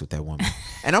have sex with that woman.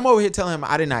 And I'm over here telling him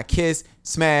I did not kiss,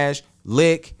 smash,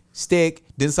 lick, stick,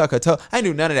 didn't suck her toe. I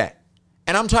didn't do none of that.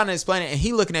 And I'm trying to explain it. And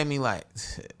he looking at me like,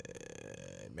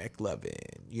 McLovin,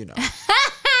 you know.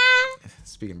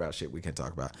 Speaking about shit we can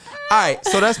talk about. All right,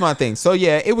 so that's my thing. So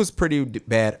yeah, it was pretty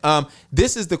bad.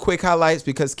 This is the quick highlights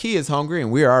because Key is hungry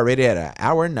and we are already at an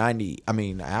hour and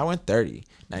 30,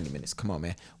 90 minutes. Come on,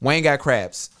 man. Wayne got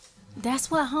crabs. That's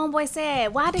what homeboy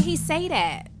said. Why did he say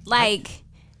that? Like,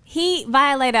 he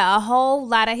violated a whole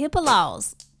lot of HIPAA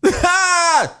laws.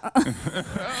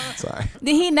 Sorry.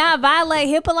 Did he not violate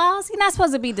HIPAA laws? He's not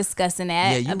supposed to be discussing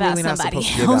that about really somebody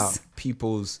else. Give out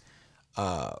people's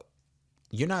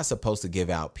you're not supposed to give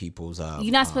out people's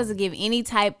you're not supposed to give any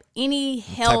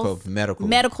health type of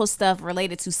medical stuff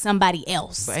related to somebody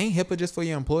else. But ain't HIPAA just for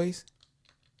your employees?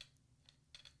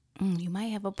 You might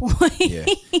have a point. Yeah.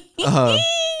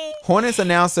 Hornets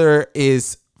announcer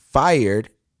is fired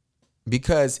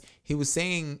because he was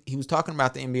talking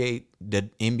about the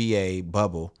NBA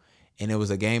bubble, and it was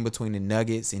a game between the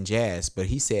Nuggets and Jazz, but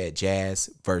he said Jazz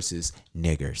versus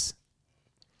niggers.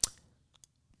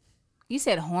 You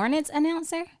said Hornets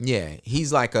announcer? Yeah,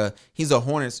 he's a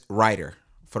Hornets writer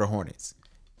for the Hornets,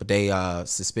 but they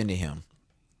suspended him.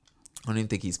 I don't even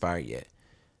think he's fired yet.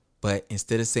 But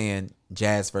instead of saying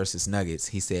Jazz versus Nuggets,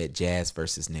 he said Jazz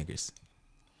versus niggers.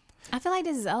 I feel like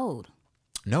this is old.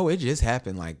 No, it just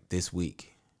happened like this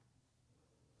week.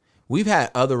 We've had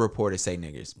other reporters say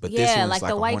niggers, but this one's like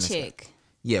the white chick. Guy.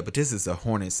 Yeah, but this is a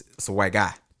Hornets. It's a white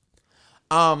guy.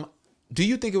 Do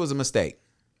you think it was a mistake?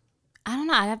 I don't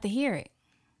know. I'd have to hear it.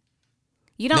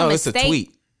 You don't mistake. It's a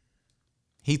tweet.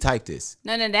 He typed this.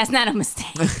 No, that's not a mistake.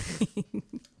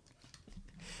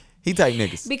 He typed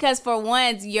niggas. Because for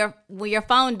once, your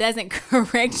phone doesn't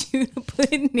correct you to put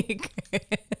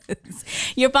niggas.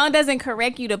 Your phone doesn't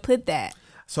correct you to put that.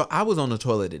 So I was on the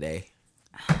toilet today.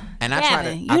 And I tried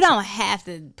to. You don't have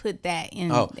to put that in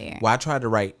there. Well, I tried to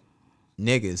write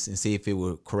niggas and see if it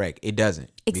would correct. It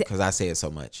doesn't because I say it so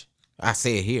much. I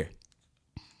say it here.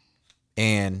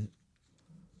 And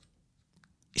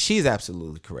she's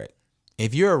absolutely correct.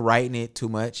 If you're writing it too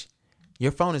much,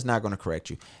 your phone is not going to correct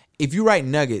you. If you write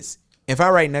nuggets, if I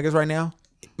write nuggets right now,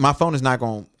 my phone is not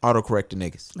going to autocorrect the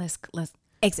niggas. Let's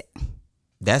exit.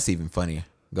 That's even funnier.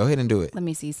 Go ahead and do it. Let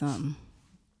me see something.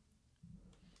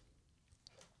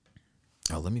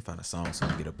 Oh, let me find a song so I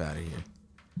can get up out of here.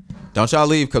 Don't y'all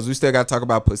leave because we still got to talk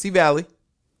about Pussy Valley.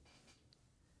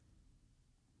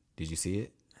 Did you see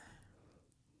it?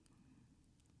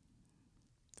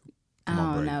 I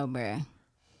don't know, bro.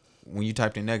 When you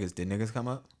typed in niggas, did niggas come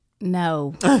up?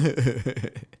 No.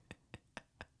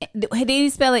 Did he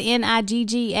spell it Nigga? I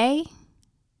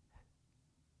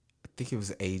think it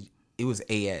was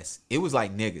AS. It was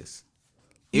like niggas.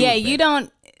 You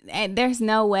don't. There's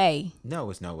no way. No,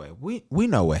 it's no way. We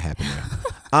know what happened there.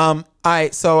 All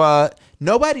right. So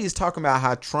nobody is talking about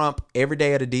how Trump every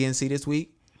day at the DNC this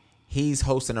week, he's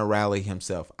hosting a rally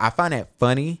himself. I find that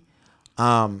funny.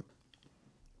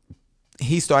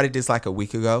 He started this like a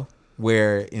week ago,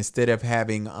 where instead of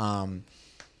letting the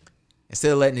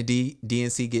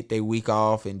DNC get their week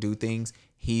off and do things,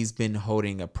 he's been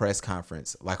holding a press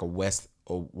conference, like a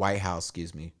White House,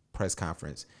 press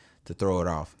conference to throw it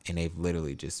off. And they've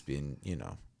literally just been,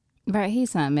 Right,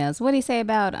 he's something else. What did he say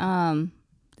about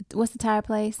what's the tire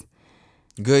place?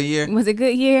 Goodyear. Was it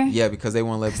Goodyear? Yeah, because they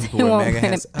won't let people wear mega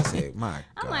hats. I said, my God.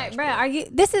 I'm like, bro, are you?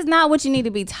 This is not what you need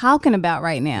to be talking about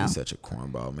right now. He's such a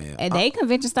cornball, man. And they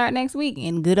convention start next week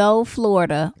in good old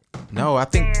Florida. No, I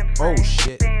think. Oh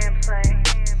shit.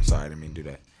 Sorry, I didn't mean to do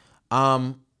that.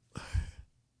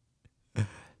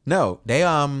 No, they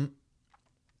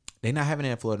not having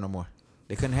it in Florida no more.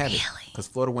 They couldn't have it because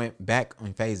Florida went back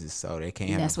in phases, so they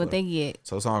can't have it. That's what they get.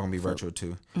 So it's all gonna be virtual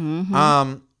too.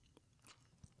 Mm-hmm.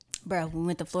 Bro, we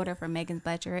went to Florida for Megan's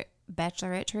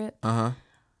bachelorette trip.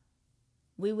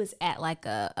 We was at like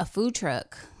a food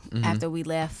truck after we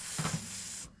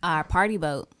left our party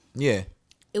boat. Yeah.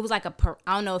 It was like I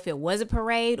don't know if it was a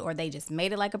parade or they just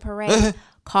made it like a parade.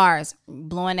 Cars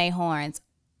blowing their horns,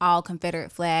 all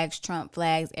Confederate flags, Trump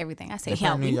flags, everything. I said,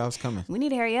 y'all was coming. We need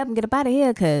to hurry up and get up out of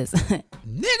here because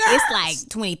it's like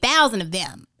 20,000 of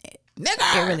them.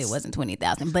 It really wasn't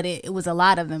 20,000, but it was a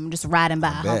lot of them just riding by,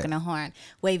 honking a horn,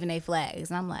 waving their flags.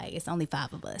 And I'm like, it's only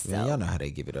 5 of us. So. Yeah, y'all know how they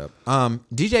give it up.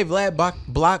 DJ Vlad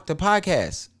blocked the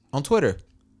podcast on Twitter.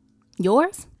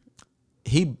 Yours?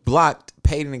 He blocked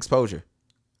Paid in Exposure.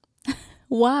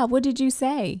 Why? What did you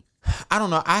say? I don't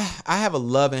know. I have a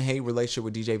love and hate relationship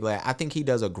with DJ Vlad. I think he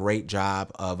does a great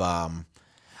job of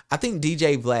I think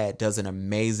DJ Vlad does an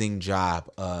amazing job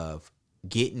of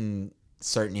getting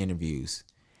certain interviews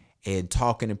and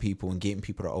talking to people and getting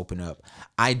people to open up.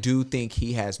 I do think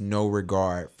he has no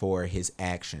regard for his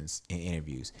actions in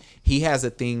interviews. He has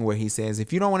a thing where he says,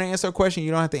 if you don't want to answer a question,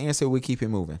 you don't have to answer it. We keep it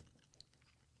moving.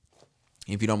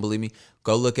 If you don't believe me,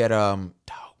 go look at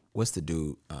what's the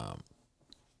dude?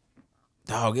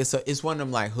 It's one of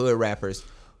them like hood rappers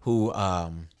who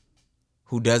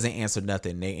doesn't answer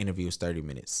nothing. They interview is 30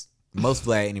 minutes. Most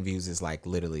Vlad interviews is like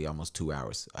literally almost 2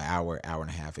 hours, an hour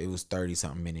and a half. It was 30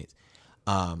 something minutes.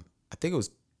 I think it was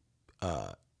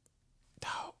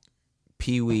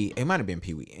Pee Wee. It might have been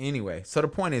Pee Wee. Anyway, so the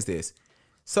point is this.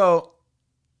 So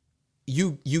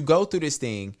you go through this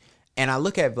thing, and I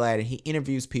look at Vlad and he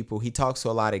interviews people. He talks to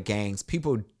a lot of gangs.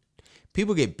 People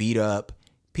get beat up.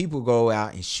 People go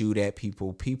out and shoot at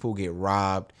people. People get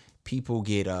robbed. People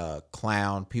get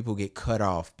clowned. People get cut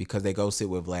off because they go sit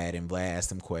with Vlad and Vlad asks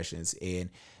them questions. And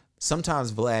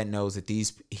sometimes Vlad knows that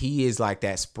he is like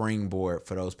that springboard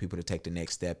for those people to take the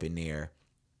next step in their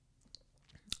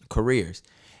careers.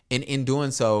 And in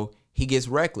doing so, he gets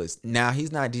reckless. Now,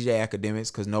 he's not DJ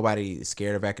Academics because nobody is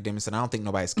scared of Academics, and I don't think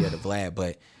nobody's scared of Vlad,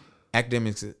 but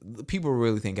Academics, people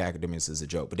really think Academics is a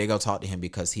joke, but they go talk to him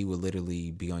because he would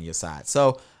literally be on your side.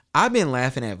 So I've been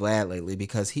laughing at Vlad lately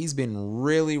because he's been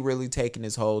really, really taking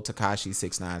this whole Tekashi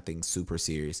 6ix9ine thing super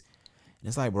serious. And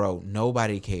it's like, bro,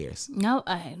 nobody cares. No,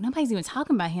 nobody's even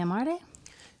talking about him, are they?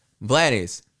 Vlad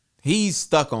is. He's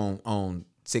stuck on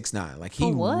 6ix9ine. Like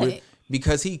he For what?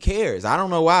 Because he cares. I don't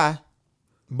know why,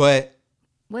 but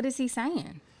what is he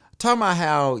saying? Talking about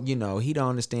how, he don't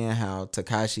understand how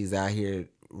Tekashi's out here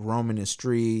roaming the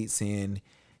streets and,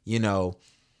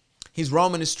 he's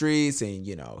roaming the streets and,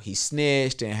 he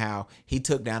snitched and how he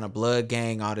took down a blood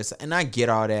gang, all this. And I get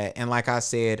all that. And like I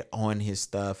said on his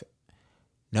stuff,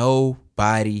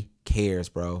 nobody cares,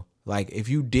 bro. Like if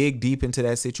you dig deep into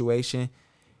that situation,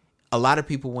 a lot of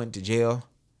people went to jail.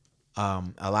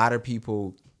 A lot of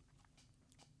people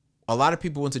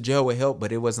went to jail with help,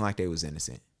 but it wasn't like they was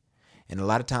innocent. And a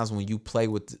lot of times when you play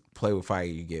with fire,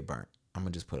 you get burnt. I'm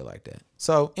going to just put it like that.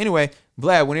 So anyway,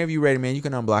 Vlad, whenever you're ready, man, you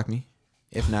can unblock me.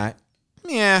 If not,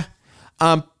 yeah.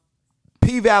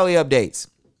 P-Valley updates.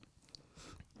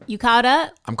 You caught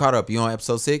up? I'm caught up. You on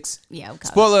episode 6? Yeah, I'm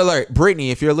caught Spoiler alert.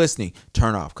 Brittany, if you're listening,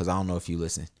 turn off because I don't know if you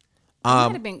listen.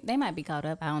 They might be caught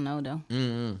up. I don't know, though.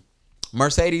 Mm-hmm.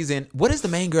 Mercedes and what is the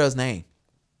main girl's name?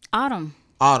 Autumn.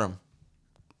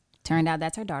 Turned out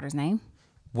that's her daughter's name.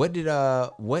 What did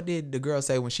the girl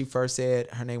say when she first said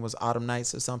her name was Autumn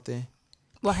Nights or something?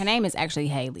 Well, her name is actually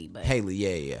Haley, but Haley,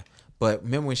 yeah. But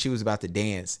remember when she was about to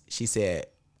dance, she said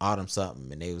Autumn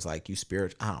something, and they was like, "You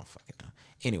spiritual." I don't fucking know.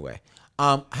 Anyway,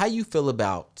 how you feel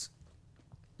about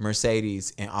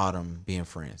Mercedes and Autumn being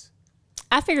friends?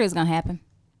 I figured it was gonna happen.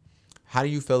 How do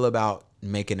you feel about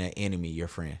making an enemy your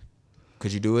friend?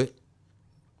 Could you do it?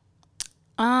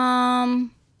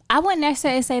 I wouldn't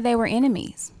necessarily say they were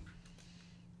enemies.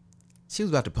 She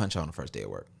was about to punch her on the first day of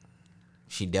work.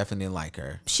 She definitely didn't like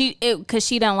her. Because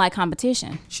she don't like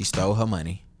competition. She stole her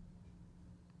money.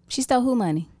 She stole who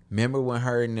money? Remember when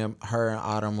her and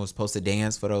Autumn was supposed to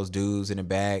dance for those dudes in the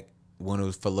back when it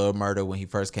was for Lil Murder when he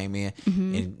first came in,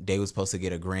 and they was supposed to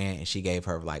get $1,000 and she gave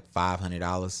her like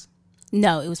 $500.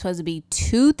 No, it was supposed to be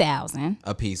 $2,000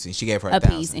 a piece, and she gave her a $1,000.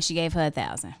 piece, and she gave her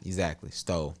 $1,000. Exactly,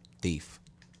 stole, thief.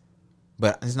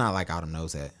 But it's not like Autumn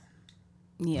knows that.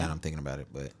 Yeah. Now I'm thinking about it,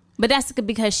 but that's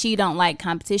because she don't like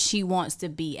competition. She wants to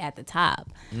be at the top.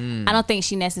 I don't think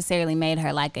she necessarily made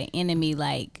her like an enemy.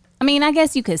 Like, I mean, I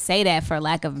guess you could say that for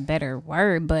lack of a better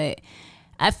word, but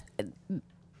I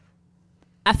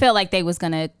felt like they was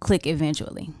gonna click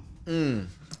eventually.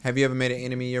 Have you ever made an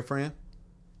enemy your friend?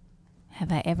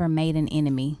 Have I ever made an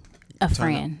enemy a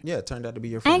friend? It turned out to be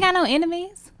your friend. I ain't got no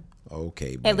enemies.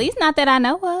 Okay, babe. At least not that I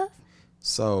know of.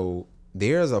 So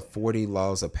there's a 40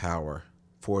 laws of power.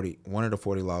 One of the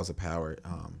 40 laws of power,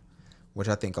 which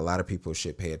I think a lot of people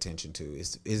should pay attention to.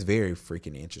 It's very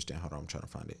freaking interesting. Hold on, I'm trying to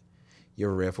find it. You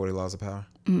ever read 40 Laws of Power?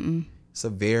 Mm-mm. It's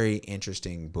a very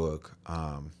interesting book.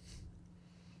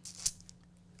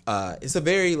 It's a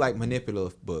very like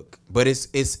manipulative book, but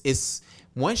it's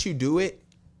once you do it,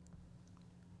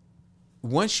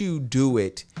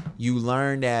 you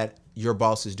learn that your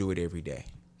bosses do it every day.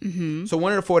 Mm-hmm. So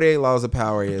one of the 48 laws of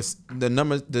power is the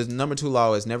number 2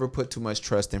 law is never put too much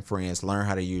trust in friends. Learn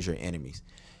how to use your enemies,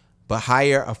 but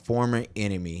hire a former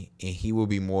enemy and he will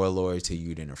be more loyal to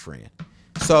you than a friend.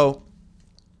 So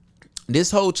this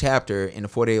whole chapter in the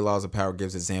 48 laws of power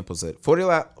gives examples of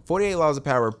 48 laws of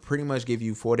power pretty much give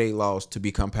you 48 laws to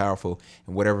become powerful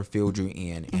in whatever field you're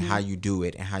in and how you do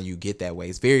it and how you get that way.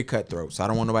 It's very cutthroat. So I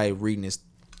don't want nobody reading this,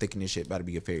 thinking this shit about to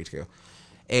be a fairy tale.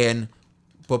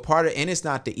 But it's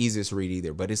not the easiest read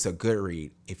either, but it's a good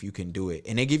read if you can do it.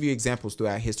 And they give you examples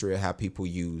throughout history of how people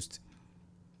used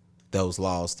those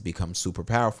laws to become super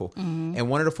powerful. Mm-hmm. And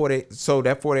one of the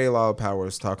 48 law of power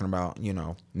is talking about,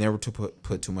 never to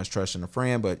put too much trust in a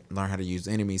friend, but learn how to use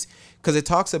enemies. Because it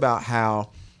talks about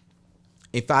how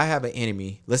if I have an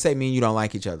enemy, let's say me and you don't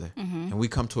like each other, and we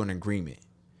come to an agreement,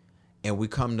 and we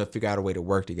come to figure out a way to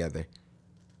work together.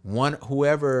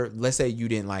 Let's say you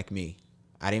didn't like me.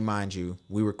 I didn't mind you.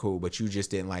 We were cool, but you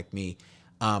just didn't like me.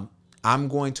 I'm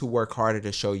going to work harder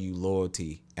to show you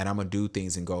loyalty, and I'm going to do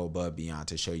things and go above beyond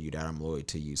to show you that I'm loyal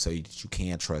to you so that you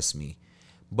can trust me.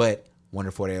 But one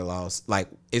of the 48 laws, like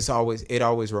it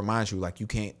always reminds you, like you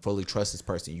can't fully trust this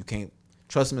person. You can't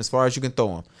trust them as far as you can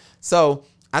throw them. So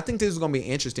I think this is going to be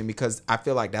interesting because I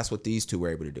feel like that's what these two were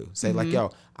able to do. Say like, yo,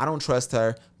 I don't trust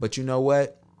her, but you know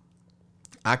what?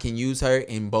 I can use her,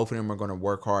 and both of them are going to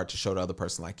work hard to show the other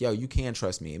person, like, yo, you can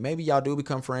trust me. And maybe y'all do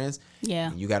become friends.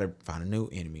 Yeah. And you got to find a new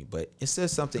enemy. But it's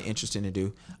just something interesting to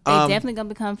do. They definitely going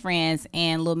to become friends,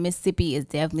 and little Mississippi is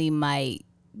definitely might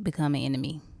become an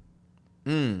enemy.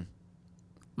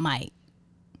 Might.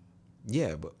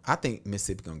 Yeah, but I think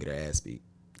Mississippi going to get her ass beat.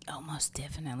 Oh, most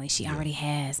definitely. She already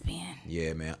has been.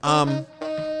 Yeah, man.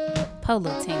 Po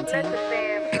little team.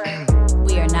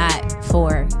 We are not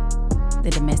for the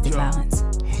domestic violence.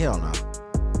 Hell no.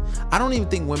 I don't even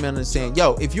think women understand.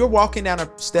 Yo, if you're walking down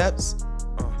the steps,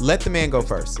 let the man go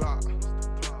first.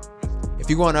 If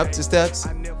you're going up the steps,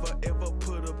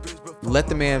 let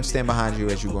the man stand behind you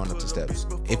as you're going up the steps.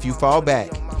 If you fall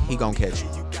back, he gonna catch you.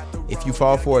 If you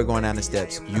fall forward going down the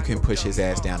steps, you can push his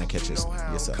ass down and catch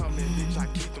yourself.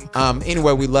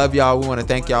 Anyway, we love y'all. We want to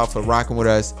thank y'all for rocking with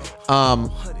us.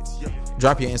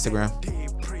 Drop your Instagram.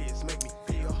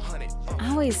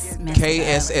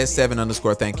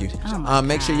 KSS7_. Thank you.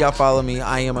 Make sure y'all follow me.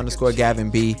 I am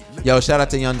 _Gavin B. Yo, shout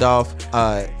out to Young Dolph.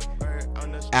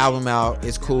 Album out.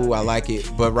 It's cool. I like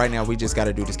it. But right now we just got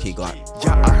to do this Key Glock.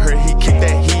 Yeah, I heard he kicked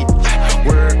that heat.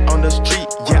 Word on the street.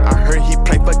 Yeah, I heard he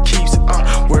play for keeps.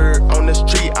 Word on the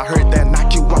street. I heard that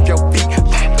knock you off your feet.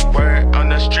 Word on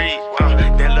the street.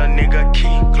 That little nigga Key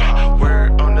Glock.